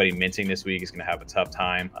feel like anybody minting this week is going to have a tough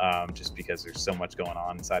time just because there's so much going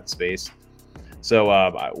on inside the space. So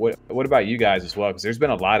what about you guys as well? Because there's been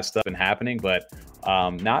a lot of stuff been happening, but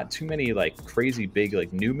not too many crazy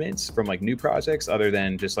big new mints from new projects other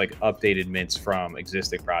than just updated mints from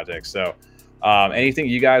existing projects. So anything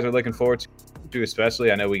you guys are looking forward to,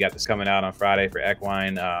 especially, I know we got this coming out on Friday for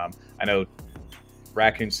Equine. I know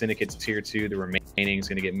Raccoon Syndicate's tier 2, the remaining is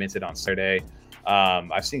going to get minted on Saturday.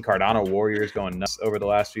 I've seen Cardano Warriors going nuts over the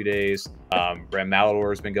last few days. Ren Malador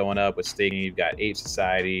has been going up with staking. You've got Ape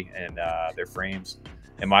Society and their frames.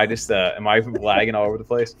 Am I lagging all over the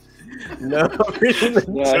place? No, reading the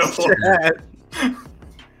chat.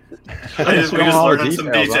 I just learned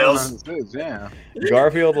some details. Yeah.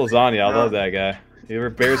 Garfield Lasagna, I love that guy. He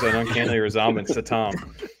bears an uncanny resemblance to Tom.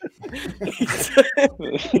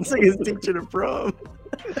 It's like his teacher to prom.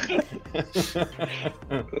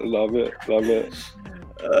 Love it.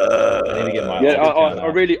 I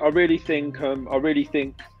really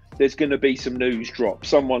think there's going to be some news drop.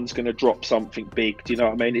 Someone's going to drop something big. Do you know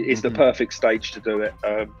what I mean? It's the perfect stage to do it.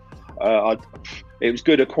 It was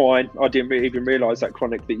good Equine. I didn't even realise that,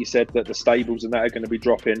 Chronic, that you said that the stables and that are going to be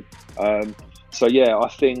dropping. So yeah, I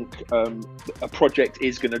think a project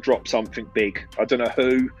is going to drop something big. I don't know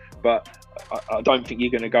who, but I don't think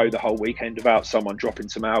you're going to go the whole weekend without someone dropping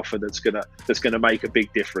some alpha that's gonna make a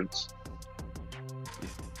big difference.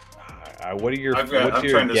 What's your guess?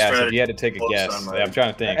 If you had to take a guess, I'm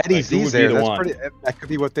trying to think. Eddie Z's there. That could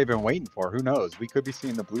be what they've been waiting for. Who knows? We could be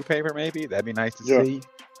seeing the blue paper. Maybe that'd be nice to see.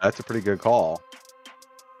 That's a pretty good call.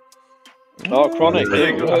 Oh, Chronic.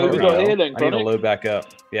 I need to load back up.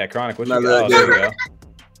 Yeah, Chronic. What's your there you go.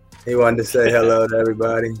 He wanted to say hello to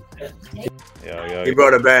everybody. He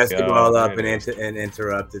brought a basketball up and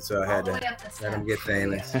interrupted, so I had to let him get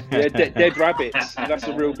famous. Yeah, Dead Rabbits. That's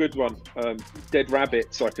a real good one. Dead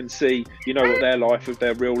Rabbits. I can see, what their life with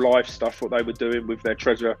their real life stuff, what they were doing with their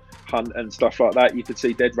treasure hunt and stuff like that. You could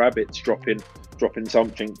see Dead Rabbits dropping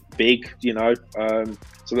something big, So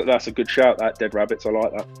that's a good shout. That Dead Rabbits. I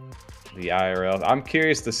like that. The IRL. I'm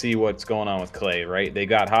curious to see what's going on with Clay, right? They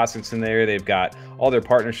got Hoskins in there. They've got all their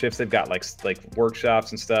partnerships. They've got like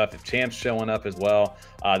workshops and stuff. If Champ's showing up as well,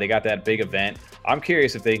 they got that big event. I'm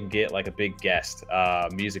curious if they can get a big guest,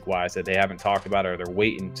 music-wise, that they haven't talked about or they're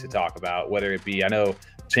waiting to talk about. Whether it be, I know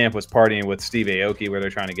Champ was partying with Steve Aoki, where they're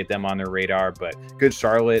trying to get them on their radar. But Good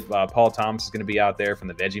Charlotte, Paul Thomas is going to be out there from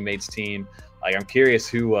the Veggie Mates team. I'm curious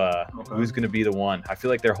who's going to be the one. I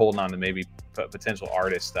feel like they're holding on to maybe potential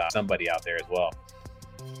artist, somebody out there as well.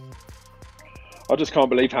 I just can't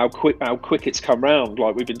believe how quick it's come round.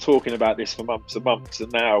 We've been talking about this for months and months,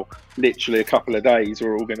 and now literally a couple of days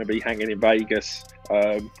we're all going to be hanging in Vegas.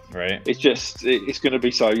 Right. It's going to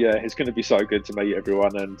be so it's going to be so good to meet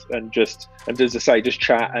everyone and as I say, just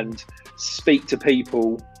chat and speak to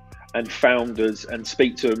people and founders and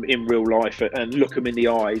speak to them in real life and look them in the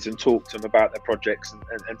eyes and talk to them about their projects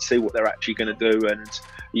and see what they're actually going to do. And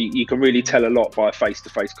you can really tell a lot by a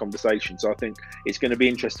face-to-face conversation. So I think it's going to be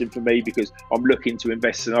interesting for me because I'm looking to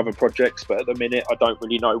invest in other projects, but at the minute I don't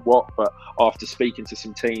really know what. But after speaking to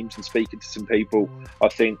some teams and speaking to some people, I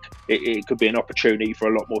think it could be an opportunity for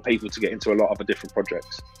a lot more people to get into a lot of different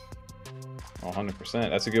projects.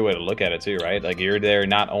 100%. That's a good way to look at it too, right? Like you're there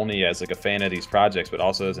not only as like a fan of these projects, but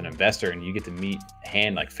also as an investor, and you get to meet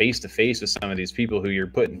face to face with some of these people who you're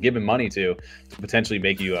giving money to potentially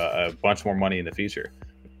make you a bunch more money in the future.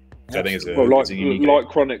 Which I think is a unique. Like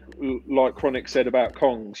Chronic said about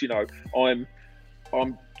Kongs, you know, I'm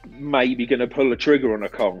maybe going to pull a trigger on a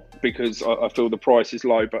Kong because I feel the price is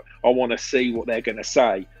low, but I want to see what they're going to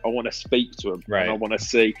say. I want to speak to them, and I want to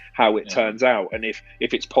see how it turns out. And if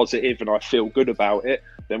it's positive and I feel good about it,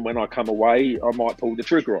 then when I come away, I might pull the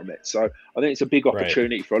trigger on it. So I think it's a big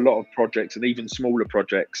opportunity for a lot of projects and even smaller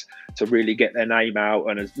projects to really get their name out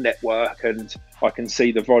and network. And I can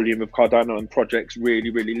see the volume of Cardano and projects really,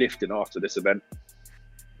 really lifting after this event.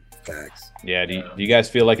 Facts. Yeah. Do you guys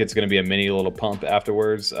feel like it's going to be a mini little pump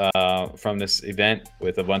afterwards from this event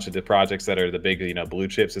with a bunch of the projects that are the big, you know, blue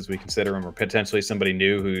chips as we consider them, or potentially somebody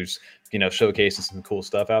new who's, you know, showcasing some cool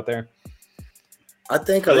stuff out there? I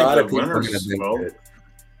think a lot of people are going to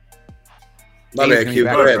My bad, Q.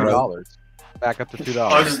 Go ahead, bro. Back up to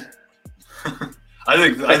 $2.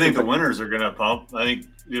 I think the winners are going to pump. I think,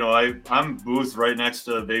 you know, I'm booth right next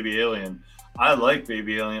to Baby Alien. I like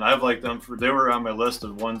Baby Alien. I've liked them they were on my list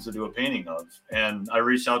of ones to do a painting of. And I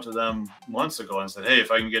reached out to them months ago and said, hey,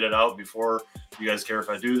 if I can get it out before, you guys care if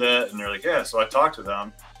I do that? And they're like, yeah. So I talked to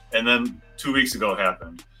them. And then 2 weeks ago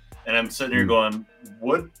happened. And I'm sitting here going,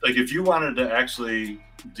 what, like, if you wanted to actually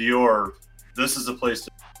Dior, this is the place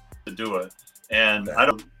to do it. And I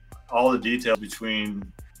don't all the details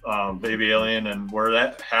between Baby Alien and where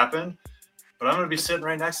that happened, but I'm going to be sitting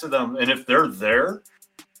right next to them. And if they're there,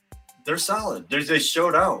 they're solid. They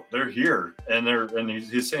showed out. They're here, and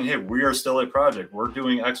he's saying, "Hey, we are still a project. We're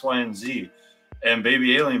doing X, Y, and Z." And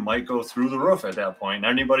Baby Alien might go through the roof at that point.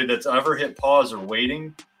 Anybody that's ever hit pause or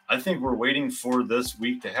waiting, I think we're waiting for this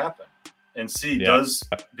week to happen and see does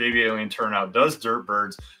Baby Alien turn out? Does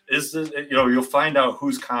Dirtbirds? Is this, you know, you'll find out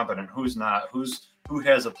who's competent, who's not, who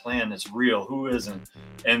has a plan that's real, who isn't,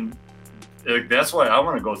 and that's why I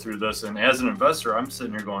want to go through this. And as an investor, I'm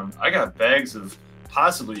sitting here going, I got bags of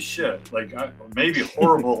possibly shit, like maybe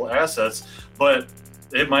horrible assets, but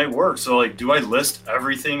it might work. So like, do I list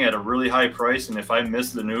everything at a really high price, and if I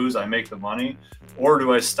miss the news, I make the money? Or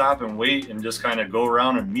do I stop and wait and just kind of go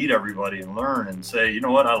around and meet everybody and learn and say, you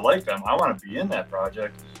know what, I like them, I want to be in that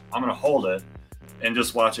project, I'm going to hold it and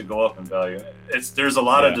just watch it go up in value? There's a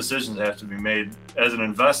lot of decisions that have to be made as an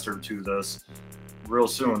investor to this real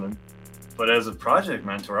soon. But as a project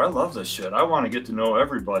mentor, I love this shit. I want to get to know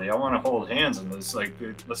everybody. I want to hold hands in this. Like,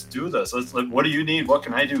 let's do this. What do you need? What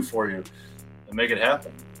can I do for you? And make it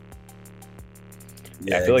happen.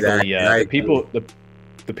 Yeah, I feel exactly. Like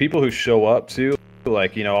the people who show up too,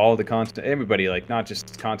 like, you know, all the content, everybody, like not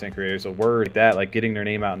just content creators, a word like that, like getting their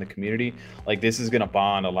name out in the community, like this is going to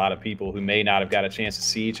bond a lot of people who may not have got a chance to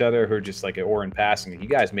see each other, who are just like, or in passing. You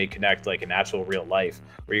guys may connect like in actual real life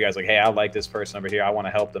where you guys like, hey, I like this person over here, I want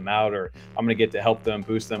to help them out, or I'm going to get to help them,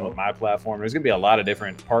 boost them with my platform. There's going to be a lot of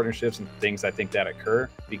different partnerships and things I think that occur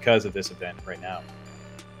because of this event right now.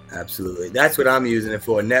 Absolutely. That's what I'm using it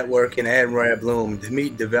for, networking and Royal Bloom, to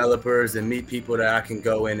meet developers and meet people that I can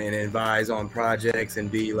go in and advise on projects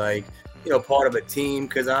and be like, you know, part of a team.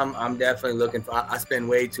 Because I'm definitely looking for, I spend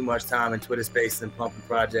way too much time in Twitter Spaces and pumping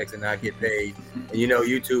projects and not get paid. And you know,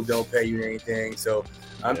 YouTube don't pay you anything. So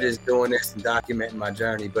I'm just doing this and documenting my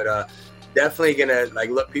journey. But definitely gonna like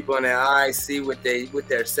look people in their eyes, see what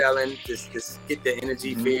they're selling, just get the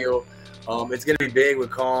energy feel. It's going to be big with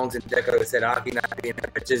Kongs and Decker. Like I said, Aki not being there,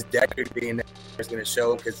 but just Decker being there is going to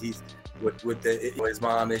show, because he's with his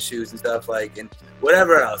mom issues and stuff, like, and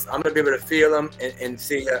whatever else. I'm going to be able to feel them and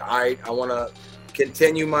see that I want to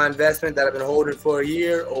continue my investment that I've been holding for a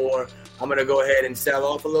year, or I'm going to go ahead and sell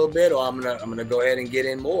off a little bit, or I'm going to go ahead and get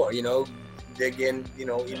in more, you know, dig in, you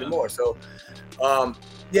know, even more. So,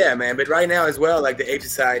 yeah, man. But right now as well, like the Ape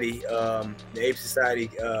Society staking.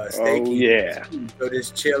 Oh, yeah. So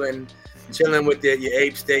just chilling with your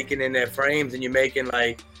apes staking in their frames, and you're making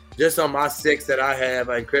like, just on my 6 that I have,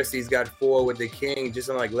 like Christy's got 4 with the King, just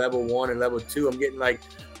on like level 1 and level 2, I'm getting like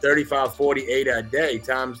 35, 40 ADA a day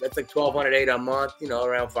times. That's like 1,200 ADA a month, you know,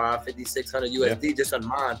 around 550, 600 USD just on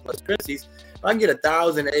mine. Plus Christy's, if I can get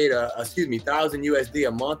 1,000 USD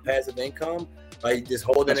a month passive income by just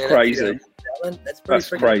holding it. That's crazy. That's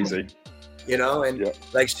crazy. you know, and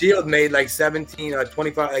like Shield made like 17 or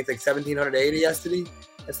 25, like 1,780 yesterday.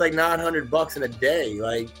 It's like $900 in a day.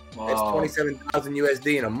 Like it's 27,000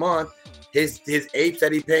 USD in a month. His apes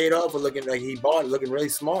that he paid off are looking like he bought looking really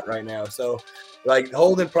smart right now. So like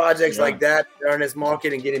holding projects like that during this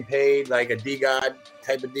market and getting paid like a D-God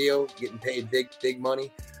type of deal, getting paid big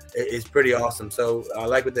money is pretty awesome. So I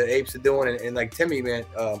like what the apes are doing. And like Timmy, man,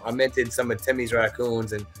 I minted some of Timmy's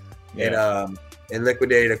raccoons and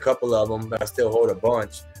liquidated a couple of them, but I still hold a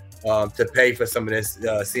bunch to pay for some of this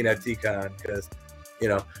CNFTCon because, you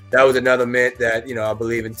know, that was another mint that, you know, I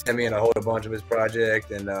believe in Timmy and I hold a bunch of his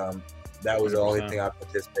project. And that was the only thing I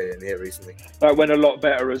participated in here recently. That went a lot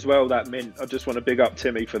better as well, that mint. I just want to big up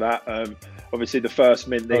Timmy for that. Obviously, the first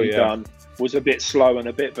mint that he done was a bit slow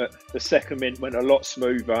and but the second mint went a lot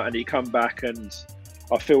smoother and he come back, and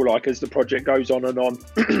I feel like as the project goes on and on,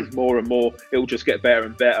 more and more, it'll just get better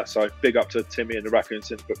and better. So big up to Timmy and the Raccoon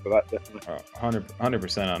Syndicate for that, definitely.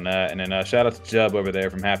 100% on that. And then shout out to Jub over there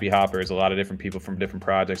from Happy Hoppers. A lot of different people from different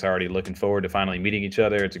projects already looking forward to finally meeting each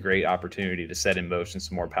other. It's a great opportunity to set in motion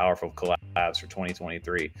some more powerful collabs for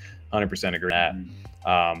 2023. 100% agree with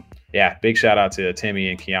that. Yeah, big shout out to Timmy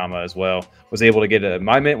and Kiyama as well. Was able to get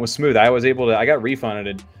my mint was smooth. I got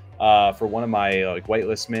refunded for one of my like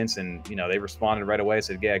whitelist mints, and you know they responded right away,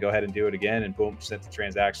 said yeah, go ahead and do it again, and boom, sent the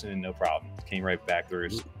transaction and no problem, came right back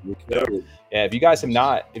through. So, yeah, if you guys have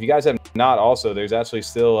not also, there's actually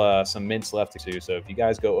still some mints left to do. So if you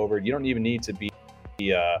guys go over, you don't even need to be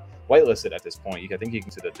whitelisted at this point. I think you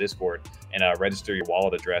can to the Discord and register your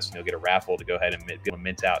wallet address, and you'll get a raffle to go ahead and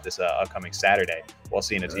mint out this upcoming Saturday while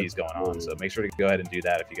CNFT is going on. So make sure to go ahead and do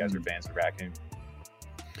that if you guys are fans of Raccoon.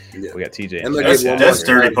 Yeah. We got TJ. That's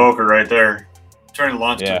dirty poker right there. Trying to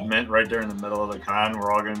launch a mint right there in the middle of the con.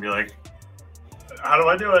 We're all going to be like, how do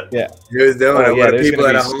I do it? Yeah. Who's doing it? Yeah, there's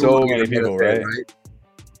going to be so many people, right?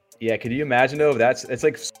 Yeah, could you imagine though? It's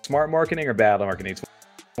like smart marketing or bad marketing. It's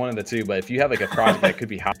one of the two. But if you have like a project that could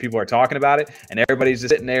be how people are talking about it, and everybody's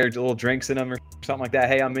just sitting there, little drinks in them or something like that.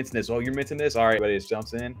 Hey, I'm minting this. Oh, you're minting this. All right, everybody just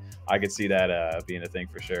jumps in. I could see that being a thing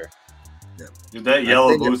for sure. Dude, that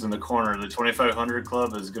yellow booth in the corner, the 2500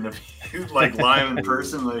 Club, is gonna be like live in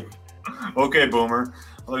person. Like, okay, Boomer,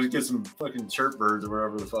 let's get some fucking chirp birds or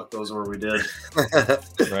whatever the fuck those were we did.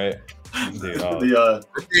 Right. Dude,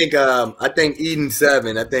 I think Eden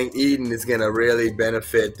 7. I think Eden is gonna really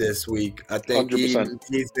benefit this week. I think 100%. Eden,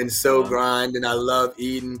 he's been so grinding. I love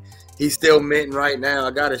Eden. He's still minting right now.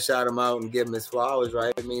 I gotta shout him out and give him his flowers,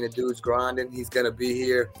 right? I mean, the dude's grinding. He's gonna be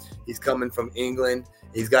here. He's coming from England.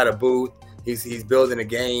 He's got a booth. He's building a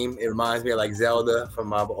game. It reminds me of like Zelda from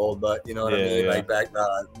my old butt. You know what I mean? Like back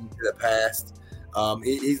to the past.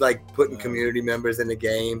 He's like putting community members in the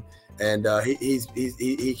game, and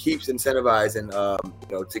he keeps incentivizing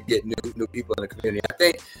you know, to get new people in the community. I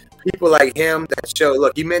think people like him that show.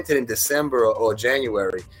 Look, he minted in December or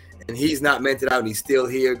January, and he's not minted out, and he's still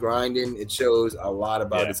here grinding. It shows a lot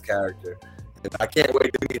about his character. I can't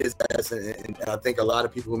wait to meet his ass, and I think a lot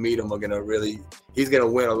of people who meet him are he's gonna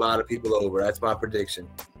win a lot of people over. That's my prediction.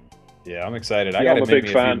 Yeah, I'm excited. I gotta make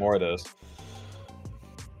me a few more of those.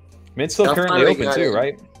 Mint's still currently open too,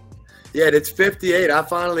 right? Yeah, it's 58. I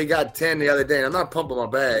finally got 10 the other day, and I'm not pumping my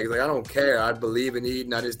bags. Like, I don't care. I believe in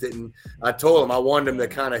Eden. I just didn't. I told him I wanted him to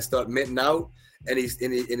kind of start minting out, and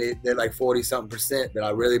they're like 40-something%. But I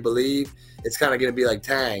really believe it's kind of going to be like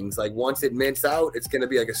Tangs. Like, once it mints out, it's going to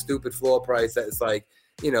be like a stupid floor price that's like,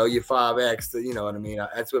 you know, your 5X. You know what I mean?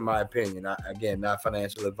 That's with my opinion. Again, not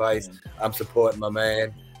financial advice. I'm supporting my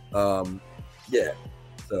man. Yeah.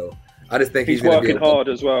 So I just think he's working hard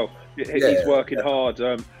as well. He's working hard.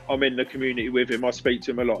 I'm in the community with him. I speak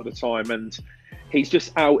to him a lot of the time, and he's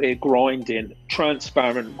just out here grinding,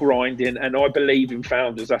 transparent grinding. And I believe in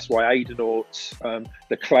founders. That's why Aidenauts,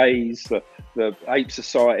 the Clays, the Ape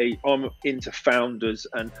Society. I'm into founders,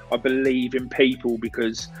 and I believe in people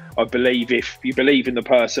because I believe if you believe in the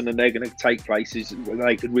person and they're going to take places,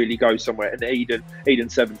 they could really go somewhere. And Eden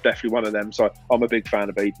 7 is definitely one of them. So I'm a big fan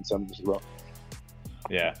of Eden 7 as well.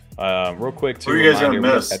 Yeah. Real quick, who are you guys gonna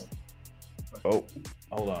miss? Oh,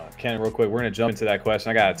 hold on, Ken. Real quick, we're gonna jump into that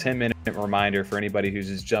question. I got a 10-minute reminder for anybody who's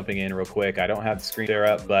just jumping in real quick. I don't have the screen share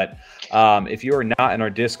up, but if you are not in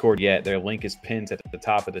our Discord yet, their link is pinned at the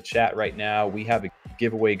top of the chat right now. We have a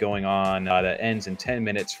giveaway going on that ends in 10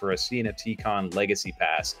 minutes for a CNFTCon Legacy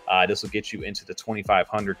Pass. This will get you into the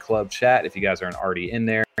 2500 Club chat if you guys aren't already in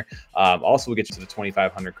there. Also, we'll get you to the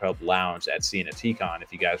 2500 Club Lounge at CNFTCon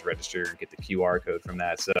if you guys register and get the QR code from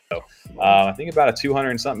that. So I think about a 200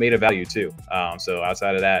 and something made a value too. So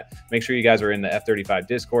outside of that, make sure you guys are in the F35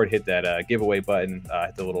 Discord. Hit that giveaway button,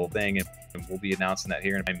 hit the little thing, and we'll be announcing that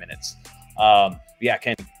here in 9 minutes. Yeah,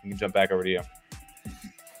 Ken, we can jump back over to you.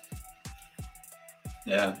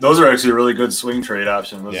 Yeah, those are actually a really good swing trade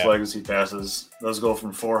option. Those legacy passes, those go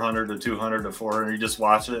from 400 to 200 to 400. You just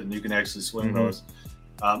watch it and you can actually swing those.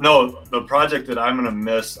 No, the project that I'm going to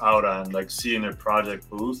miss out on, like seeing their project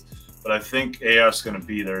booth, but I think AF's going to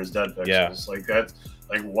be there is Dead Pixels. Yeah. Like that,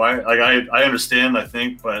 like why? Like I understand, I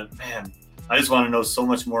think, but man, I just want to know so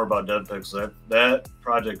much more about Dead Pixels. That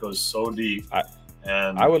project goes so deep.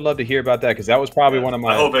 And I would love to hear about that because that was probably one of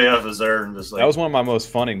my. I hope AF is there and just like that was one of my most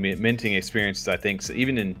fun minting experiences. I think so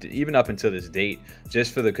even up until this date,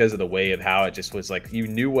 just because of the way of how it just was like you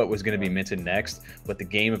knew what was going to be minted next, but the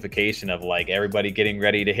gamification of like everybody getting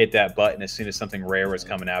ready to hit that button as soon as something rare was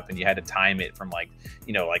coming up, and you had to time it from like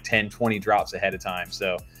 10, 20 drops ahead of time.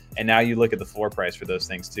 So. And now you look at the floor price for those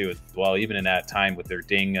things too. Well, even in that time with their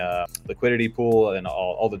Ding liquidity pool and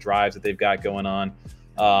all the drives that they've got going on.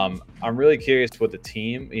 I'm really curious what the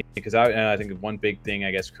team, because I think one big thing,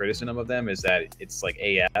 I guess, criticism of them is that it's like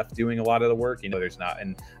AF doing a lot of the work. There's not,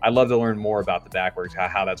 and I'd love to learn more about the backwards,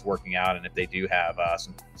 how that's working out, and if they do have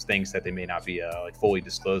some things that they may not be like fully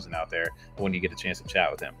disclosing out there when you get a chance to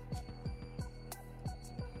chat with them.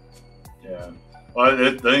 Yeah. Well,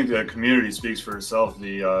 I think the community speaks for itself.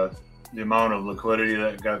 The amount of liquidity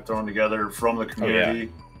that got thrown together from the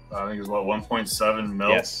community, I think is what 1.7 mil.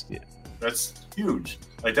 Yes, that's huge.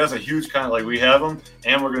 Like that's a huge like we have them,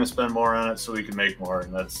 and we're going to spend more on it so we can make more,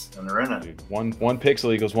 and they're in it. One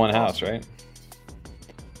pixel equals one house, right?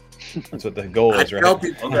 That's what the goal is, right?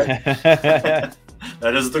 That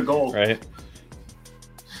is the goal, right?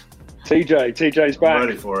 TJ's back. I'm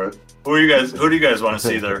ready for it. Who do you guys want to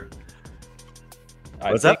see there?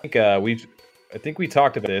 I think we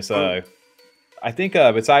talked about this. I think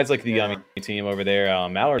besides like the Yummy team over there,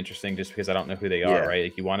 Mallory interesting just because I don't know who they are,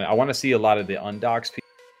 right? Like I want to see a lot of the undoxed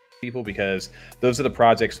people because those are the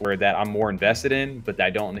projects that I'm more invested in, but I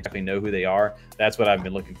don't exactly know who they are. That's what I've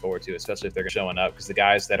been looking forward to, especially if they're showing up, because the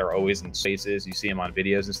guys that are always in spaces, you see them on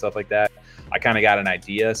videos and stuff like that. I kind of got an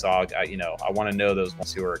idea, so I want to know those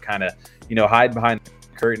ones who are kind of hide behind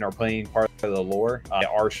curtain or playing part of the lore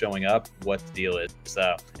are showing up, what the deal is.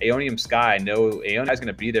 Aeonium Sky, Aeonium Sky's going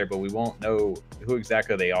to be there, but we won't know who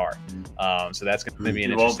exactly they are. So that's going to be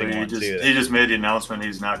an interesting one too. He just made the announcement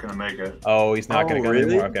he's not going to make it. Oh, he's not going to go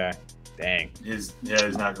anymore? Okay. Dang. He's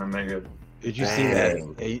not going to make it. Did you see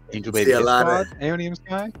that Angel Baby Squad, Aeonium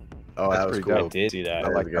Sky? Oh, that was cool. I did see that. I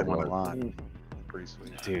like that one a lot. Pretty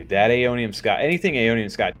sweet. Dude, that Aeonium Sky, anything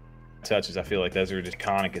Aeonium Sky touches, I feel like those are just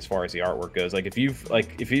iconic as far as the artwork goes. Like if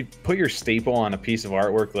you put your staple on a piece of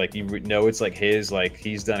artwork, like it's like his, like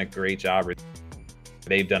he's done a great job, or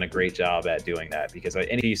they've done a great job at doing that, because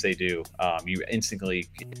any piece they do, you instantly,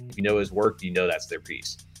 if you know his work, that's their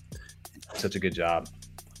piece. Such a good job.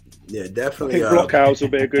 Yeah, definitely. I think Blockhouse will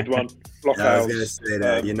be a good one. Blockhouse. I was gonna say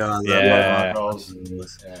that. I love Blockhouse.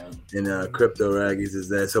 And Crypto Raggies is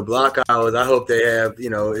that. So Blockhouse, I hope they have.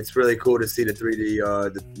 It's really cool to see the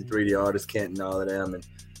 3D artist Kent and all of them. And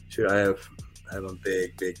I have a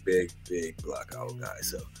big Blockhouse guy.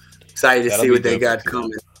 So excited to see what they got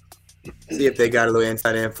coming. See if they got a little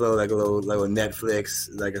inside inflow, like a little Netflix,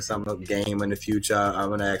 like some game in the future.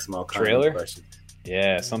 I'm gonna ask them all kinds of questions.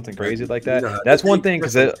 Yeah, something crazy like that. That's one thing,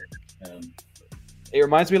 because it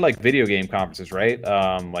reminds me of like video game conferences, right?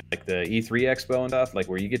 Like the E3 Expo and stuff, like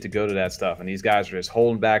where you get to go to that stuff, and these guys are just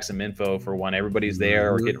holding back some info for when everybody's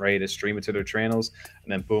there or getting ready to stream it to their channels,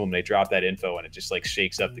 and then boom, they drop that info and it just like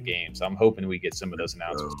shakes up the game. So I'm hoping we get some of those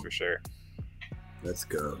announcements for sure. Let's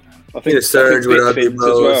go. I think a surge with Bitfins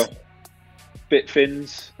as well.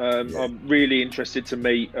 Bitfins. Yeah. I'm really interested to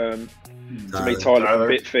meet Tyler from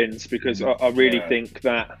Bitfins, because I really think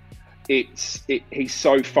that he's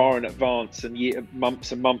so far in advance, and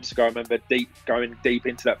months and months ago I remember going deep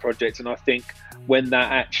into that project, and I think when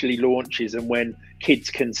that actually launches and when kids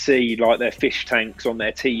can see like their fish tanks on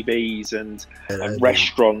their TVs and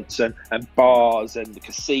restaurants and bars and the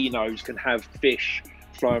casinos can have fish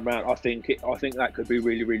flying around, I think that could be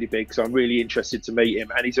really, really big. So I'm really interested to meet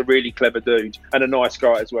him, and he's a really clever dude and a nice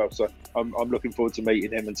guy as well. So I'm looking forward to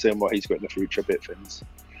meeting him and seeing what he's got in the future. Bitfins.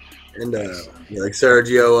 And like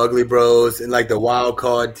Sergio, Ugly Bros, and like the Wild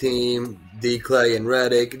Card team, D Clay and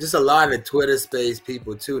Reddick, just a lot of the Twitter space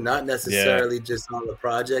people too, not necessarily just all the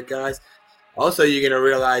project guys. Also, you're gonna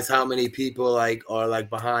realize how many people are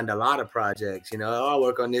behind a lot of projects. I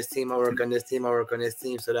work on this team, I work on this team, I work on this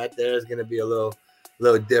team. So that there's gonna be a little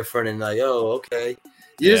different, and okay.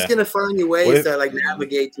 You're just gonna find your ways to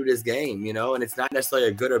navigate through this game, and it's not necessarily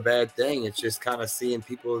a good or bad thing. It's just kind of seeing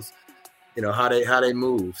people's how they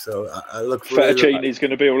move. So I look for Fettuccini's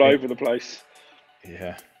going to be all over the place.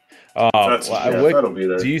 Yeah. That'll be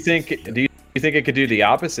there. Do you think you think it could do the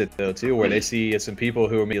opposite though too, where they see some people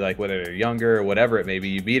who are maybe like whether they're younger or whatever it may be,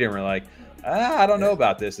 you meet them and we're like, I don't know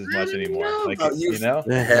about this as much anymore. Like you know,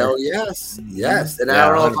 hell yes, and I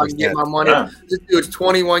don't know if I can get my money. This dude's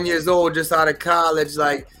 21 years old, just out of college.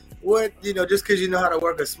 Like what, just because you know how to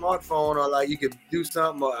work a smartphone or like you could do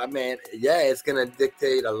something. Or, I mean, it's gonna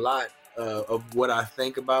dictate a lot of what I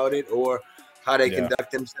think about it or how they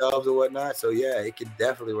conduct themselves or whatnot. So it could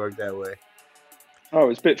definitely work that way. Oh,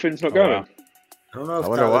 is Bitfin's not going? I don't know. I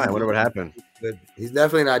wonder why. I wonder what happened. He's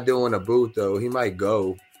definitely not doing a booth though. He might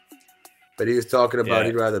go, but he was talking about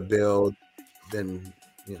he'd rather build than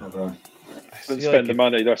spend the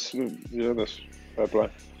money. That's fair play.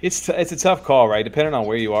 It's a tough call, right? Depending on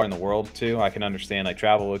where you are in the world too. I can understand like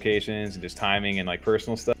travel locations and just timing and like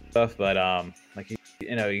personal stuff. But like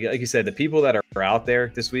you said, the people that are out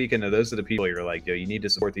there this week, and those are the people you're like, you need to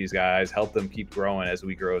support these guys, help them keep growing as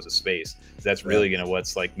we grow as a space. That's really gonna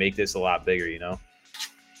make this a lot bigger,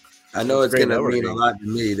 I know it's gonna mean a lot to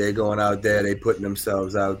me. They're going out there, they putting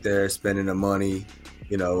themselves out there, spending the money,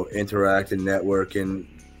 interacting, networking.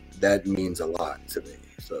 That means a lot to me.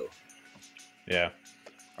 So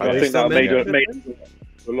I think that made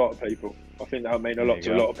a lot of people. I think that made a lot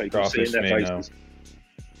to a lot of people seeing their faces.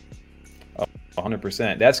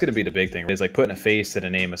 100%. That's going to be the big thing. Is like putting a face to the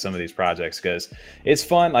name of some of these projects because it's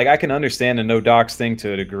fun. Like I can understand the no docs thing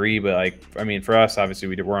to a degree, but like I mean, for us, obviously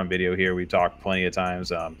we're on video here. We talked plenty of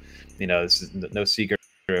times. This is no secret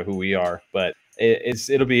of who we are, but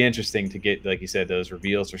it'll be interesting to get, like you said, those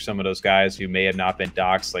reveals for some of those guys who may have not been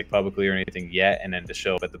doxed like publicly or anything yet, and then to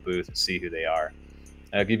show up at the booth and see who they are.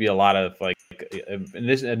 It'll give you a lot of like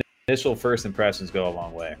initial first impressions go a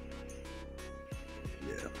long way.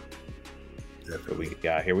 What we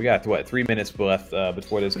got here? We got what, 3 minutes left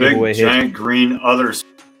before this giveaway hits. Big giant green other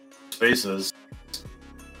spaces.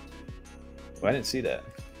 Oh, I didn't see that.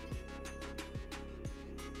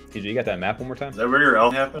 TJ, you got that map one more time? Is that where your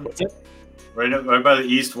elk happened? Right by the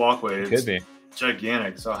east walkway. It could be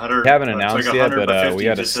gigantic. So 100. We haven't announced like yet, but we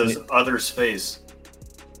got to. It says other space.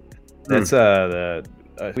 That's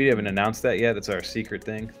we haven't announced that yet. That's our secret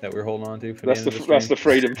thing that we're holding on to. For that's the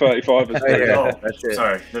Freedom 35. That's it.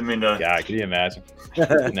 Sorry, didn't mean to. God, can you imagine?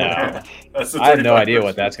 No, I have no idea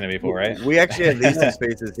what that's going to be for. Right? We actually have these two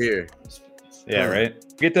spaces here. Yeah, right.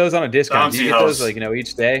 Get those on a discount. Do you get those like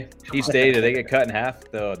each day? Each day, do they get cut in half?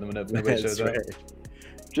 Though nobody shows up.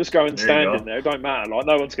 Just go and stand in there. It don't matter. Like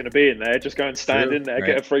no one's going to be in there. Just go and stand in there,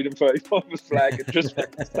 get a Freedom 35 flag, and just no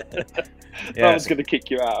one's going to kick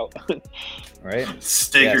you out. Right.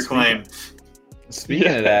 Stake your claim.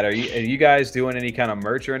 Speaking of that, are you guys doing any kind of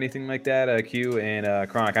merch or anything like that? Q and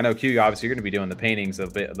Chronic. I know Q, obviously you're going to be doing the paintings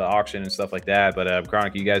of the auction and stuff like that. But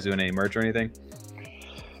Chronic, you guys doing any merch or anything?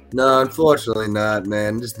 No, unfortunately not,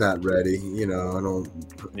 man. Just not ready. I don't.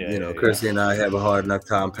 Chrissy and I have a hard enough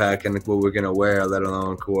time packing what we're gonna wear, let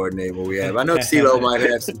alone coordinate what we have. I know CeeLo might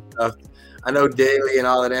have some stuff. I know Daly and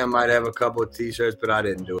all of them might have a couple of T-shirts, but I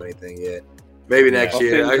didn't do anything yet. Maybe next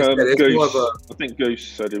year. I think Goose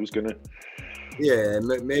said it was gonna. Yeah,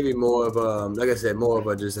 maybe more of like I said, more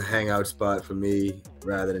of just a hangout spot for me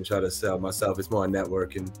rather than try to sell myself. It's more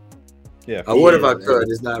networking. Yeah, I would if I could.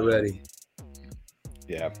 It's not ready.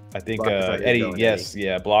 Yeah, I think Eddie. Yes,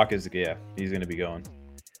 Eddie. Block is he's going to be going.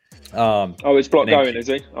 Is Block going? Is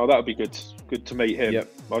he? Oh, that would be good. Good to meet him. Yep.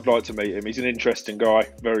 I'd like to meet him. He's an interesting guy,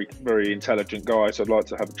 very, very intelligent guy. So I'd like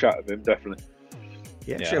to have a chat with him, definitely.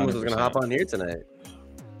 Yeah, Shim was going to hop on here tonight.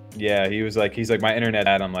 Yeah, he's like my internet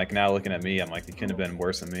dad. I'm like, now looking at me, I'm like, he couldn't have been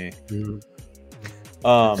worse than me.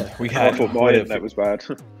 Mm-hmm. We had I thought my internet was bad.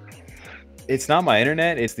 It's not my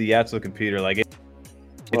internet. It's the actual computer. Like it's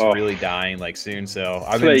really dying like soon. So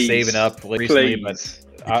I've been saving up recently, but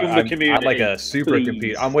I'm like a super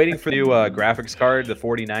computer. I'm waiting for the new graphics card, the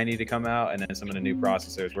 4090 to come out, and then some of the new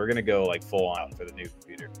processors. We're gonna go like full out for the new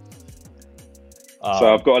computer.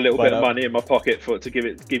 So I've got a little bit of money in my pocket to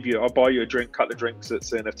give you. I'll buy you a couple of drinks at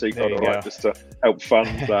CNFT, right, just to help fund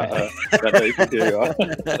that new computer.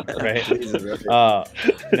 Right?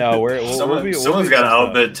 No, someone's got to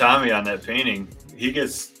outbid Tommy on that painting. He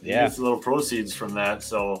gets little proceeds from that.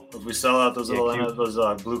 So if we sell out those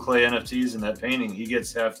those blue clay NFTs and that painting, he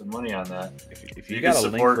gets half the money on that. If you got a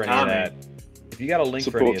link for any of that,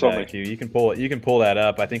 you can pull that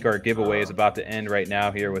up. I think our giveaway is about to end right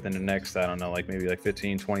now here within the next, I don't know, like maybe like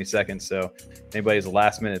 15-20 seconds. So anybody's a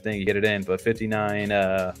last minute thing, you get it in. But 59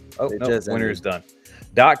 winner is done.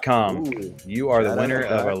 .com. Ooh, you are the winner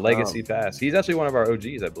of a legacy pass. He's actually one of our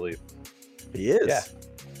OGs, I believe. He is. Yeah.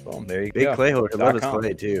 Boom, there you Big go. clay holder. I love his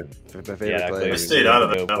clay too. My favorite clay. I stayed out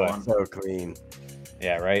of that one. So clean.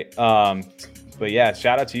 Yeah, right. But yeah,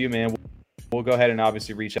 shout out to you, man. we'll go ahead and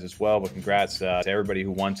obviously reach out as well. But congrats to everybody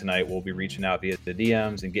who won tonight. We'll be reaching out via the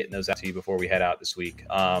DMs and getting those out to you before we head out this week.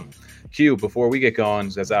 Q, before we get going,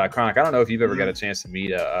 as Chronic, I don't know if you've ever got a chance to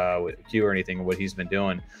meet with Q or anything, what he's been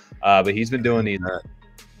doing, but he's been doing these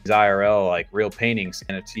IRL, like real paintings,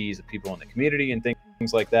 NFTs of people in the community and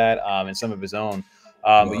things like that, and some of his own.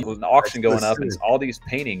 With an auction going up, and it's all these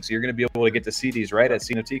paintings. You're going to be able to get to see these, right, at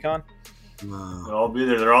CNFTCon? They'll all be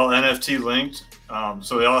there. They're all NFT linked.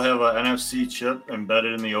 So they all have an NFC chip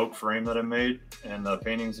embedded in the oak frame that I made and the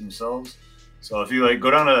paintings themselves. So if you like go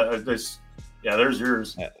down to this, yeah, there's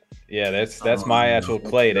yours. Yeah, that's my actual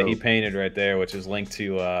clay that he painted right there, which is linked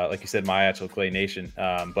to, like you said, my actual Clay Nation.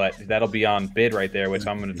 But that'll be on bid right there, which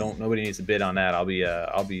nobody needs to bid on that. I'll be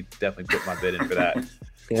definitely putting my bid in for that.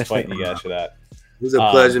 Fighting you guys for that. It was a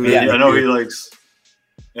pleasure meeting you. I know he likes.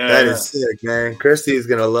 Yeah, that is sick, man. Christy is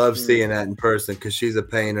gonna love seeing that in person because she's a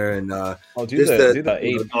painter and do the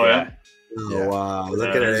Abe. Oh yeah. Oh wow!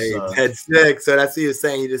 Look at that. That's sick. So that's what you're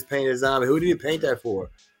saying. You just painted a zombie. Who did you paint that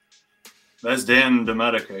for? That's Dan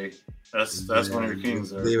Domenici. That's one of your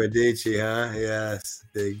kings there. Medici, huh? Yes.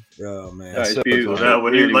 Big. Oh man. Yeah, so beautiful. Yeah,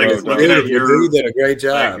 when you like looking at your, you did a great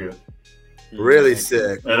job. Really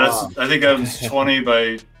sick. Yeah, that's. I think I was 20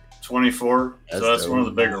 by 24. So that's one of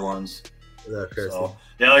the bigger ones. So,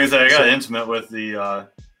 yeah, like I said, I got intimate with the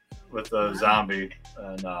zombie,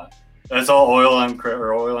 and that's all oil on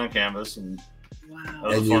canvas, and that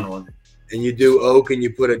was a fun one. And you do oak, and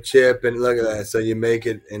you put a chip, and look at that. So you make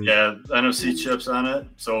it, and yeah, NFC chips on it.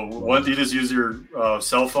 So once you just use your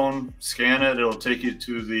cell phone, scan it, it'll take you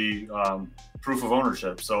to the proof of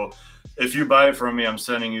ownership. So if you buy it from me, I'm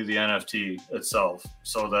sending you the NFT itself,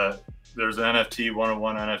 so that there's an NFT,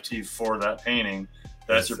 one-of-one NFT for that painting.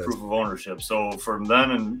 That's your proof of ownership. So from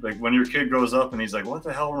then, and like when your kid grows up and he's like, what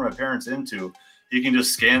the hell were my parents into? You can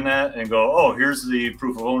just scan that and go, oh, here's the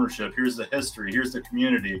proof of ownership. Here's the history. Here's the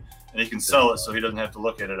community. And he can sell it so he doesn't have to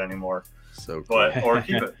look at it anymore. So cool. Or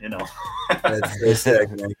keep it, That's so sick,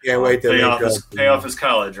 man. Can't wait to pay off his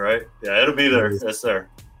college, right? Yeah, it'll be there. It's there.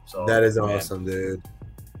 So that is awesome, dude.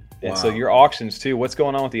 And so your auctions too. What's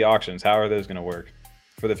going on with the auctions? How are those going to work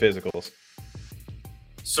for the physicals?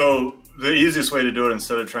 So the easiest way to do it,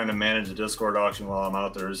 instead of trying to manage a Discord auction while I'm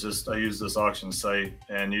out there, is just I use this auction site,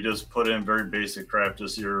 and you just put in very basic crap,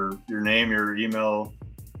 just your name, your email,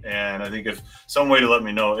 and I think if some way to let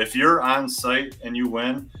me know if you're on site and you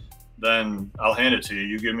win, then I'll hand it to you.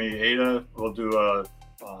 You give me ADA, we'll do a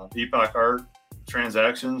Epoch Art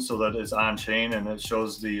transaction so that it's on chain and it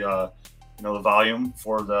shows the the volume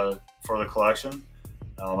for the collection.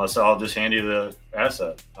 So I'll just hand you the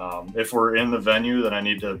asset. If we're in the venue, then I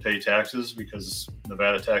need to pay taxes because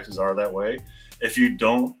Nevada taxes are that way. If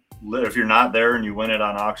you're not there and you win it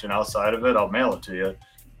on auction outside of it, I'll mail it to you.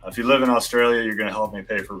 If you live in Australia, you're going to help me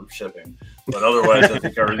pay for shipping. But otherwise, I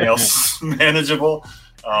think everything else is manageable.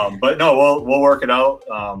 But no, we'll work it out.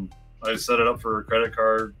 I set it up for credit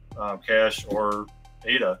card, cash, or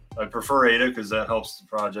ADA. I prefer ADA because that helps the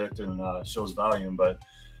project and shows volume. But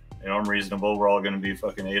I'm reasonable. We're all going to be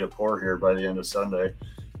fucking ADA poor here by the end of Sunday.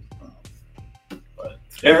 But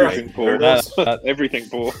everything poor. Everything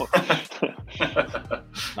poor.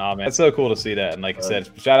 Nah, man, it's so cool to see that. And like I said,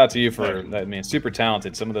 shout out to you for that. I mean, super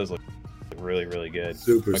talented. Some of those look really, really good.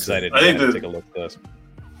 I'm excited to take a look at this.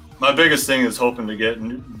 My biggest thing is hoping to get,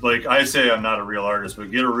 like I say, I'm not a real artist,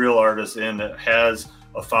 but get a real artist in that has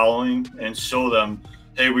a following and show them,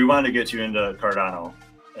 hey, we want to get you into Cardano.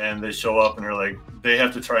 And they show up and they're like, they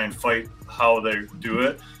have to try and fight how they do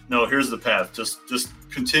it. No, here's the path. Just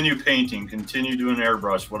continue painting, continue doing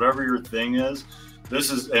airbrush, whatever your thing is.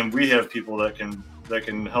 And we have people that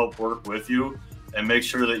can help work with you and make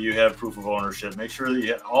sure that you have proof of ownership. Make sure that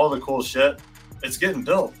you have all the cool shit. It's getting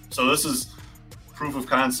built. So this is proof of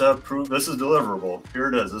concept. This is deliverable. Here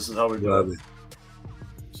it is. This is how we do it.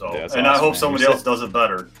 So, and awesome, I hope somebody else does it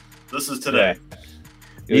better. This is today.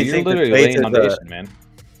 Yeah. You're literally laying foundation, man.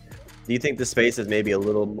 Do you think the space is maybe a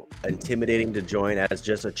little intimidating to join as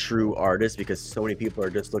just a true artist because so many people are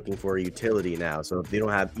just looking for a utility now? So if they don't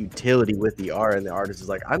have utility with the art and the artist is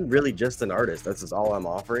like, I'm really just an artist, that's just all I'm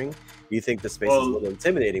offering. Do you think the space is a little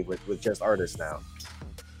intimidating with just artists now?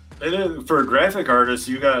 It is. For a graphic artist,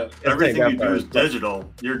 you got everything you do is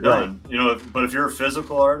digital. You're done. Right. But if you're a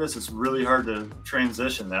physical artist, it's really hard to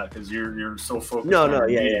transition that because you're so focused.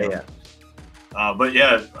 Yeah. But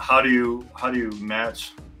yeah, how do you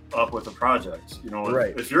match up with the project. You know,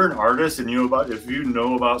 Right. if you're an artist and if you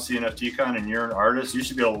know about CNFTCon and you're an artist, you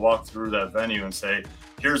should be able to walk through that venue and say,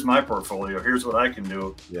 here's my portfolio, here's what I can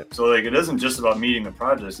do. Yeah. So like, it isn't just about meeting the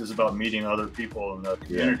projects, it's about meeting other people in the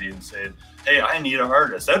community and saying, hey, I need an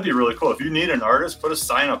artist. That'd be really cool. If you need an artist, put a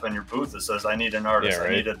sign up in your booth that says, I need an artist, I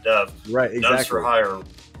need a dev. Right, exactly. Devs for hire.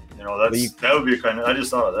 You know, that would be I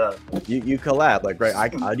just thought of that. You collab, like, right?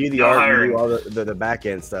 I do the art, you do all the back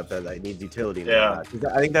end stuff that like needs utility. Yeah.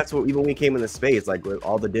 I think that's what, even when we came in the space, like with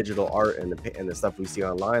all the digital art and the stuff we see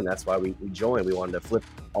online, that's why we joined. We wanted to flip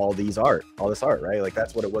all this art, right? Like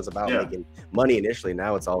that's what it was about, making money initially.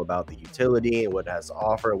 Now it's all about the utility and what it has to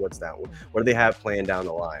offer. What do they have planned down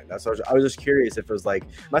the line? That's what I was just curious if it was like, I'm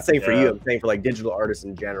not saying for you, I'm saying for like digital artists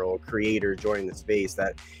in general, creators joining the space,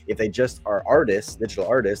 that if they just are artists, digital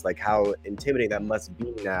artists, like how intimidating that must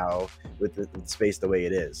be now with the space the way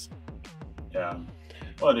it is. Yeah.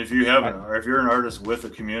 Well, if you're an artist with a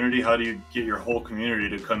community, how do you get your whole community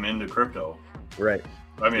to come into crypto? Right.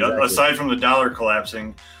 I mean, aside from the dollar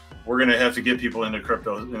collapsing, we're going to have to get people into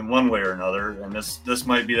crypto in one way or another, and this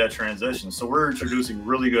might be that transition. So we're introducing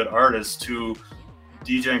really good artists to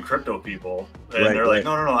DJ and crypto people, and they're like,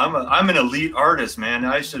 no, I'm an elite artist, man.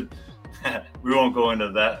 I should. We won't go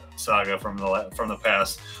into that saga from the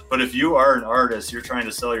past. But if you are an artist, you're trying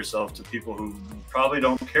to sell yourself to people who probably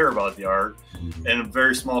don't care about the art, and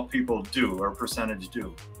very small people do, or percentage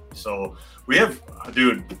do. So we have,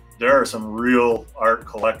 dude, there are some real art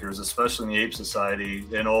collectors, especially in the Ape Society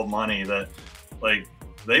and Old Money, that like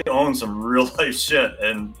they own some real life shit,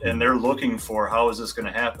 and they're looking for, how is this going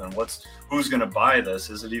to happen? Who's going to buy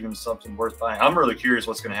this? Is it even something worth buying? I'm really curious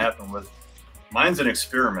what's going to happen with. Mine's an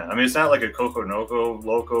experiment. I mean, it's not like a Coco Noco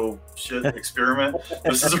Loco shit experiment.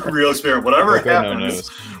 This is a real experiment. Whatever happens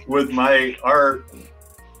with my art,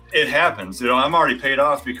 it happens. You know, I'm already paid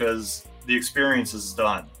off because the experience is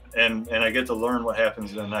done, and I get to learn what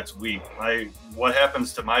happens in the next week. What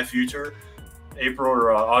happens to my future, April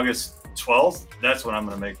or August 12th? That's when I'm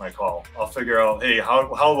going to make my call. I'll figure out, hey, how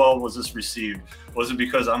well was this received? Was it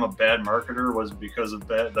because I'm a bad marketer? Was it because of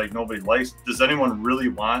nobody likes? Does anyone really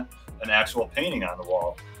want an actual painting on the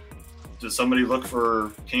wall? Does somebody look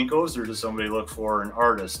for Kinkos, or does somebody look for an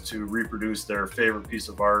artist to reproduce their favorite piece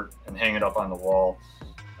of art and hang it up on the wall?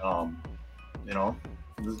 You know,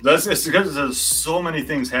 it's because there's so many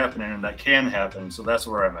things happening and that can happen. So that's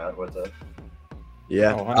where I'm at with it.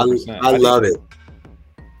 Yeah, I love it.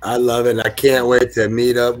 I love it. And I can't wait to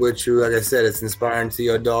meet up with you. Like I said, it's inspiring to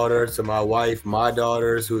your daughter, to my wife, my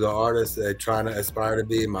daughters, who the artists that are trying to aspire to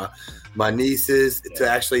be, my nieces, to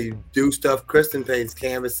actually do stuff. Kristen paints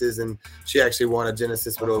canvases, and she actually won a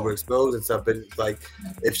Genesis with Overexposed and stuff. But it's like,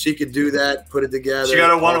 if she could do that, put it together. She got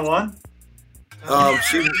a 1-on-1?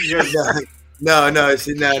 No.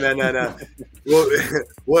 Well,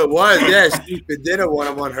 what was? Yeah, she did a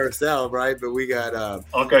 1-on-1 herself, right? But we got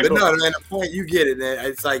okay. But cool. no, man, the point, you get it, man.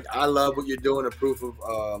 It's like, I love what you're doing. A proof of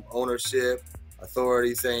ownership,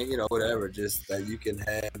 authority, saying, you know, whatever, just that you can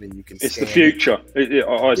have and you can. It's the future.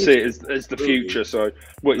 I see it as the future. So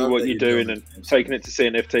what you're doing and taking it to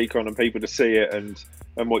CNFTCon and people to see it and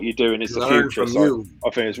what you're doing is the future. So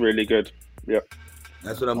I think it's really good. Yeah,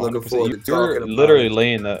 that's what I'm looking forward to talking You're about. literally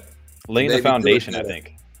laying the foundation, I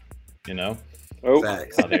think. You know. Oh,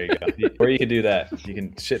 there you go. Or you can do that. You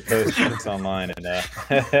can shit post it online and I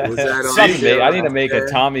need to make a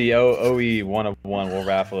Tommy OE 101. We'll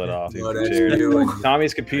raffle it off.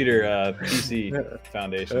 Tommy's computer PC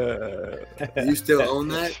foundation. You still own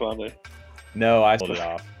that? That's funny. No, I sold it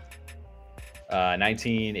off.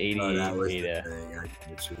 1980.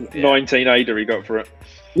 1980 he got for it.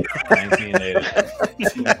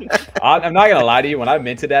 1980. I'm not gonna lie to you. When I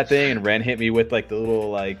minted that thing and Ren hit me with like the little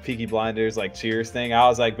like Peaky Blinders like cheers thing, I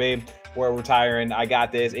was like, babe, we're retiring. I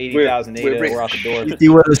got this. 80,000 ADA. We're out the door.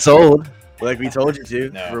 You would have sold like we told you to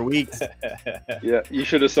for weeks. Yeah, you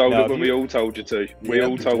should have sold it when we all told you to. We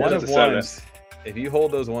all told you to sell it. If you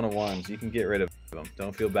hold those 1-on-1s, you can get rid of them.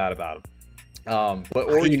 Don't feel bad about them. But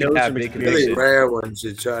or you can have big conviction. Really rare ones.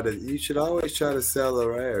 You should always try to sell the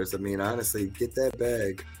rares. I mean, honestly, get that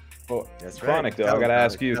bag. Well, that's Chronic, though. I gotta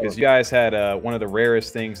ask you because you guys had one of the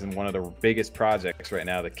rarest things and one of the biggest projects right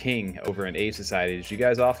now, the King over in Ape Society. Did you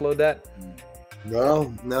guys offload that?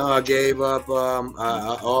 No, I gave up.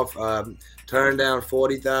 I turned down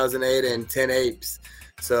 40,000 ADA and 10 apes.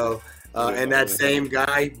 So And that same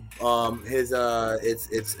guy, it's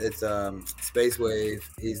Space Wave.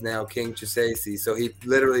 He's now King Chisasi. So he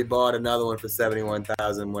literally bought another one for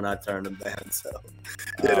 $71,000 when I turned him down. So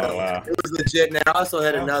wow. it was legit. Now I also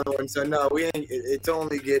had another one. So no, we ain't. It's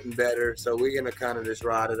only getting better. So we're gonna kind of just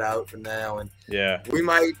ride it out for now, and we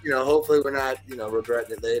might, hopefully we're not,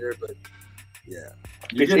 regretting it later. But yeah,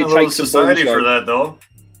 you get a little society for that though.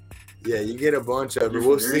 Yeah, you get a bunch of it.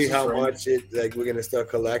 We'll see how much we're gonna start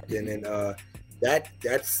collecting, and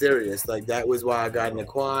that's serious. Like that was why I got into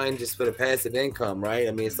Quine, just for the passive income, right?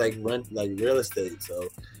 I mean, it's like rent, like real estate. So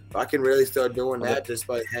if I can really start doing that just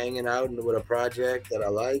by hanging out with a project that I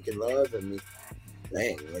like and love, and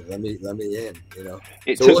dang, like let me in,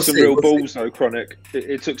 It took some real balls though, Chronic.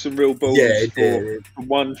 It took some real balls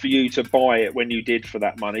for you to buy it when you did for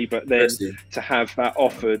that money, but then to have that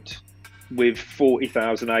offered with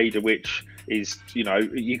 40,000 ADA, which is,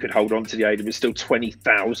 you could hold on to the ADA, but still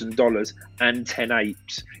 $20,000 and 10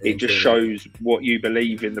 apes. It just shows what you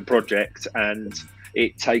believe in the project, and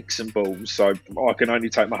it takes some balls. So I can only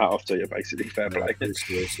take my hat off to you, basically. Fair play. Yeah,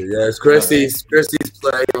 it's Christy's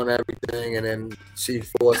play on everything, and then she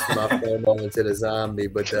forced my phone into the zombie.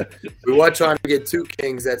 But we were trying to get 2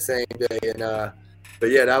 kings that same day, and but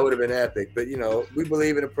yeah, that would have been epic. But we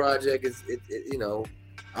believe in the project.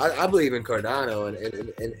 I believe in Cardano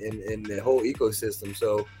and the whole ecosystem.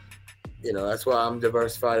 So, that's why I'm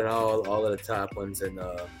diversified in all of the top ones. And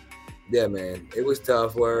yeah, man, it was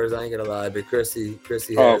tough. Whereas I ain't gonna lie, but Chrissy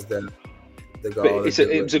has the goal.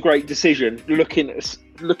 It was a great decision. Looking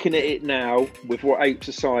at it now with what Ape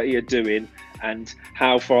Society are doing and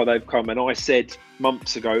how far they've come. And I said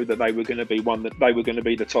months ago that they were going to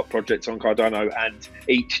be the top project on Cardano, and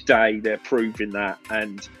each day they're proving that.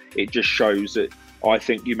 And it just shows that I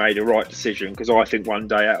think you made a right decision, because I think one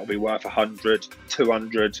day that'll be worth 100,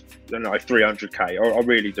 200, 300K. I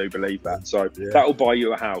really do believe that. So that'll buy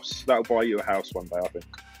you a house. That'll buy you a house one day, I think.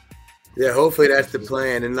 Yeah, hopefully that's the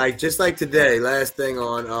plan. And just like today, last thing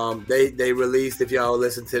on, they released, if y'all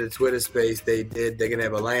listen to the Twitter space, they're gonna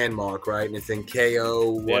have a landmark, right? And it's in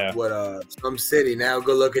KO, some city. Now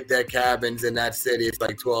go look at their cabins in that city. It's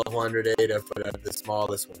like 1,200 ADA for the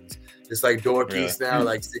smallest ones. Just like door piece now,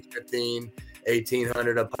 like 615.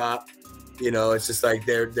 1,800 a pop. It's just like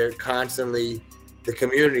they're constantly, the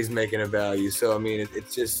community's making a value. So I mean,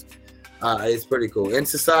 it's just it's pretty cool. And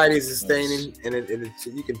society is sustaining, and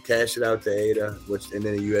you can cash it out to ADA, and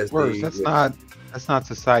then a USD. Worse, that's not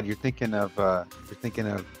society. You're thinking of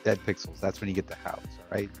dead pixels. That's when you get the house,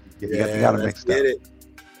 right? You got to mix it up.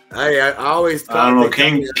 I always. I don't know.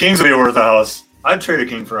 Kings will be worth a house. I'd trade a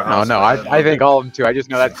king for a house. No, I think all of them too. I just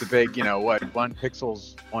know that's the big, one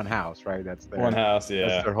pixel's one house, right? That's their one house,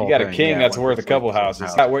 yeah. You got a king that's worth a couple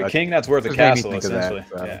houses. King that's worth a castle, essentially.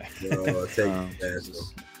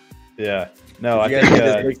 Yeah. No, I think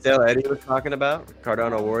the big sale Eddie was talking about,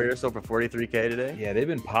 Cardano Warrior sold for 43K today. Yeah, they've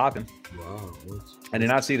been popping. Wow. I did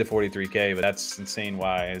not see the 43K, but that's insane.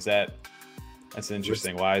 Why is that? That's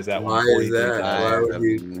interesting. Why is that? Why is that? Why would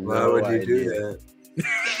you do that?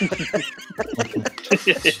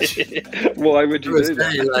 Why would you do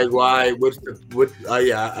that? Like, why?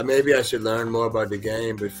 Maybe I should learn more about the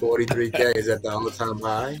game. But 43K, is that the all-time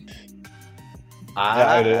high?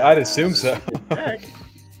 I'd assume so.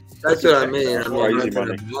 That's what I mean.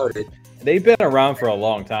 About it. They've been around for a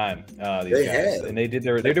long time. These guys, have. And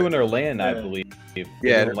they're doing their land, I believe.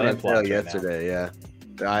 Yeah, land plots yesterday. Yeah,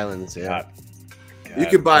 the islands. Yeah, you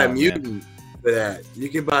could buy a mutant. For that, you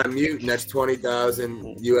can buy a mutant. That's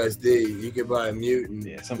 20,000 USD. You can buy a mutant.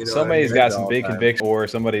 Yeah, somebody's got some big conviction, or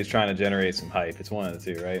somebody's trying to generate some hype. It's one of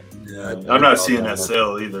the two, right? Yeah, I'm not seeing that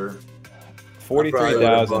sale either.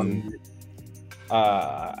 43,000.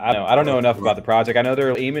 I don't know enough about the project. I know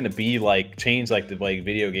they're aiming to be change the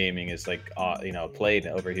video gaming is played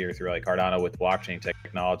over here through Cardano with blockchain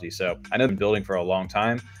technology. So I know they've been building for a long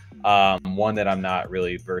time. One that I'm not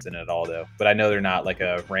really versed in at all though, but I know they're not like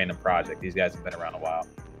a random project. These guys have been around a while.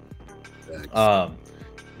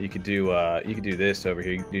 You could do this over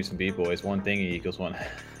here. You can do some Beat Boys. One thing equals one.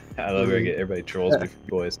 I love it. Everybody trolls Beat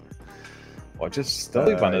Boys. Well, just don't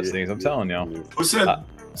sleep on those things. I'm telling y'all. Who said?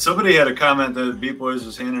 Somebody had a comment that Beat Boys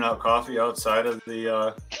was handing out coffee outside of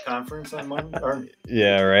the conference on Monday.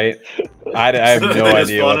 Yeah, right. I have no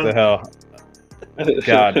idea what the hell.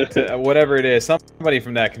 God, whatever it is, somebody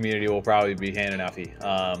from that community will probably be handing out fee.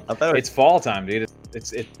 It's fall time, dude.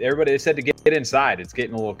 Everybody said to get inside. It's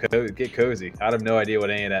getting a little get cozy. I have no idea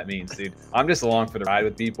what any of that means, dude. I'm just along for the ride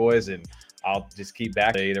with Beat Boys, and I'll just keep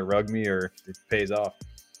back. They either rug me or it pays off.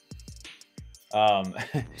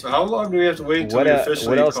 So how long do we have to wait until we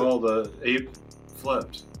officially call the ape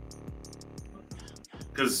flipped?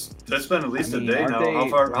 Because that's been at least a day now. They,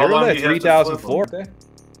 How long do you have 3,000 floor?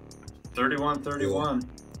 31.31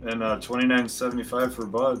 and 29.75 for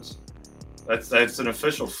buds. That's an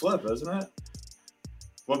official flip, isn't it?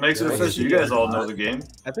 What makes it official? You guys all know the game.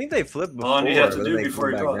 I think they flip before. All you have to do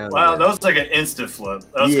before you call it. Wow, that was like an instant flip.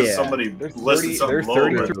 That was because somebody listed something low.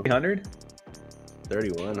 3,300?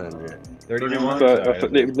 3,100.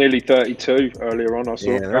 31. Nearly 32 earlier on. I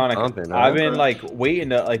saw. Yeah, I've been like waiting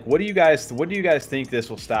to like. What do you guys think this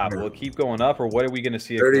will stop? Will it keep going up, or what are we going to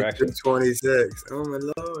see? 26. Oh my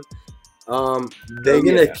lord. They're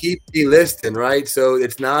gonna keep delisting, right? So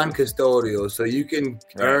it's non-custodial, so you can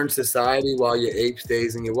earn society while your ape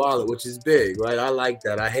stays in your wallet, which is big, right? I like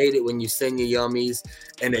that. I hate it when you send your yummies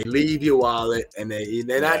and they leave your wallet and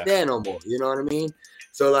they're not there no more. You know what I mean?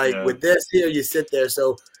 So like with this here, you sit there.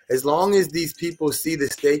 So as long as these people see the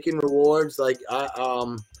staking rewards, like I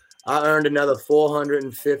earned another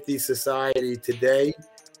 450 society today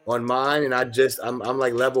on mine, and I'm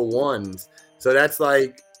like level 1s. So that's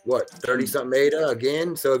like what 30 something ADA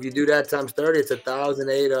again. So if you do that times 30, it's 1,000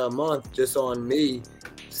 ADA a month just on me,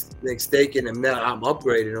 like staking them. Now I'm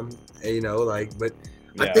upgrading them, you know, like. But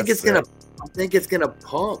I think it's gonna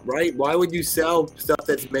pump, right? Why would you sell stuff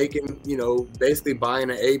that's making, you know, basically buying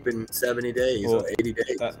an ape in 70 days or 80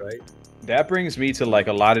 days, right? That brings me to like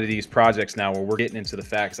a lot of these projects now where we're getting into the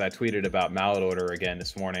facts. I tweeted about Mallet Order again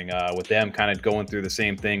this morning with them kind of going through the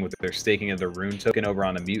same thing with their staking of their Rune token over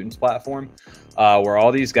on the Mutants platform, where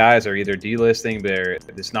all these guys are either delisting,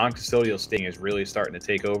 this non-custodial staking is really starting to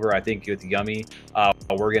take over. I think with Yummy,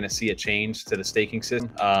 we're going to see a change to the staking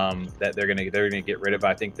system that they're going to get rid of.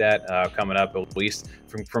 I think that coming up, at least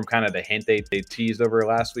from kind of the hint they teased over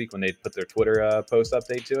last week when they put their Twitter post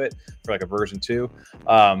update to it for like a version 2.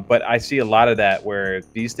 But I see a lot of that where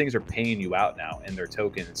these things are paying you out now in their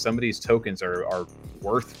tokens. Some of these tokens are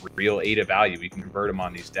worth real ADA value. You can convert them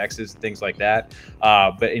on these dexes and things like that.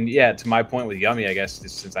 To my point with Yummy, I guess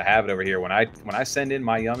since I have it over here, when I send in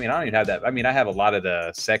my Yummy, and I don't even have that. I mean, I have a lot of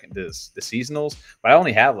the seasonals, but I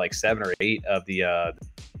only have like 7 or 8 of the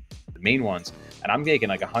main ones, and I'm making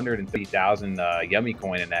like 150,000 Yummy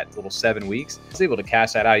coin in that little 7 weeks. I was able to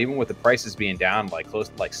cash that out even with the prices being down like close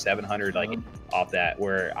to like 700 like off that,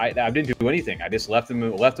 where I didn't do anything. I just left them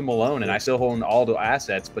alone, and I still hold all the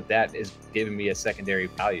assets, but that is giving me a secondary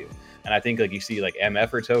value. And I think like you see like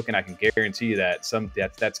MFR token, I can guarantee you that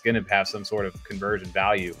that's going to have some sort of conversion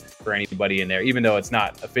value for anybody in there, even though it's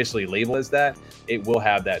not officially labeled as that. It will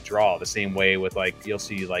have that draw the same way with like you'll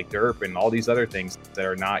see like Derp and all these other things that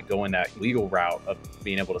are not going that legal route of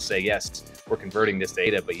being able to say, yes, we're converting this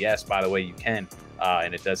data, but yes, by the way, you can,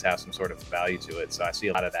 and it does have some sort of value to it. So I see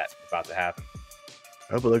a lot of that about to happen.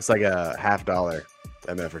 I hope it looks like a $50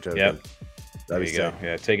 MFR token. Yep. There you go.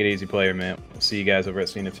 Yeah, take it easy, player, man. We'll see you guys over at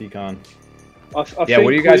CNFTCon. What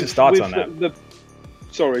are you guys' thoughts on that? With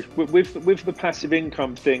the passive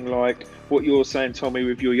income thing, like what you're saying, Tommy,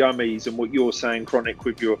 with your Yummies, and what you're saying, Chronic,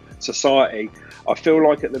 with your society, I feel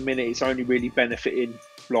like at the minute it's only really benefiting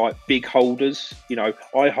like big holders. You know,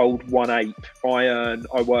 I hold 1 ape. I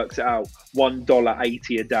worked it out,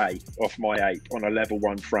 $1.80 a day off my ape on a level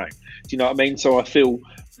 1 frame. Do you know what I mean? So I feel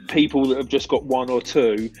people that have just got 1 or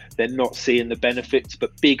 2, they're not seeing the benefits,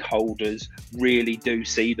 but big holders really do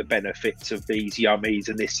see the benefits of these Yummies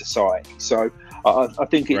and this society. So I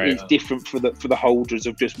think it is different for the holders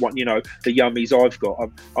of just one. You know, the Yummies I've got,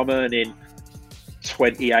 I'm earning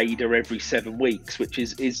 20 ADA every 7 weeks, which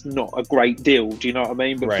is not a great deal. Do you know what I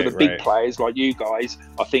mean? But for the big players like you guys,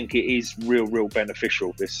 I think it is real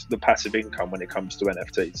beneficial, the passive income when it comes to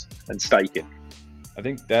NFTs and staking. I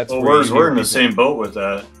think that's we're in the same boat with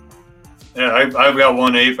that. Yeah, I've got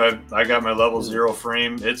 1 ape. I got my level 0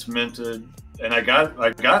 frame. It's minted, and I got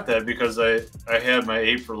that because I had my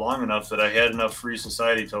ape for long enough that I had enough free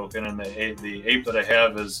society token, and the ape that I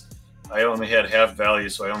have is I only had half value,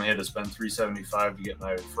 so I only had to spend $375 to get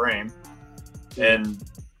my frame. And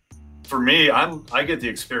for me, I get the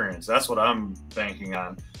experience. That's what I'm banking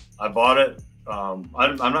on. I bought it. I'm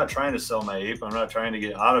not trying to sell my ape. I'm not trying to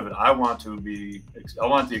get out of it. I want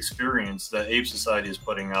the experience that Ape Society is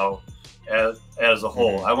putting out as a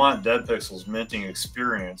whole. I want Dead Pixels minting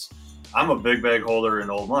experience. I'm a big bag holder in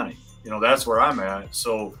Old Money. You know, that's where I'm at.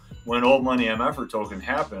 So when Old Money MFR token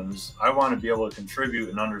happens, I want to be able to contribute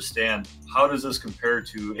and understand, how does this compare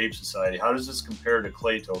to Ape Society? How does this compare to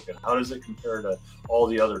Clay token? How does it compare to all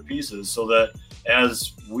the other pieces? So that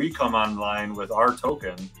as we come online with our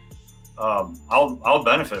token, I'll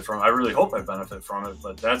benefit from it. I really hope I benefit from it,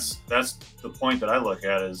 but that's the point that I look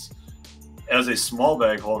at is as a small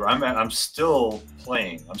bag holder, I'm still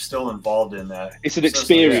playing. I'm still involved in that. It's an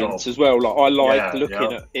experience as well. Like I like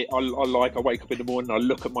looking at it. I wake up in the morning, I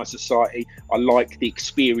look at my society. I like the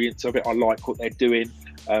experience of it. I like what they're doing.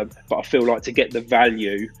 But I feel like to get the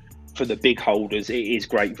value for the big holders, it is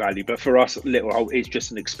great value. But for us little holders, it's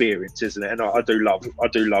just an experience, isn't it? And I do love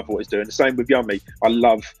what it's doing. The same with Yummy. I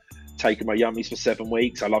love taking my Yummies for 7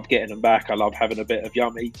 weeks. I love getting them back. I love having a bit of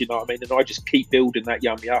Yummy. Do you know what I mean? And I just keep building that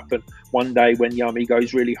Yummy up. And one day when Yummy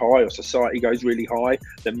goes really high or society goes really high,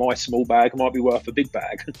 then my small bag might be worth a big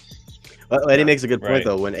bag. Well, Eddie makes a good point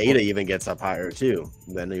though. When ADA even gets up higher too,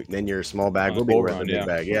 then your small bag will be worth a big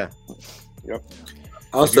bag. Yeah. Yep.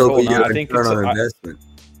 Also, you got return on investment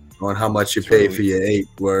on how much you pay for your 8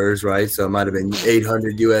 words, right? So it might have been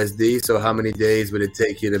 800 USD. So how many days would it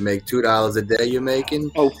take you to make $2 a day? You're making?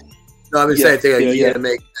 Oh. No, I'm just saying, you got to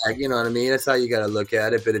make back, you know what I mean? That's how you got to look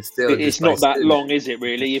at it, but it's still... It's not that long, is it,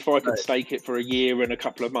 really? If I can stake it for a year and a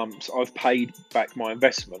couple of months, I've paid back my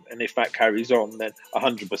investment, and if that carries on, then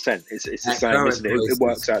 100%. It's the same, isn't it? It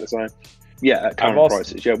works out the same. Yeah, at current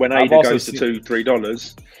prices. Yeah, when ADA goes to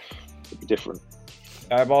 $2-3, it'd be different.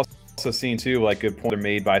 I've also seen too, like, good points are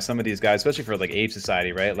made by some of these guys, especially for like Ape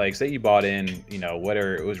Society, right? Like, say you bought in, you know,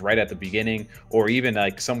 whether it was right at the beginning or even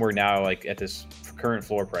like somewhere now, like at this current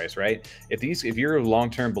floor price, right? If you're a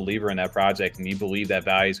long-term believer in that project and you believe that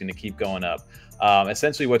value is going to keep going up,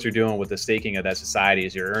 essentially what you're doing with the staking of that society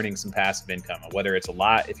is you're earning some passive income. Whether it's a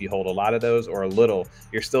lot, if you hold a lot of those, or a little,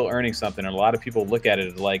 you're still earning something. And a lot of people look at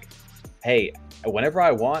it as like, hey, whenever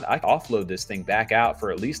I want, I can offload this thing back out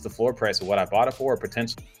for at least the floor price of what I bought it for, or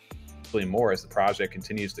potentially more as the project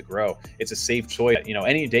continues to grow. It's a safe choice. You know,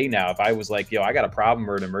 any day now, if I was like, yo, I got a problem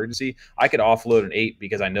or an emergency, I could offload an 8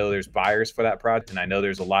 because I know there's buyers for that project, and I know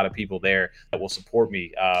there's a lot of people there that will support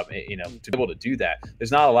me, you know, to be able to do that.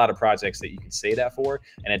 There's not a lot of projects that you can say that for,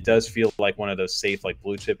 and it does feel like one of those safe, like,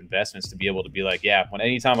 blue chip investments to be able to be like, yeah, when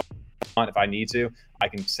anytime I want, if I need to, I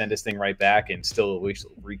can send this thing right back and still at least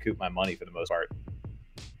recoup my money for the most part.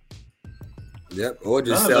 Yep, or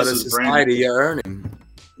just sell to society you're earning.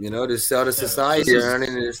 You know, just sell to society you're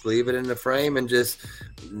earning and just leave it in the frame and just,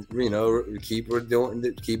 you know, keep doing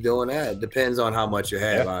that. It depends on how much you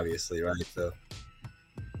have, obviously, right? So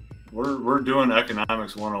we're doing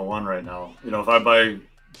economics 101 right now. You know, if I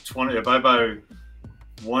buy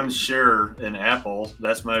 1 share in Apple,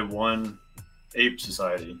 that's my 1 Ape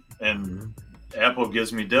Society, and Apple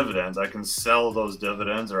gives me dividends. I can sell those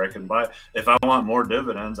dividends, or I can buy. If I want more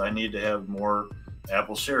dividends, I need to have more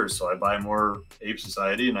Apple shares, so I buy more Ape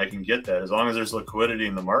Society, and I can get that as long as there's liquidity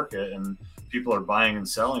in the market and people are buying and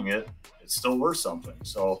selling it. It's still worth something.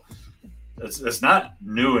 So it's not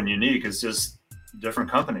new and unique. It's just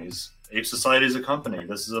different companies. Ape Society is a company.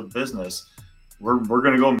 This is a business. We're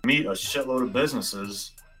going to go meet a shitload of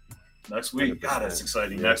businesses next week. God, that's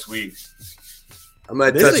exciting. Yes. Next week. I'm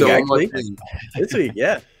going to touch on one more thing. This week,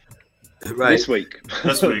 yeah. Right. This week,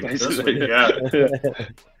 yeah.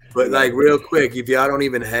 But like real quick, if y'all don't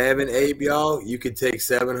even have an Ape, y'all, you could take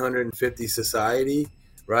 750 Society,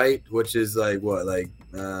 right? Which is like what, like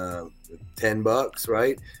 $10,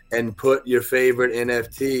 right? And put your favorite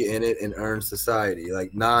NFT in it and earn Society,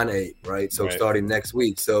 like non-Ape, right? So starting next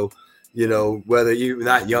week. So, you know, whether you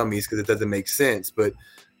not Yummies because it doesn't make sense, but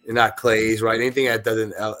you're not Clays, right? Anything that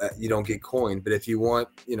doesn't, you don't get coined. But if you want,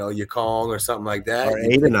 you know, your Kong or something like that, or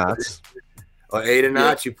Adenauts. Or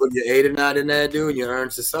Adenauts, you put your Adenaut in there, dude, and you earn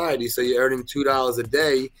Society. So you're earning $2 a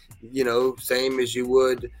day, you know, same as you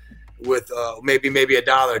would with maybe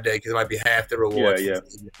 $1 a day because it might be half the reward.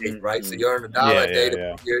 Right? So you earn $1 a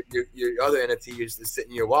day. Your other NFT is just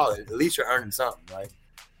sitting in your wallet. At least you're earning something, right?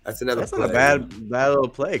 That's not a bad little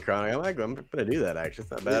play, Chronic. I'm gonna do that actually.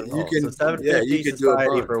 It's not bad at all. You can, so you can do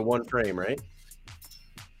it for 1 frame, right?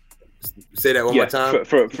 Say that one more time.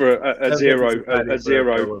 For a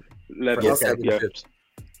zero level. Okay.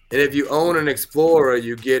 And if you own an Explorer,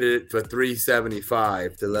 you get it for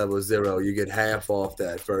 $375 to level 0. You get half off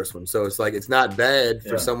that first one. So it's like it's not bad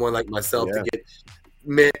for someone like myself to get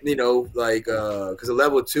mint. You know, like because a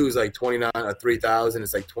level 2 is like 29 or 3,000.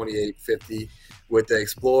 It's like 2850 with the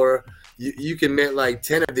Explorer. You can mint like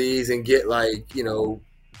 10 of these and get like, you know,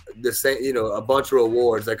 the same, you know, a bunch of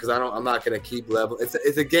rewards. Like, because I'm not gonna keep level.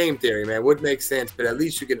 It's a game theory, man. Would make sense, but at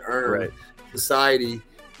least you can earn Society.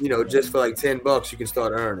 You know, just for like $10, you can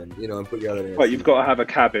start earning. You know, and put your other. But you've got to have a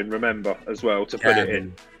cabin, remember, as well, to put it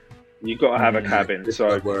in. You've got to have a cabin,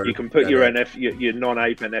 so you can put your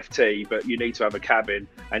non-ape NFT, but you need to have a cabin,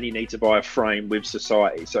 and you need to buy a frame with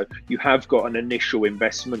Society. So you have got an initial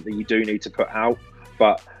investment that you do need to put out,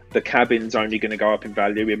 but the cabin's only going to go up in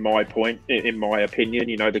value. In my opinion,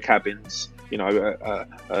 you know, the cabins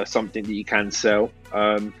something that you can sell.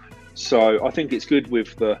 So I think it's good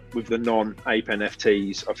with the non-ape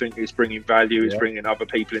NFTs. I think it's bringing value, it's bringing other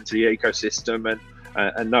people into the ecosystem,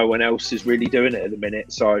 and no one else is really doing it at the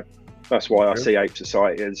minute. So that's why I see Ape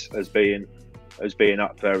Society as being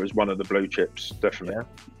up there as one of the blue chips, definitely.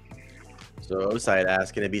 Yeah. So Oside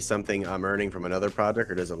asked, can it be something I'm earning from another project,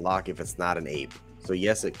 or does it lock if it's not an ape? So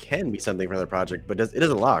yes, it can be something from another project, but it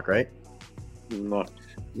doesn't lock, right? No,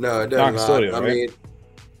 it doesn't lock. I mean,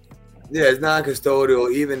 yeah, it's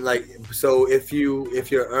non-custodial. Even like, so if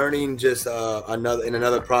you're earning just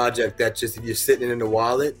another project that just, if you're sitting in the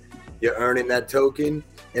wallet, you're earning that token.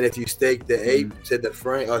 And if you stake the ape to the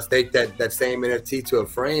frame, or stake that same NFT to a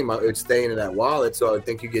frame, it's staying in that wallet. So I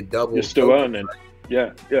think you get double. You're still earning.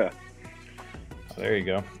 Yeah. So there you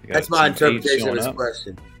go. That's my interpretation of this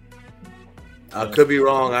question. I could be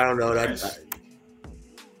wrong. I don't know.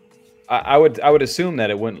 I would assume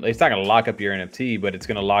that it's not going to lock up your NFT, but it's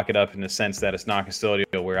going to lock it up in the sense that it's not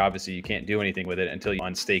custodial, where obviously you can't do anything with it until you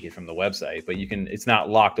unstake it from the website. But it's not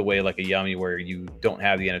locked away like a Yummy where you don't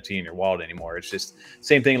have the NFT in your wallet anymore. It's just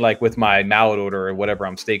same thing like with my mallet order or whatever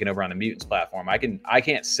I'm staking over on the Mutants platform. I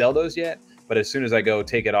can't sell those yet, but as soon as I go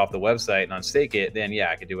take it off the website and unstake it, then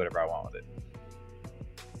I can do whatever I want with it.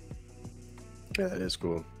 Yeah, that is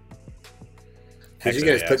cool. Because you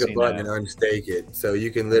guys took a button and unstake it. So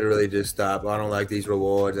you can literally just stop. I don't like these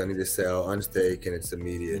rewards. I need to sell, unstake, and it's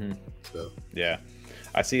immediate. So yeah.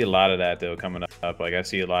 I see a lot of that, though, coming up. Like, I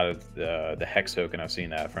see a lot of the Hex token. I've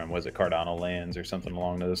seen that from, was it Cardano Lands or something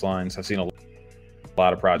along those lines? I've seen a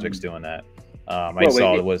lot of projects doing that.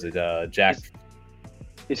 Jack?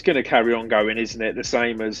 It's going to carry on going, isn't it? The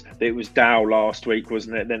same as it was DAO last week,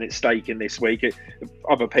 wasn't it? Then it's staking this week.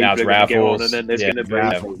 Other people are going to get on, and then there's going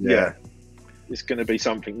to be... It's going to be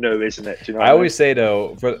something new, isn't it? Do you know I always say,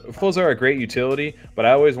 though, raffles are a great utility, but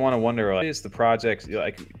I always want to wonder, like, is the project,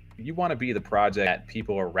 like, you want to be the project that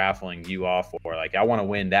people are raffling you off for. Like, I want to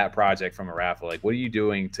win that project from a raffle. Like, what are you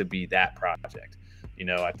doing to be that project? You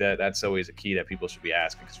know, like that's always a key that people should be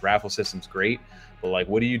asking, because raffle system's great, but, like,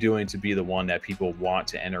 what are you doing to be the one that people want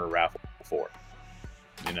to enter a raffle for?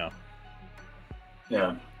 You know?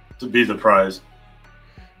 Yeah, to be the prize.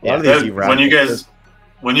 Yeah,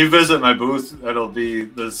 when you visit my booth, it'll be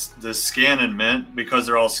this scan and mint, because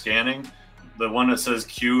they're all scanning. The one that says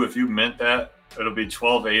Q, if you mint that, it'll be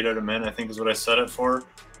 12.8 at a mint, I think is what I set it for.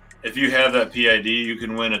 If you have that PID, you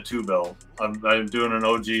can win a 2 bill. I'm doing an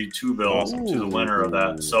OG 2 bill to the winner of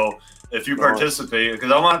that. So if you participate,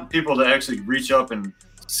 because I want people to actually reach up and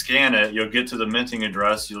scan it, you'll get to the minting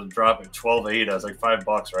address, you'll drop it 12.8 as like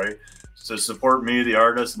 $5, right? To support me, the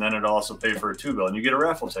artist, and then it'll also pay for a 2 bill, and you get a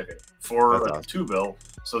raffle ticket for a 2 bill.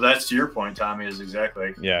 So that's, to your point, Tommy, is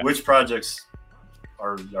exactly like, which projects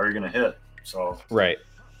are you going to hit? So right,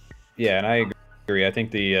 yeah, and I agree. I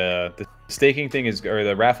think the staking thing or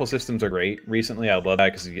the raffle systems are great. Recently, I love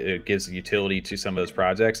that because it gives utility to some of those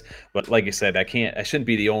projects. But like I said, I shouldn't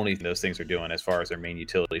be the only thing those things are doing as far as their main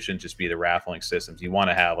utility. It shouldn't just be the raffling systems. You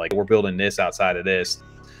want to have, like, we're building this outside of this.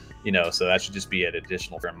 You know, so that should just be an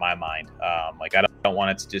additional in my mind. Like, I don't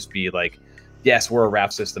want it to just be like, yes, we're a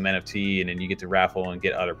raffle system NFT, and then you get to raffle and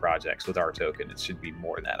get other projects with our token. It should be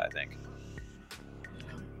more than that, I think.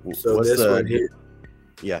 So what's this one here?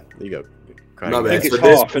 Yeah, there you go. No, man, so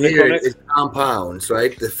this here is compounds,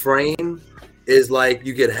 right? The frame is like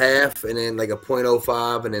you get half, and then like a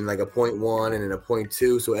 0.05, and then like a 0.1, and then a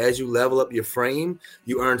 0.2. So as you level up your frame,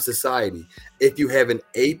 you earn society. If you have an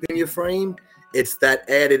ape in your frame, it's that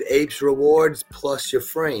added apes rewards plus your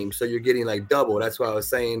frame. So you're getting like double. That's why I was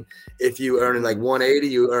saying, if you earn like 180,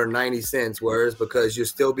 you earn 90 cents. Whereas because you'll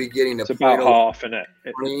still be getting it's about half in it.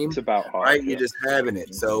 Frame, it's about half. Right? You're just having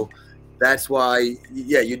it. So that's why,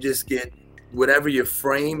 you just get whatever your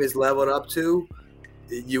frame is leveled up to,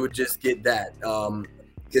 you would just get that.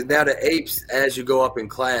 Because now the apes, as you go up in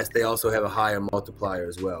class, they also have a higher multiplier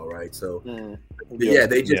as well, right? So,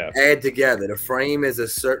 they just add together. The frame is a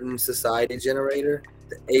certain society generator.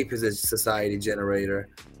 The ape is a society generator,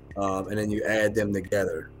 and then you add them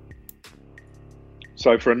together.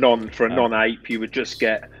 So for a non-ape, you would just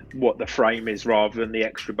get what the frame is rather than the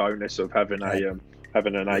extra bonus of having an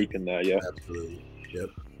ape in there. Yeah, absolutely. Yep.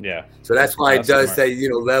 Yeah. So that's why it does say,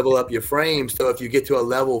 level up your frame. So if you get to a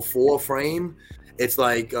level 4 frame, it's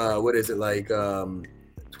like, what is it, like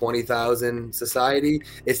 20,000 society?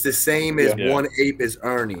 It's the same as one ape is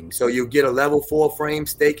earning. So you get a level 4 frame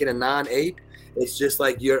staking a non-ape. It's just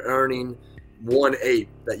like you're earning one ape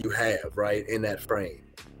that you have, right, in that frame.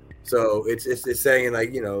 So it's saying,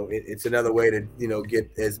 like, it's another way to, get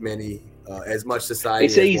as much society.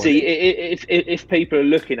 It's easy. If people are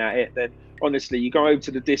looking at it, then honestly, you go over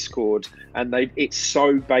to the Discord and it's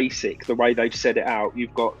so basic the way they've set it out.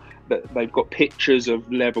 They've got pictures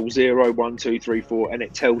of level 0, 1, 2, 3, 4, and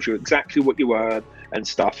it tells you exactly what you earn and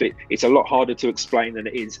stuff. It's a lot harder to explain than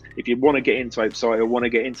it is. If you want to get into Apesite or want to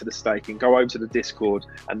get into the staking, go over to the Discord,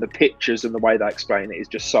 and the pictures and the way they explain it is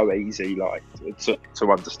just so easy, like to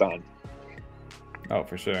understand. Oh,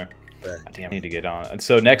 for sure. Damn, I need to get on. And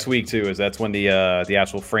so next week too that's when the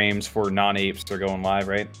actual frames for non-apes are going live,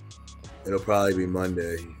 right? It'll probably be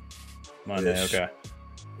Monday. Monday, okay.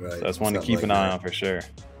 Right. So that's one to keep like an eye that. on for sure.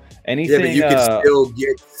 Anything? Yeah,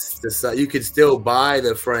 but you could still buy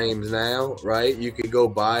the frames now, right? You could go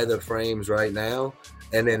buy the frames right now,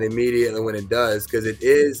 and then immediately when it does, because it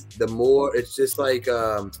is the more. It's just like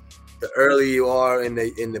the earlier you are in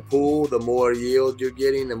the pool, the more yield you're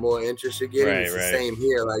getting, the more interest you're getting. It's the same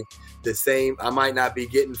here, like the same. I might not be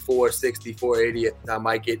getting 460, 480. I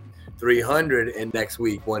might get 300 in next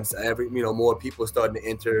week once more people starting to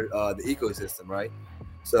enter the ecosystem, right?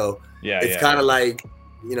 So it's kind of like,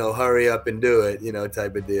 hurry up and do it,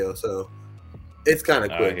 type of deal. So it's kind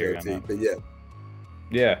of quick there too, but yeah.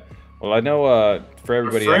 Yeah. Well, I know for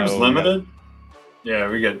everybody, are frames limited? Yeah,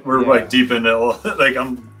 we're like deep into like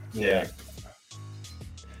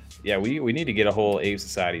Yeah, we need to get a whole Ape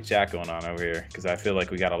Society chat going on over here because I feel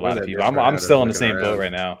like we got a lot of people. I'm still in the same boat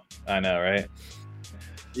right now. I know, right?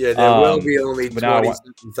 Yeah, there will be only 20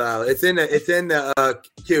 something. It's in the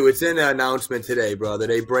Q. It's in the announcement today, brother.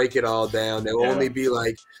 They break it all down. There will only be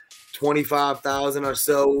like 25,000 or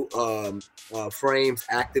so frames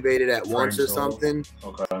activated at once or something.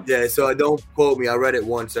 Okay. Yeah, so don't quote me. I read it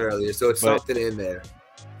once earlier, so it's something in there.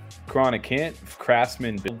 Chronic, can't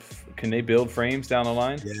Craftsman build frames down the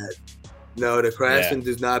line? Yeah. No, the Craftsman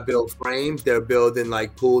does not build frames. They're building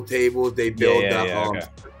like pool tables. They build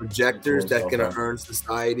projectors that's gonna earn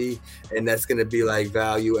society, and that's gonna be like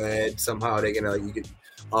value add. Somehow they're gonna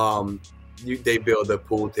they build the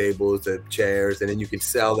pool tables, the chairs, and then you can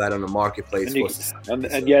sell that on the marketplace. And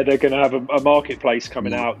they're going to have a marketplace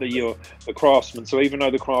coming out that you're the Craftsman. So even though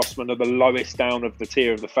the Craftsmen are the lowest down of the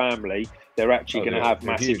tier of the family, they're actually going to have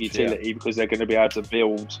massive utility because they're going to be able to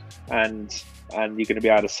build and you're going to be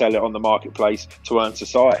able to sell it on the marketplace to earn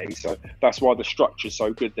society. So that's why the structure is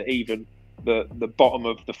so good that even the bottom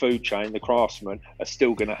of the food chain, the Craftsmen, are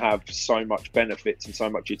still going to have so much benefits and so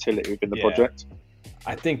much utility within the project.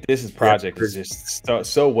 I think this project is just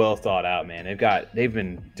so well thought out, man. They've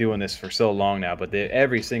been doing this for so long now, but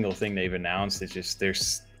every single thing they've announced is just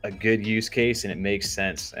there's a good use case and it makes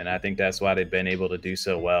sense. And I think that's why they've been able to do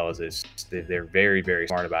so well. Is they're very, very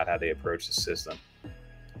smart about how they approach the system.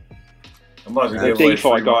 I'm about to give away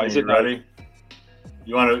free money. You ready?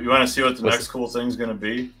 You want to see what the next cool thing's going to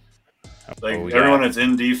be? Like everyone that's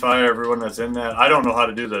in DeFi, everyone that's in that. I don't know how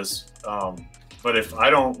to do this, but if I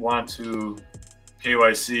don't want to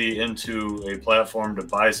KYC into a platform to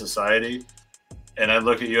buy society, and I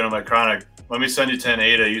look at you and I'm like, Chronic, let me send you 10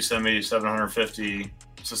 ADA, you send me 750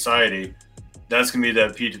 society. That's gonna be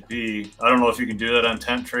that P2P. I don't know if you can do that on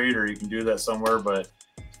Tent Trade or you can do that somewhere, but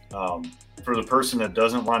for the person that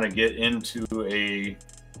doesn't want to get into a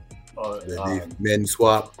min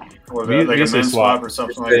swap, or like a min swap or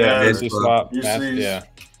something like that.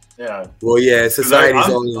 Yeah. Well, yeah, society's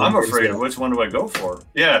only. I'm afraid of which one do I go for?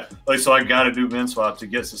 Yeah, like so I got to do MinSwap to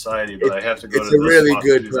get society, but I have to go to. It's a really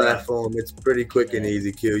good platform. It's pretty quick and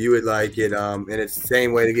easy. Q, you would like it. And it's the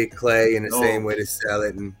same way to get clay and the same way to sell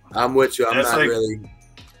it. And I'm with you. I'm not really.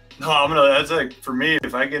 No, that's like for me.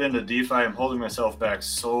 If I get into DeFi, I'm holding myself back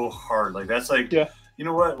so hard. Like that's like. Yeah. You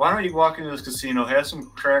know what? Why don't you walk into this casino, have some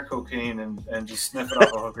crack cocaine, and just sniff it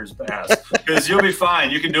off a hooker's ass? Because you'll be fine.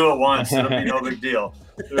 You can do it once. It'll be no big deal.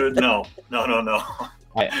 No.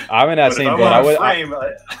 I'm in that same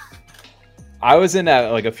boat. I was in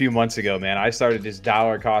that like a few months ago, man. I started just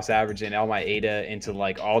dollar cost averaging all my ADA into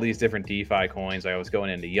like all these different DeFi coins. Like I was going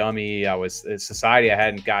into Yummy. I was Society. I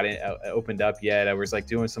hadn't opened up yet. I was like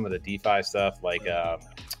doing some of the DeFi stuff, like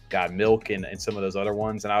Milk and some of those other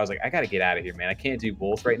ones. And I was like, I got to get out of here, man. I can't do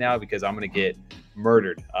both right now because I'm gonna get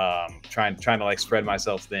murdered. Trying to like spread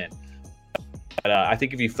myself thin. But I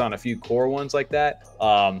think if you've done a few core ones like that,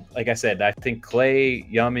 like I said, I think Clay,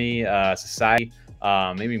 Yummy, Society.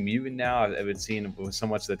 Maybe Mutant now. I've been seeing with so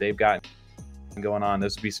much that they've got going on.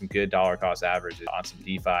 This would be some good dollar cost averages on some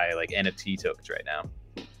DeFi like NFT tokens right now.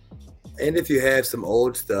 And if you have some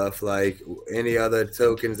old stuff like any other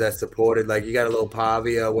tokens that supported, like you got a little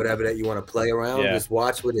Pavia or whatever that you want to play around, just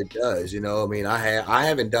watch what it does. I mean, I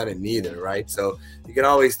haven't done it neither, right? So you can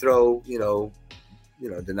always throw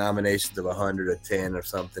denominations of 100 or 10 or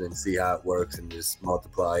something and see how it works and just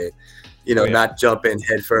multiply it. Not jump in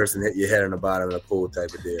head first and hit your head on the bottom of the pool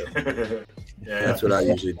type of deal. That's what I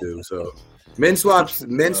usually do. So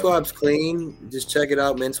MinSwap's clean. Just check it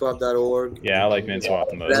out, minswap.org. Yeah, I like MinSwap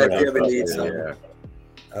the most. If you ever need something,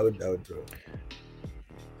 I would do it.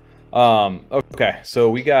 Okay, so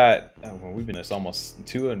we've been this almost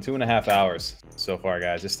 2.5 hours so far,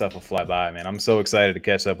 guys. This stuff will fly by, man. I'm so excited to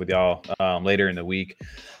catch up with y'all later in the week.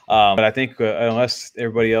 But I think unless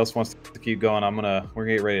everybody else wants to keep going, we're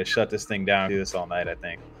gonna get ready to shut this thing down. Do this all night, I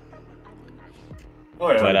think.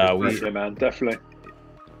 Oh yeah, but definitely, man, definitely.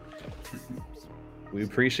 We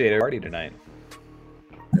appreciate everybody tonight.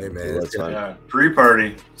 Hey man, it's fun. Yeah,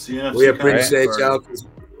 pre-party. We appreciate y'all because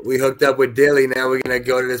we hooked up with Dilly. Now we're gonna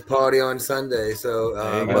go to this party on Sunday. So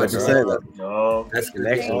that's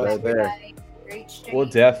connection right there. Well,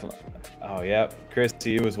 definitely. Oh yeah, Chris, to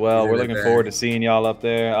you as well. We're looking forward to seeing y'all up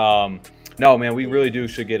there. No, man, we really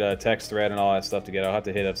should get a text thread and all that stuff together. I'll have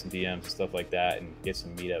to hit up some DMs and stuff like that and get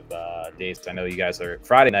some meetup dates. I know you guys are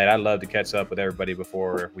Friday night. I'd love to catch up with everybody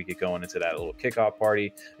before we get going into that little kickoff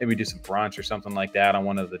party. Maybe do some brunch or something like that on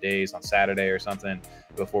one of the days on Saturday or something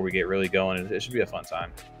before we get really going. It should be a fun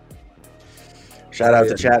time. Shout out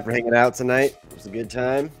to chat for hanging out tonight. It was a good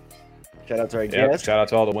time. Shout out to our guests. Shout out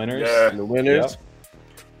to all the winners. And the winners.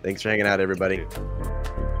 Thanks for hanging out, everybody.